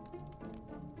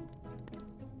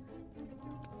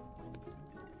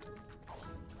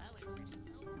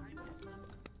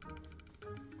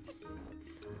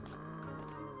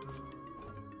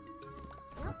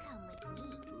 You'll come with me.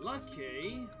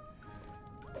 Lucky.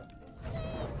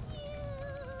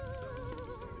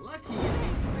 Lucky is easy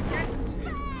to get to.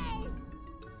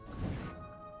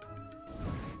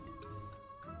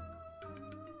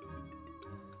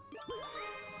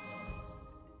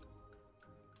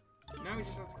 Now we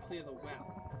just have to clear the well.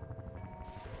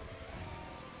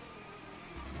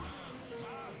 Well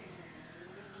done.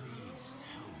 Please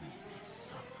tell me they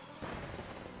suffered.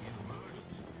 You murdered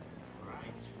them,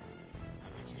 right? I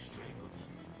bet you strangled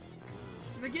them.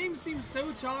 Good. The game seems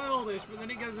so childish, but then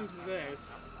it goes into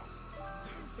this.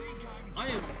 I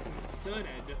am concerned.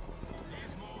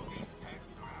 There's more of these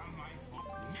pets around my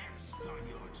farm. Next on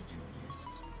your to-do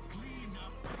list, clean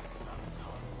up the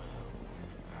Sundown well.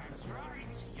 That's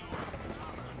right, you're a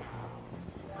plumber now.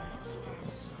 I also have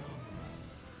some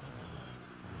other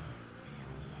work for you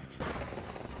that I can do.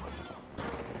 But enough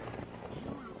talk. You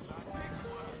look like pick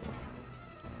one.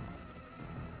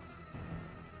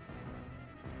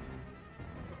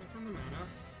 Something from the manor.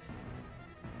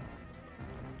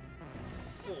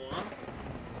 Or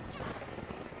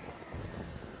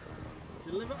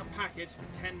deliver a package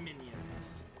to 10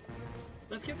 minions.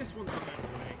 Let's get this one done out of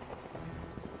the way.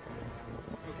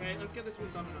 Okay, let's get this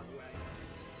one done out of the way.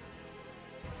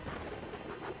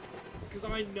 Because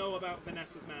I know about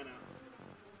Vanessa's manor.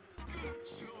 Good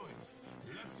choice.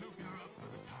 Let's hope you're up for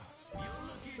the task. You're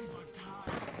looking for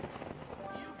time pieces.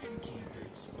 You can keep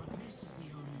it, but this is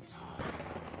the only time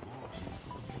I'll reward you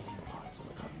for completing parts of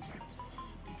the contract.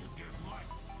 Because guess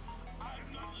what?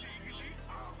 I'm not legally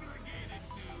obligated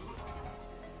to.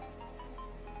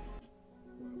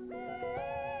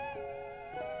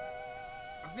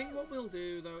 I think what we'll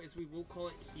do, though, is we will call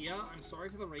it here. I'm sorry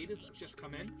for the raiders that have just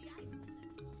come in.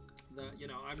 You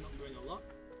know, I'm not doing a lot.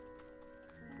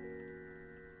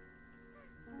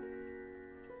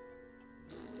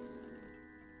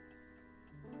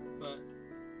 But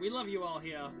we love you all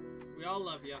here. We all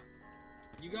love you.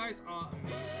 You guys are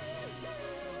amazing. I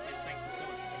just want to say thank you so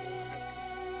much for everyone who has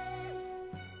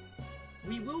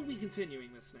come. We will be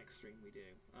continuing this next stream we do.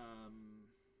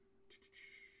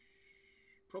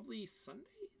 Probably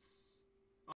Sundays?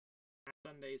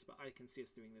 Sundays, but I can see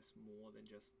us doing this more than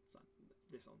just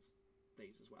this on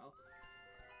days as well.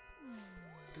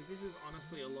 Because this is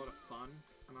honestly a lot of fun,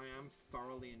 and I am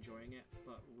thoroughly enjoying it,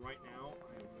 but right now,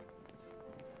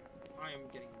 I am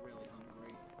getting really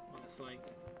hungry, honestly.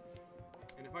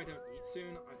 And if I don't eat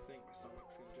soon, I think my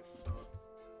stomach's going to just start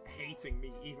hating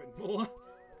me even more.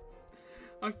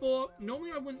 I thought,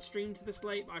 normally I wouldn't stream to this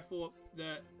late, but I thought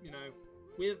that, you know,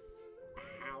 with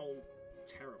how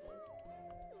terrible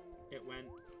it went,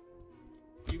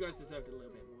 you guys deserved a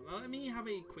little bit more. Now let me have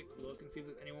a quick look and see if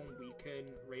there's anyone we can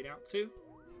raid out to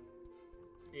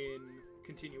in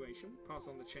continuation. Pass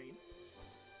on the chain.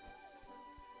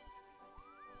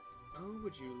 Oh,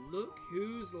 would you look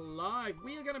who's live?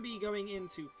 We are going to be going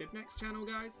into Fibnex channel,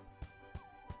 guys.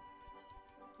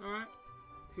 Alright.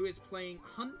 Who is playing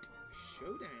Hunt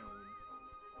Showdown.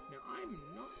 Now, I'm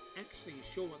not actually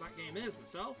sure what that game is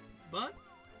myself, but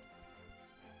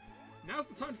now's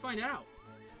the time to find out.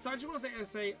 So I just want to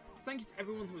say thank you to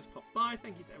everyone who has popped by.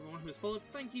 Thank you to everyone who has followed.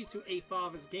 Thank you to A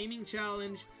Father's Gaming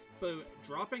Challenge for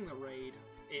dropping the raid.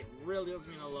 It really does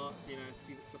mean a lot, you know,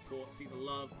 see the support, see the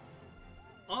love.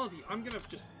 All of you, I'm gonna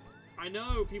just, I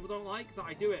know people don't like that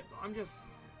I do it, but I'm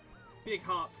just, big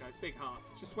hearts, guys, big hearts.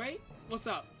 Just wait, what's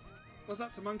up? What's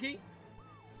up to Monkey?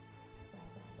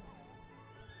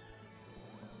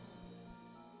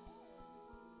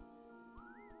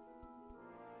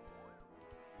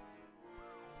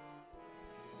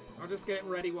 I'll just get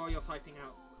ready while you're typing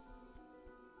out.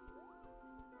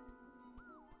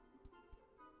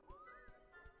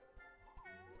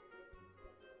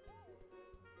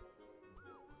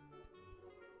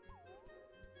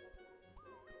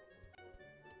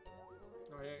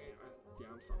 Oh, yeah,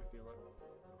 I'm starting to feel it.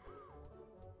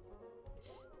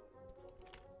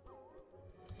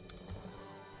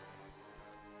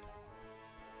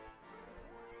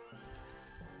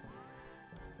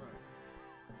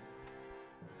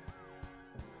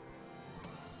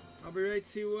 I'll be ready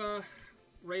to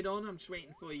raid on. I'm just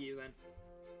waiting for you then,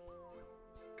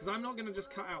 because I'm not gonna just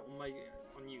cut out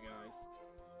on you guys.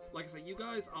 Like I said, you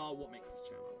guys are what makes this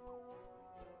channel.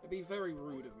 It'd be very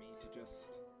rude of me to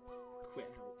just quit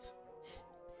out.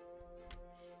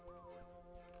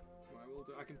 What I will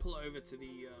do, I can pull it over to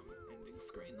the ending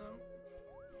screen though.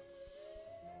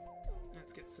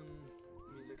 Let's get some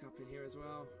music up in here as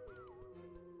well.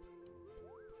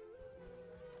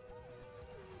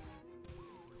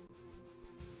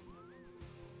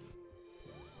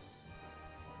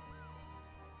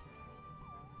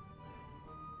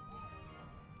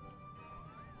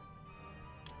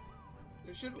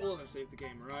 It should auto save the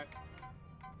game, right?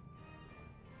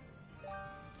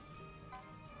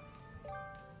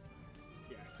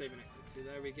 Yeah, save and exit. So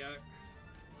there we go.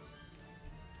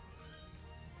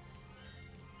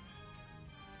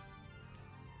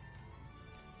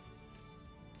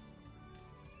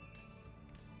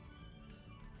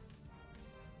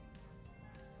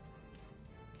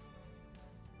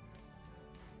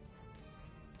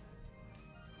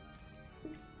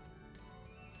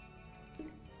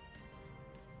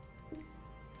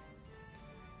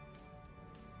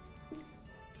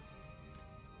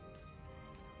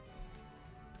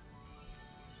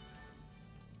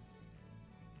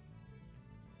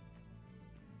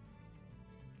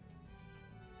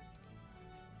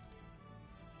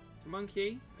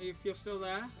 Monkey, if you're still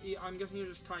there, I'm guessing you're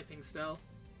just typing still.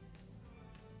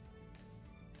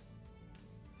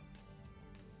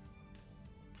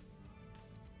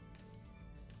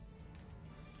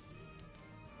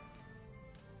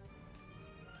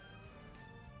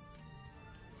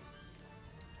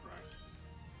 Right.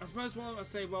 I suppose what I'll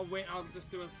say, well, wait, I'll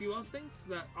just do a few other things.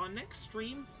 That our next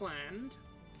stream planned,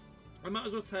 I might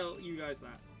as well tell you guys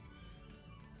that,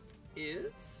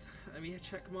 is... Let me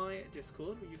check my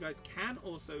Discord. You guys can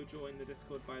also join the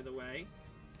Discord, by the way.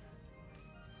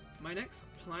 My next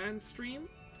planned stream,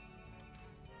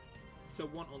 so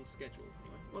one on schedule.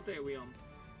 Anyway, what day are we on?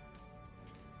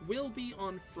 Will be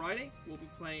on Friday. We'll be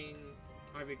playing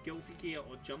either Guilty Gear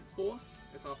or Jump Force.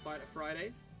 It's our Fighter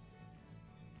Fridays.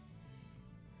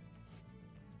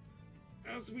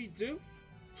 As we do,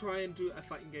 try and do a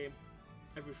fighting game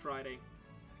every Friday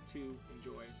to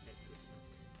enjoy it.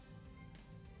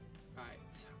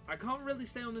 Right, I can't really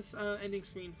stay on this ending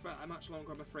screen for much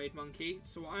longer, I'm afraid, Monkey.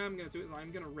 So what I am going to do is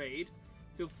I'm going to raid.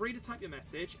 Feel free to type your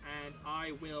message, and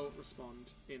I will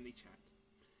respond in the chat.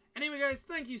 Anyway, guys,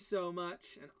 thank you so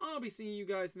much, and I'll be seeing you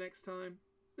guys next time.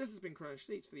 This has been Crunch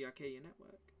Seats for the Arcadia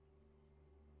Network.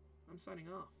 I'm signing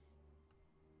off.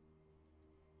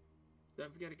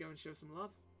 Don't forget to go and show some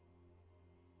love.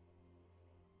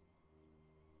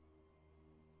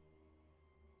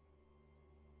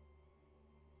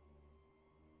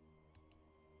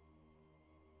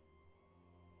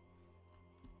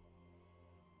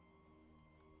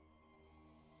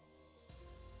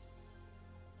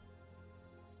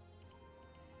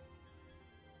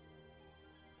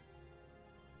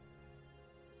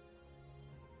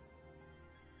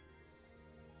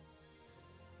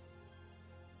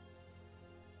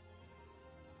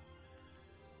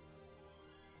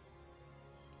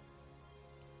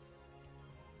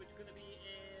 Going to be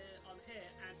on here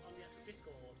and on the actual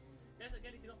Discord. Yes,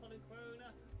 again, if you're not following Corona,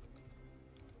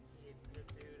 give the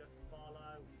dude a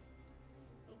follow.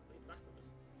 Oh, we need Flash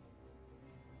Brothers.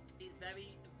 He's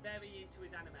very, very into his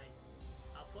anime.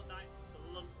 I'll put that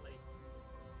bluntly.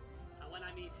 And when I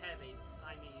mean heavy,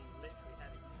 I mean literally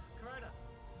heavy. Corona,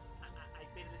 I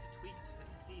made a little tweak to the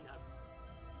casino.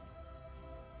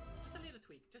 Just a little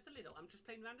tweak, just a little. I'm just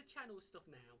playing around the channel stuff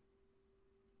now.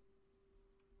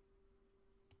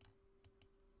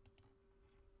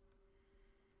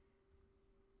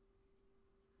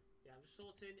 I'm just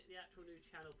sorting the actual new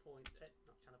channel points,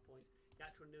 not channel points, the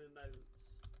actual new emotes.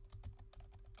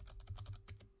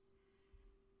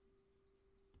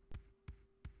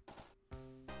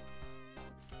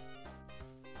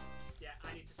 Yeah,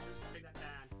 I need to bring that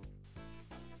down.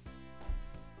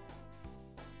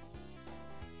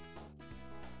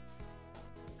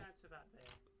 Down to about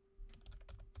there.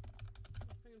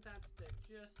 Bring them down to there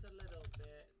just a little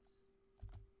bit.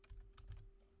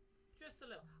 Just a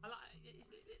little. I like.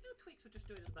 little tweaks we're just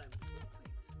doing at the moment. Little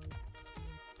tweaks.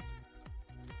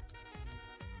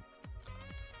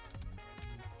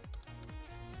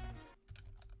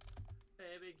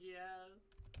 There we go.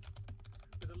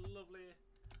 With a lovely.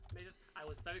 I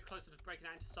was very close to just breaking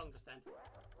out into song just then. Yeah.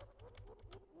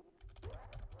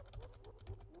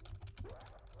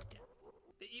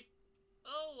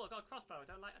 Oh, I got a crossbow. I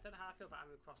don't know how I feel about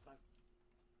having a crossbow.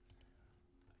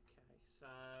 Okay, so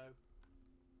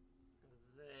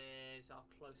there's our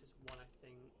closest one, I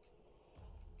think.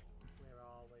 Where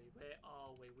are we? Where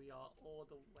are we? We are all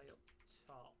the way up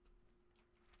top.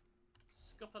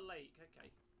 Scupper Lake. Okay.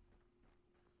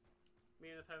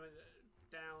 Me and the opponent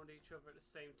downed each other at the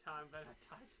same time, then I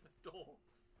died to the door.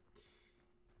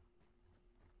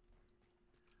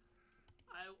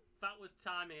 That was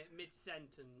timing it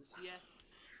mid-sentence, yeah.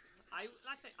 Like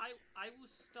I say, I will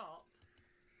stop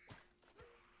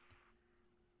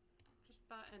just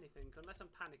about anything, unless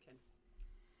I'm panicking.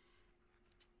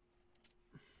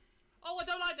 Oh, I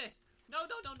don't like this! No,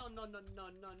 no, no, no, no, no,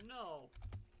 no, no, no.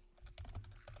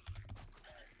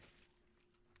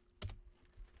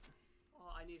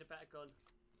 Oh, I need a better gun.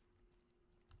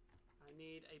 I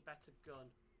need a better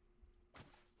gun.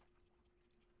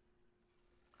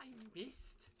 I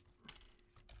missed.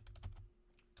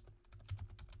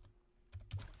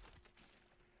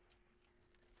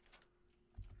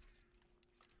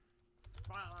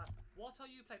 Right, what are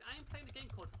you playing? I am playing a game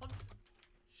called Hunt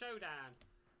Showdown.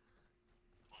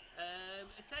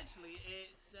 Essentially,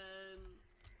 it's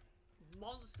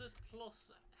monsters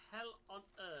plus hell on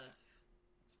earth.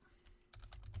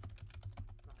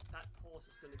 Right, that horse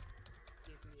is going to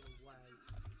give me away.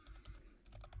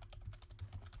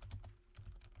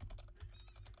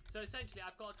 So essentially,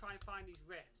 I've got to try and find these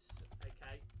rifts,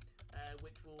 okay,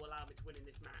 which will allow me to win in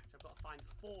this match. I've got to find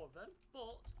 4 of them,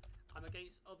 but I'm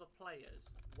against other players.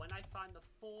 When I find the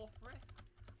 4th rift,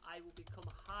 I will become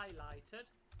highlighted,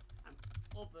 and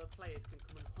other players can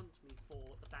come and hunt me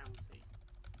for the bounty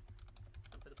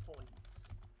and for the points.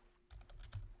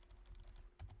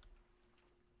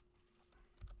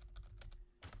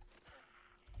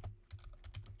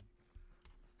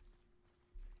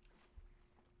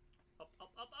 Up,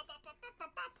 up, up, up, up, up, up,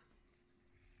 up, up.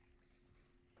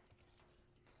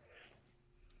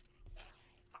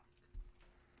 Fuck.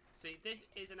 See, this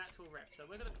is an actual rift, so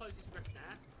we're going to close this rift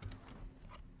now.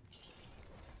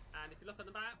 And if you look on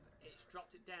the map, it's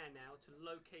dropped it down now to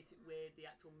locate it where the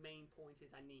actual main point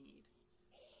is I need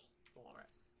for it.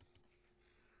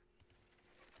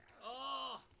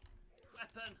 Oh!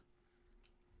 Weapon!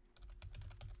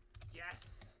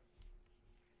 Yes!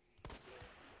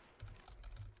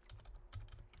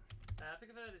 I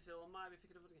think I've heard this, or I might be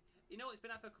thinking of it again. You know, it's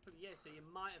been out for a couple of years, so you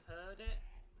might have heard it.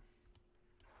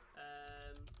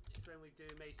 It's when we do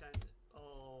Mage Town.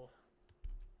 Oh.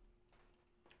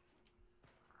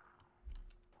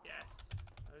 Yes.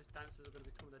 Those dancers are going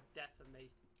to become the death of me.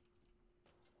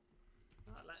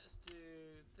 Right, let's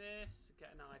do this.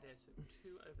 Get an idea. So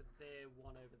 2 over there,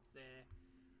 1 over there.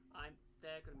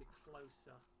 They're going to be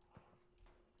closer.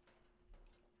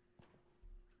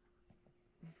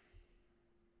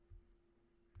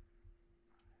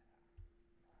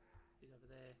 He's over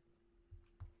there.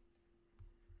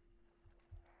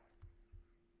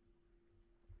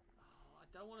 Oh, I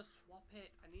don't want to swap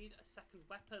it. I need a second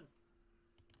weapon.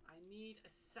 I need a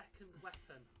second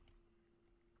weapon.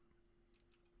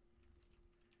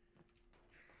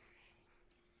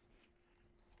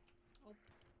 Oh,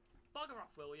 bugger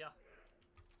off, will ya?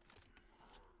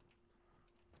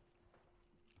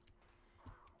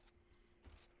 Oh,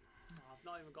 I've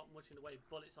not even got much in the way of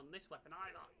bullets on this weapon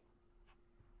either.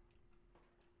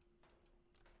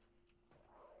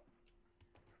 Hold on.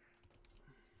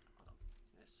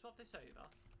 Let's swap this over.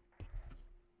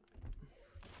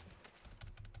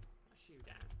 You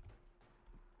down.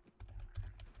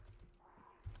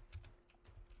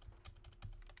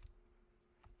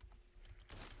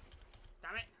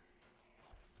 Damn it!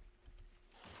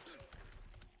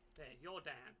 There, you're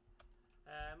down.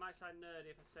 Might sound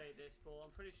nerdy if I say this, but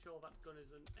I'm pretty sure that gun is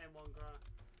an M1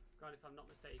 Garand if I'm not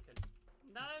mistaken.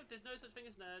 No, there's no such thing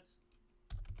as nerds.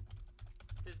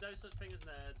 There's no such thing as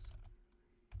nerds.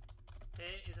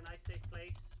 Here is a nice safe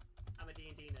place. I'm a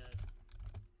D&D nerd.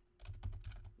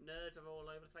 Nerds are all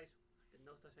over the place. There's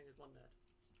no such thing as one nerd.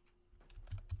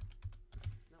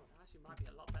 No, that actually might be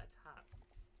a lot better to have.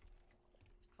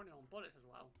 It's 21 bullets as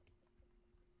well.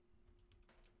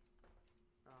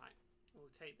 Right,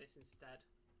 we'll take this instead.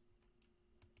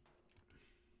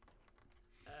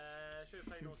 Should have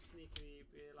played more sneaky,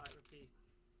 like repeat.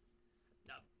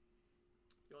 No.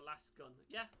 Your last gun.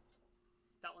 Yeah,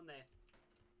 that one there.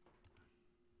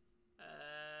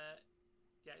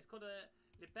 called a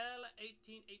Libelle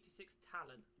 1886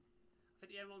 Talon. I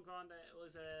think the Avalon Grande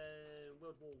was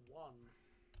World War One.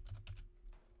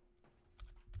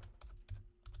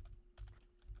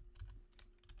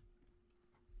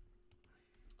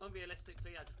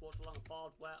 Unrealistically, I just walked along a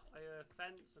barbed wire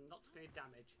fence and not took any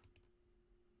damage.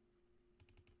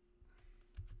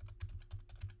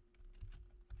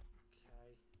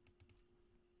 Okay.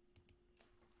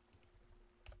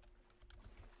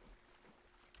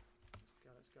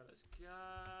 Let's go, let's go.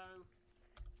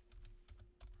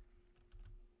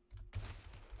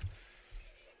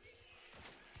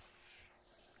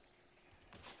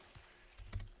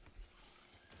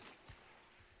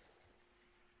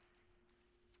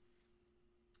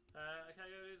 Okay,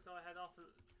 just go ahead off.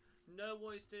 No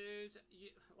worries, dudes.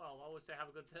 Well, I would say have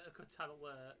a good time at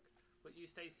work, but you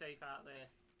stay safe out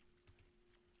there.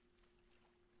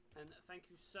 And thank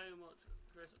you so much,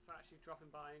 Chris, for actually dropping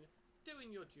by and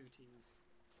doing your duties.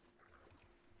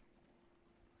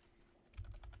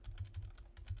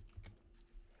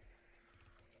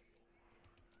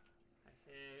 I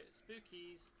hear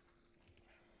spookies.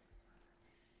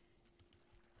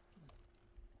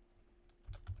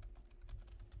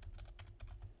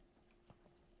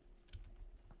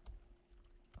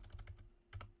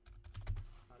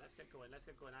 Let's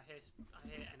get going. I hear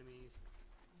enemies.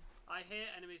 I hear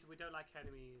enemies. We don't like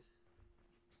enemies.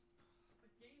 The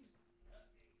game's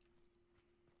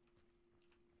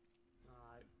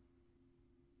Alright.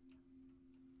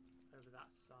 Over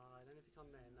that side. Anything on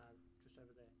there? No. Just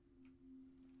over there.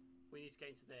 We need to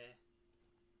get into there.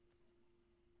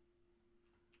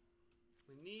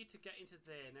 We need to get into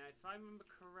there. Now, if I remember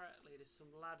correctly, there's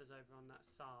some ladders over on that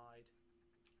side.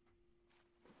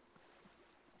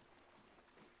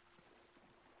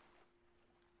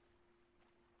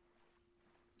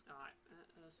 Alright,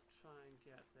 let's try and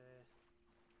get there.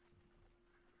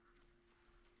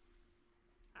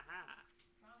 Aha!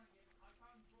 I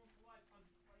found Drone to Life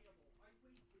unplayable. I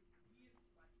waited years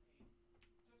for that game.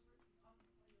 Just for it to be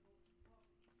unplayable.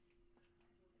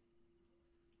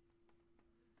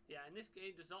 Yeah, and this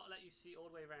game does not let you see all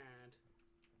the way around.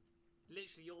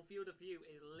 Literally, your field of view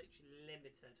is literally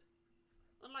limited.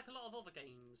 Unlike a lot of other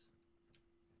games.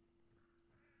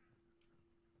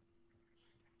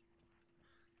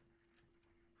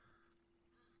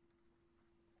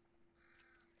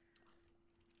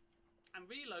 And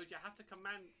reload, you have to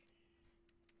command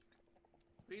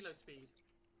reload speed.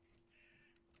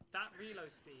 That reload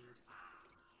speed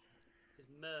is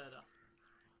murder.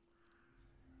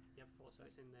 Yeah, I thought so.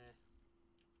 It's in there.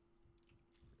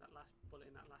 That last bullet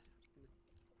in that last in the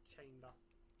chamber.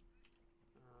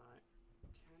 Alright.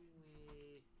 Can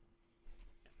we?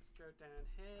 Yeah, let's go down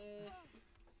here.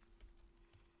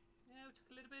 Yeah, we took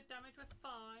a little bit of damage. We're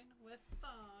fine. We're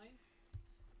fine.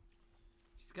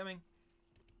 She's coming.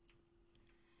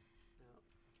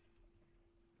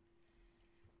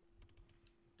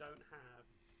 Don't have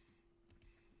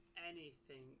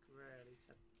anything really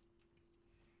to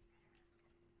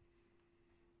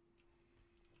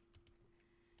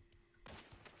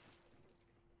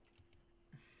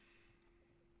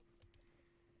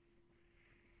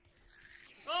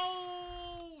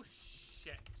oh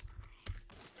shit.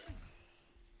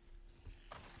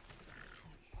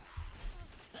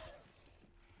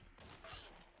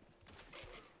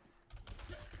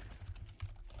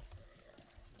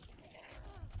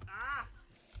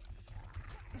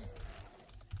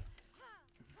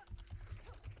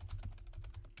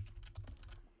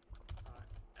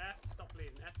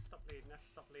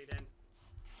 Stop bleeding.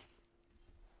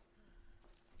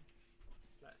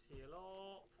 Let's heal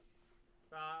up.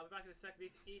 Right, I'll be back in a second.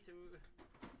 Need to eat and...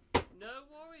 No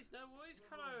worries,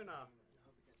 Corona.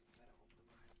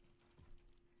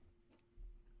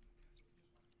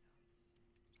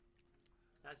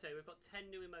 I'd say we've got 10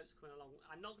 new emotes coming along.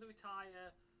 I'm not going to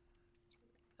retire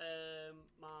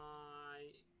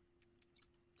my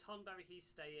Tonberry, he's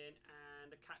staying,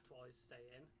 and the Cactuar is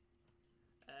staying.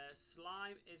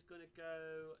 Slime is going to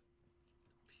go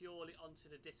purely onto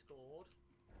the Discord.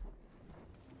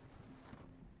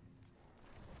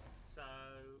 So,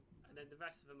 and then the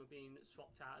rest of them are being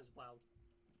swapped out as well.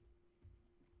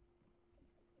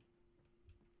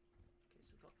 Okay,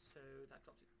 so we've got 2. That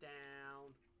drops it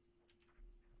down.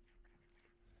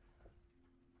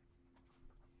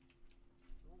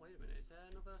 Oh, wait a minute. Is there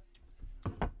another?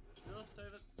 Just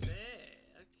over there.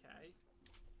 Okay.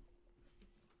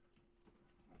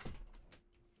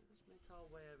 Let's make our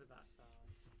way over that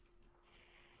side.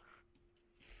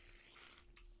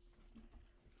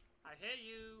 I hear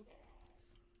you.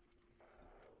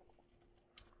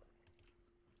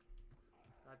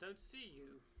 I don't see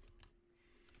you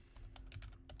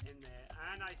in there.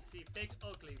 And I see Big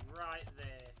Ugly right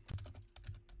there.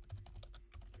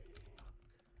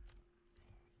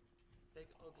 Big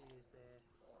Ugly is there.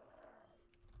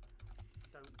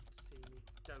 Don't see me,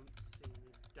 don't see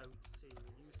me, don't see me.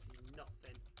 You see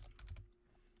nothing.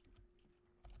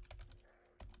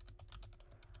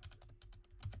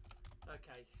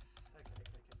 Okay. Okay.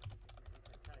 Just put that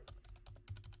there. Right.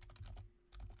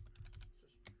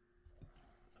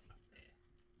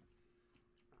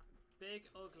 Big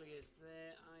Ugly is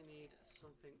there. I need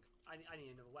something. I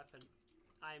need another weapon.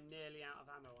 I am nearly out of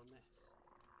ammo on this.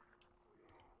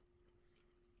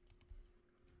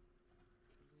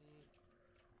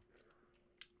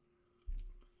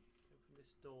 Open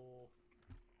this door.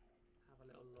 Have a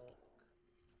little look.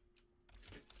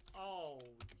 Oh,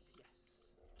 yes.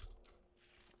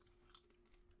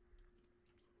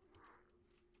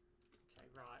 Okay,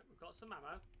 right. We've got some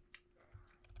ammo.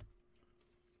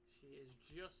 She is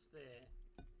just there.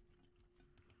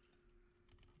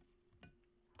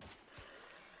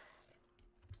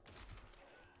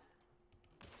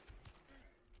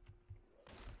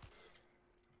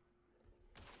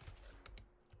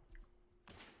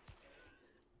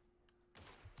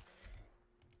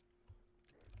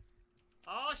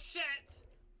 Oh shit!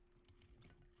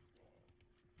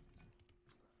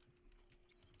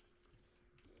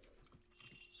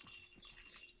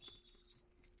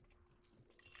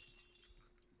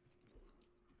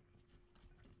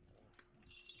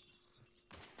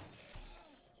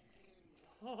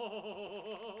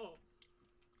 Oh,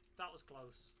 that was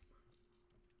close.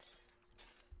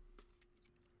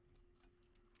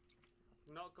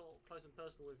 I've not got close and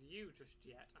personal with you just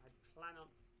yet. I plan on.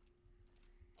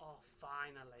 Oh,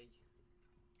 finally.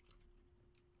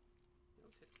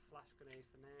 I'll take the flash grenade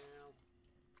for now.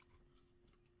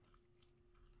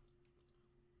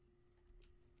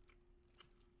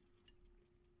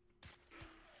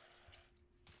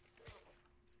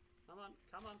 Come on,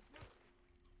 come on.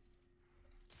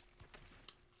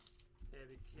 There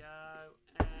we go.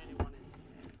 Anyone in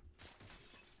here?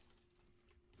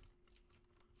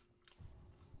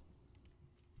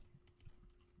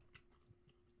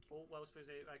 Oh, well,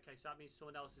 okay, so that means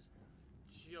someone else is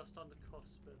just on the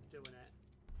cusp of doing it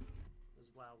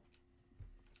as well.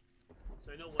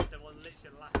 So in other words, they're on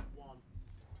literally the last one.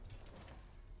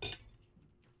 Okay,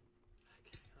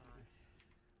 alright.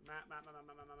 Map.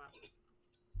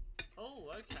 Oh,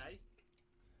 okay.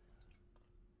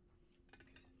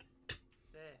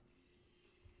 There.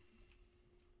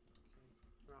 Okay,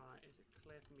 right, is it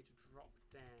clear for me to drop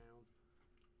down?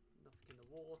 Nothing in the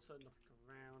water, nothing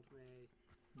around me.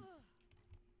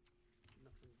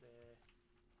 Nothing there.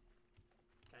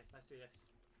 Okay, let's do this.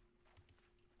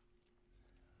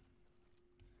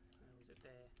 Oh, is it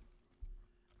there?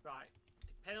 Right.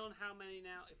 Depending on how many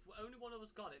now, if only one of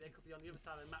us got it, they could be on the other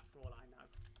side of the map for all I know.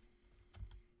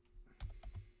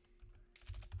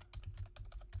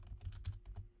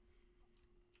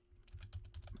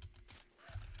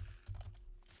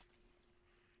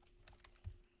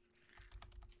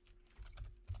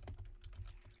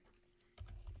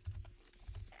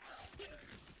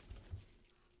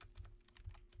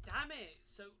 Damn it!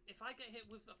 So if I get hit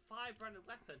with a 5-branded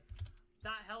weapon,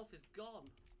 that health is gone.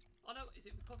 Oh no, is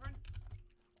it recovering?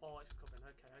 Oh, it's recovering.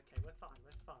 Okay, we're fine.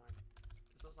 This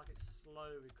looks like it's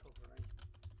slow recovery.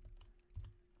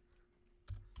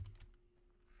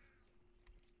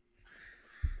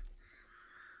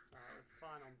 Right, we're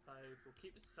fine on both. We'll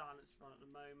keep the silence on at the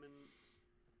moment.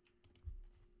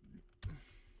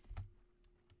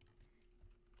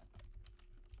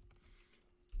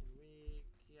 Can we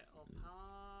get up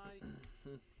high?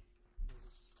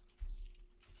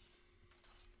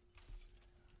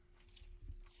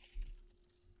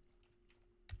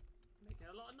 Making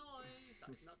a lot of noise.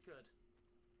 That is not good.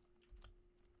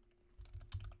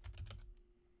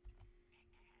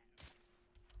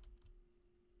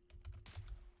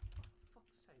 For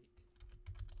fuck's sake.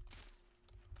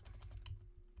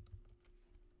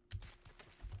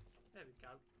 There we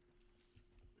go.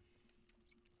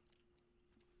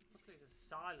 Luckily it's a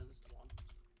silenced one.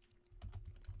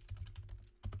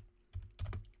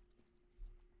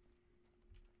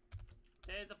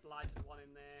 There's a blighted one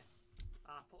in there.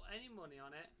 Put any money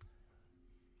on it.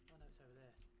 Oh no, it's over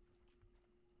there.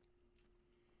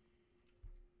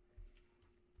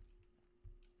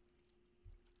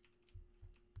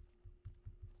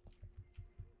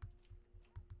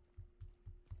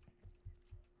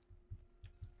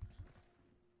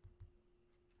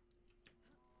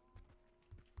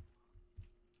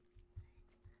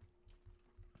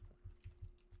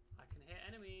 I can hear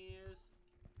enemies.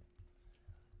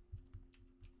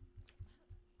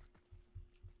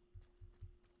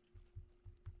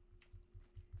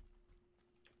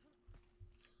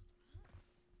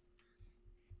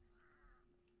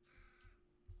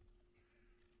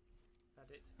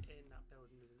 It's in that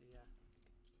building, isn't it? Yeah.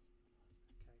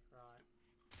 Okay, right.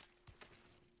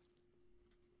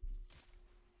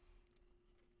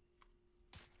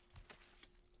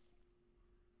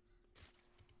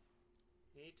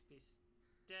 Need to be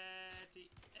steady.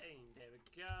 Aim. There we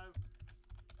go.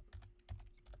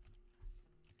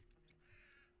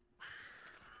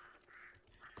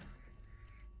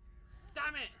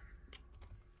 Damn it!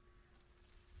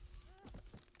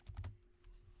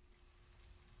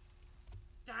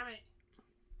 Damn it!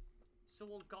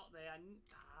 Someone got there.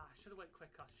 Should have went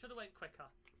quicker. Should have went quicker.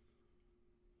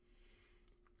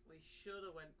 We should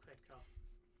have went quicker.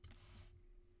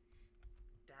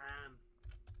 Damn.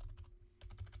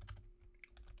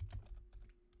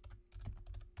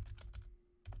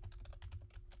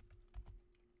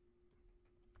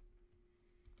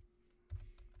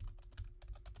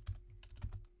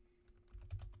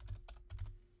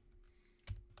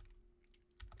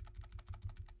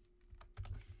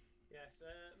 Yes,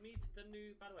 meet the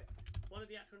new, by the way, one of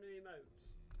the actual new emotes.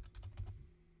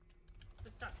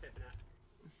 Just start flipping out.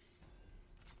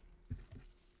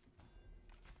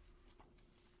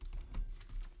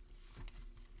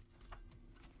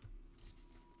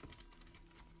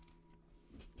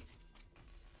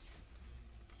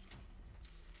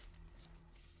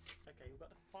 Okay, we've got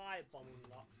the firebomb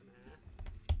unlocked from here.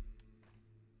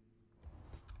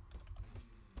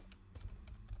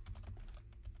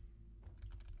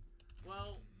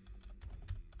 Well,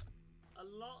 a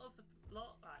lot of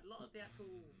the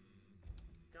actual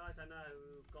guys I know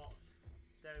who've got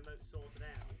their emotes sorted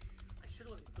out, I should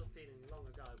have went with Gut Feeling long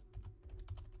ago.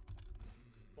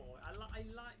 For it. I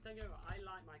like. Don't get me wrong. I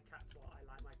like my Cactuar. I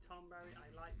like my Tomberry. I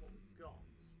like what we've got,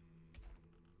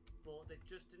 but they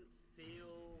just didn't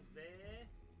feel there.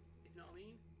 If you know what I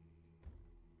mean.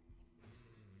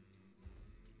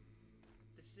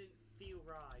 They just didn't feel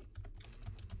right.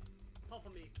 Apart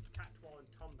from me, Cactuar and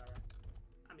Tomberry,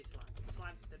 and me Slime.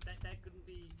 Slime, they're going to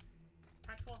be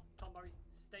Cactuar, Tomberry,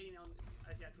 staying on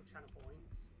as the actual channel points.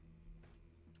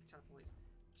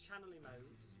 Channel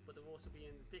emotes, but they'll also be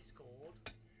in the Discord,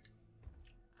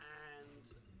 and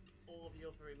all of the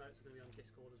other emotes are going to be on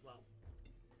Discord as well.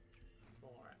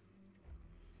 For it.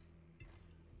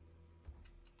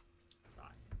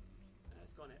 Right.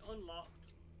 It's gone it.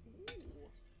 Unlocked. Ooh.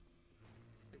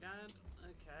 Again.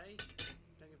 Okay.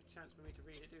 Don't give a chance for me to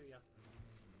read it, do you?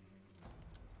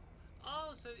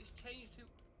 Oh, so it's changed to...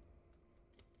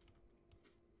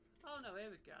 Oh no,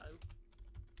 here we go.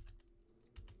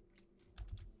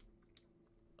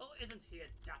 Oh, isn't he a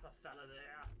dapper fella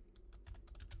there?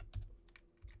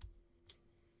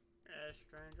 Yeah,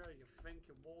 stranger, you think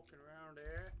you're walking around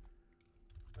here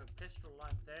with a pistol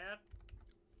like that?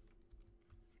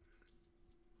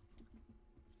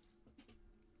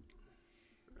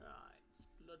 Right,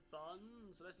 blood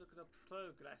bonds. Let's look at the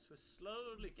progress. We're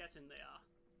slowly getting there.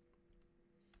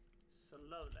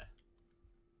 Slowly.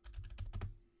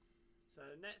 So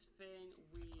next thing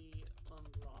we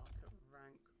unlock at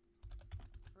rank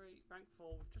 3, rank 4.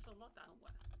 We've just unlocked that, haven't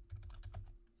we?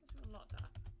 Since we unlocked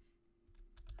that.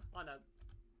 Oh no.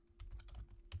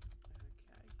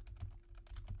 Okay.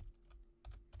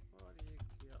 What do you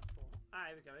get for?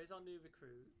 Ah, here we go. Here's our new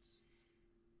recruits.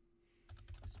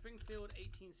 Springfield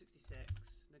 1866,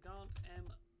 Nagant M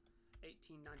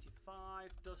 1895,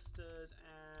 Dusters,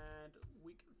 and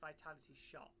Weak Vitality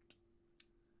Shot.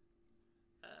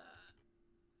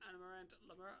 Amarant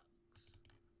Lamarux.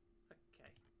 Okay.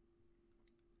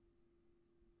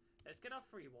 Let's get our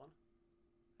free one.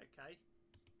 Okay.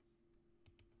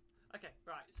 Okay,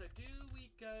 right. So do we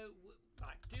go...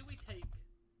 Right, do we take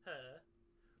her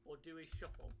or do we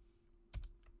shuffle?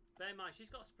 Bear in mind, she's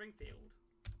got Springfield,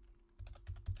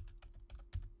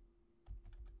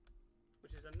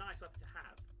 which is a nice weapon to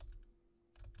have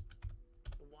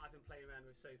from what I've been playing around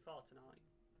with so far tonight.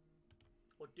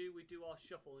 Or do we do our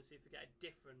shuffle and see if we get a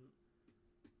different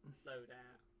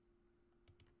loadout?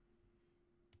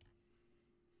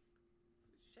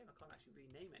 It's a shame I can't actually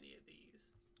rename any of these.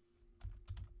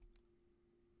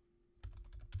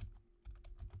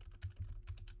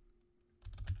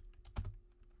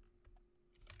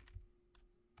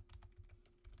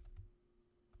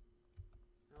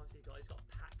 Now what's he got? He's got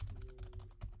Pack Mule.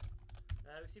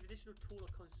 Receive additional tool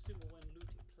or consumable when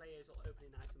looting players or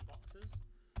opening item boxes.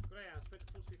 Greyhound, sprint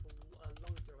full speed for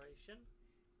long duration.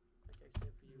 Okay,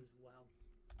 same for you as well.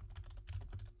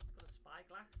 Got a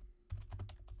spyglass.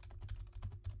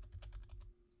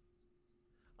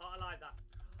 Oh, I like that.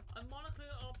 A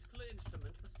monocular optical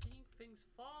instrument for seeing things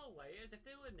far away as if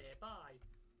they were nearby.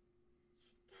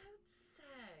 You don't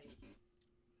say.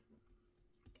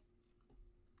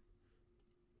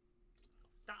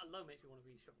 That alone makes me want to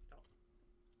reshuffle it up.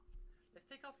 Let's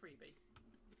take our freebie.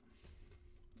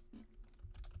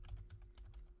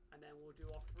 And then we'll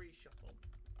do our free shuffle.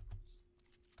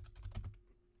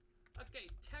 Okay,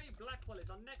 Terry Blackwell is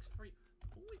our next free.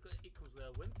 Oh, it comes with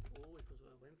a Winfield. Oh, it comes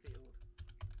with a Winfield.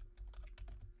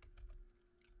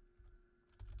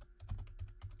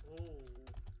 Oh.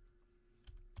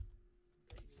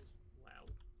 Okay, you as well.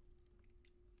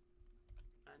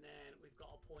 And then we've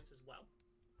got our points as well.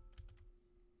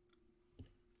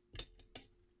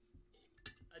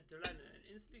 Adrenaline.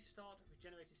 Instantly start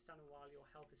regenerated stamina while your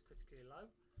health is critically low.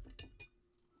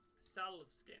 Salve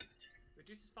skin.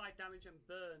 Reduces fire damage and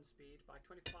burn speed by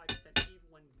 25%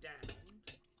 even when downed.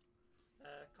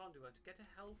 Conduit. Get a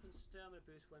health and stamina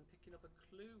boost when picking up a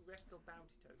clue, rift, or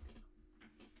bounty token.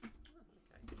 Oh,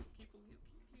 okay. Keep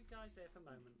you guys there for a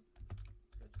moment.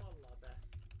 Let's go to our lab there.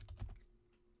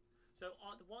 So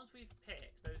the ones we've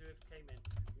picked, those who have came in,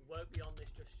 won't be on this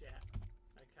just yet.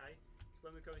 Okay. So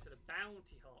when we go into the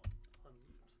bounty hunt,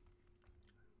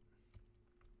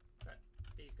 that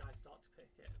these guys start to pick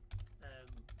it.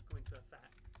 Come into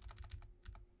effect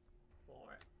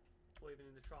for it, or even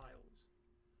in the trials.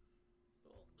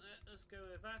 But let's go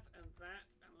with that, and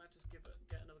let's just get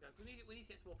another go. We need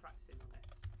to get some more practice in on this.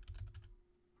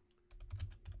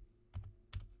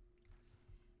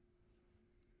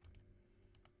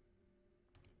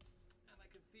 And I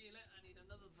can feel it. I need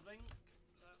another drink.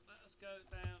 Let us go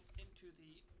down into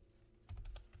the.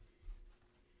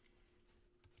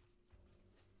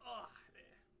 Oh,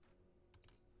 there.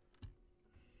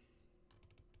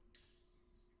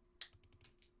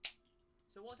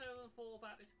 So what's everyone thought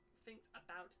about this? Thinks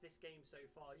about this game so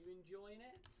far? Are you enjoying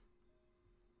it?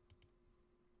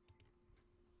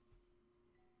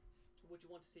 Would you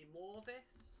want to see more of this?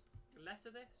 Less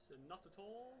of this? And not at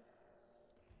all?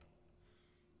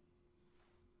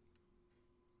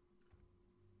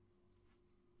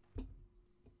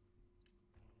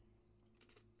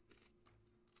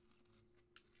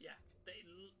 Yeah,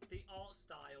 the art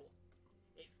style,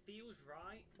 it feels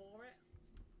right for it.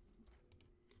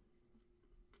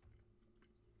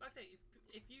 Like I say,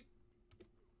 if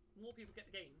more people get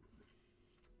the game,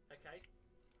 okay,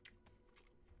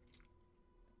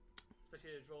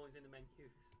 especially the drawings in the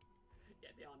menus, yeah,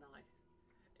 they are nice.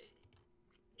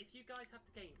 If you guys have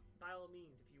the game, by all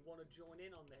means, if you want to join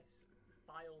in on this,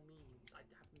 by all means, I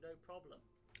have no problem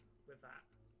with that.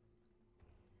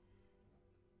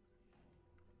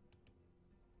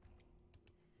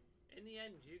 In the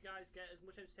end, you guys get as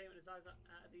much entertainment out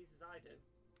of these as I do.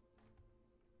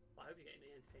 I hope you're getting the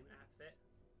entertainment out of it.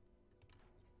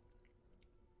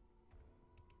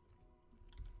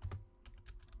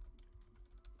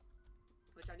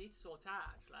 Which I need to sort out,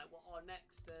 actually, like what our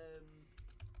next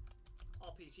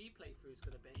RPG playthrough is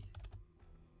going to be.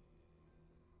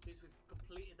 Since we've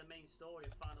completed the main story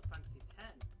of Final Fantasy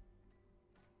X.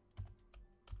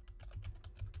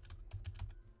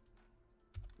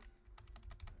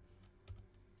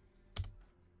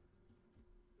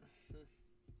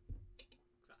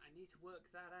 I need to work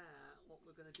that out, what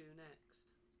we're going to do next.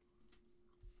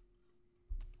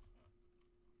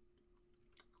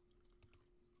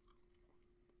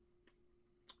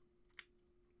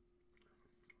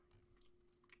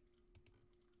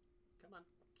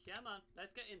 Come on,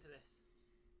 let's get into this.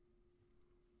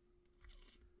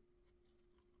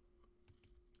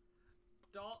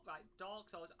 Dark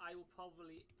Souls, I will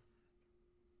probably...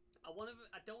 I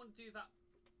don't want to do that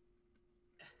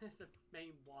as the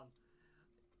main one.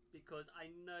 Because I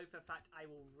know for a fact I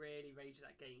will really rage at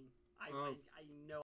that game. I know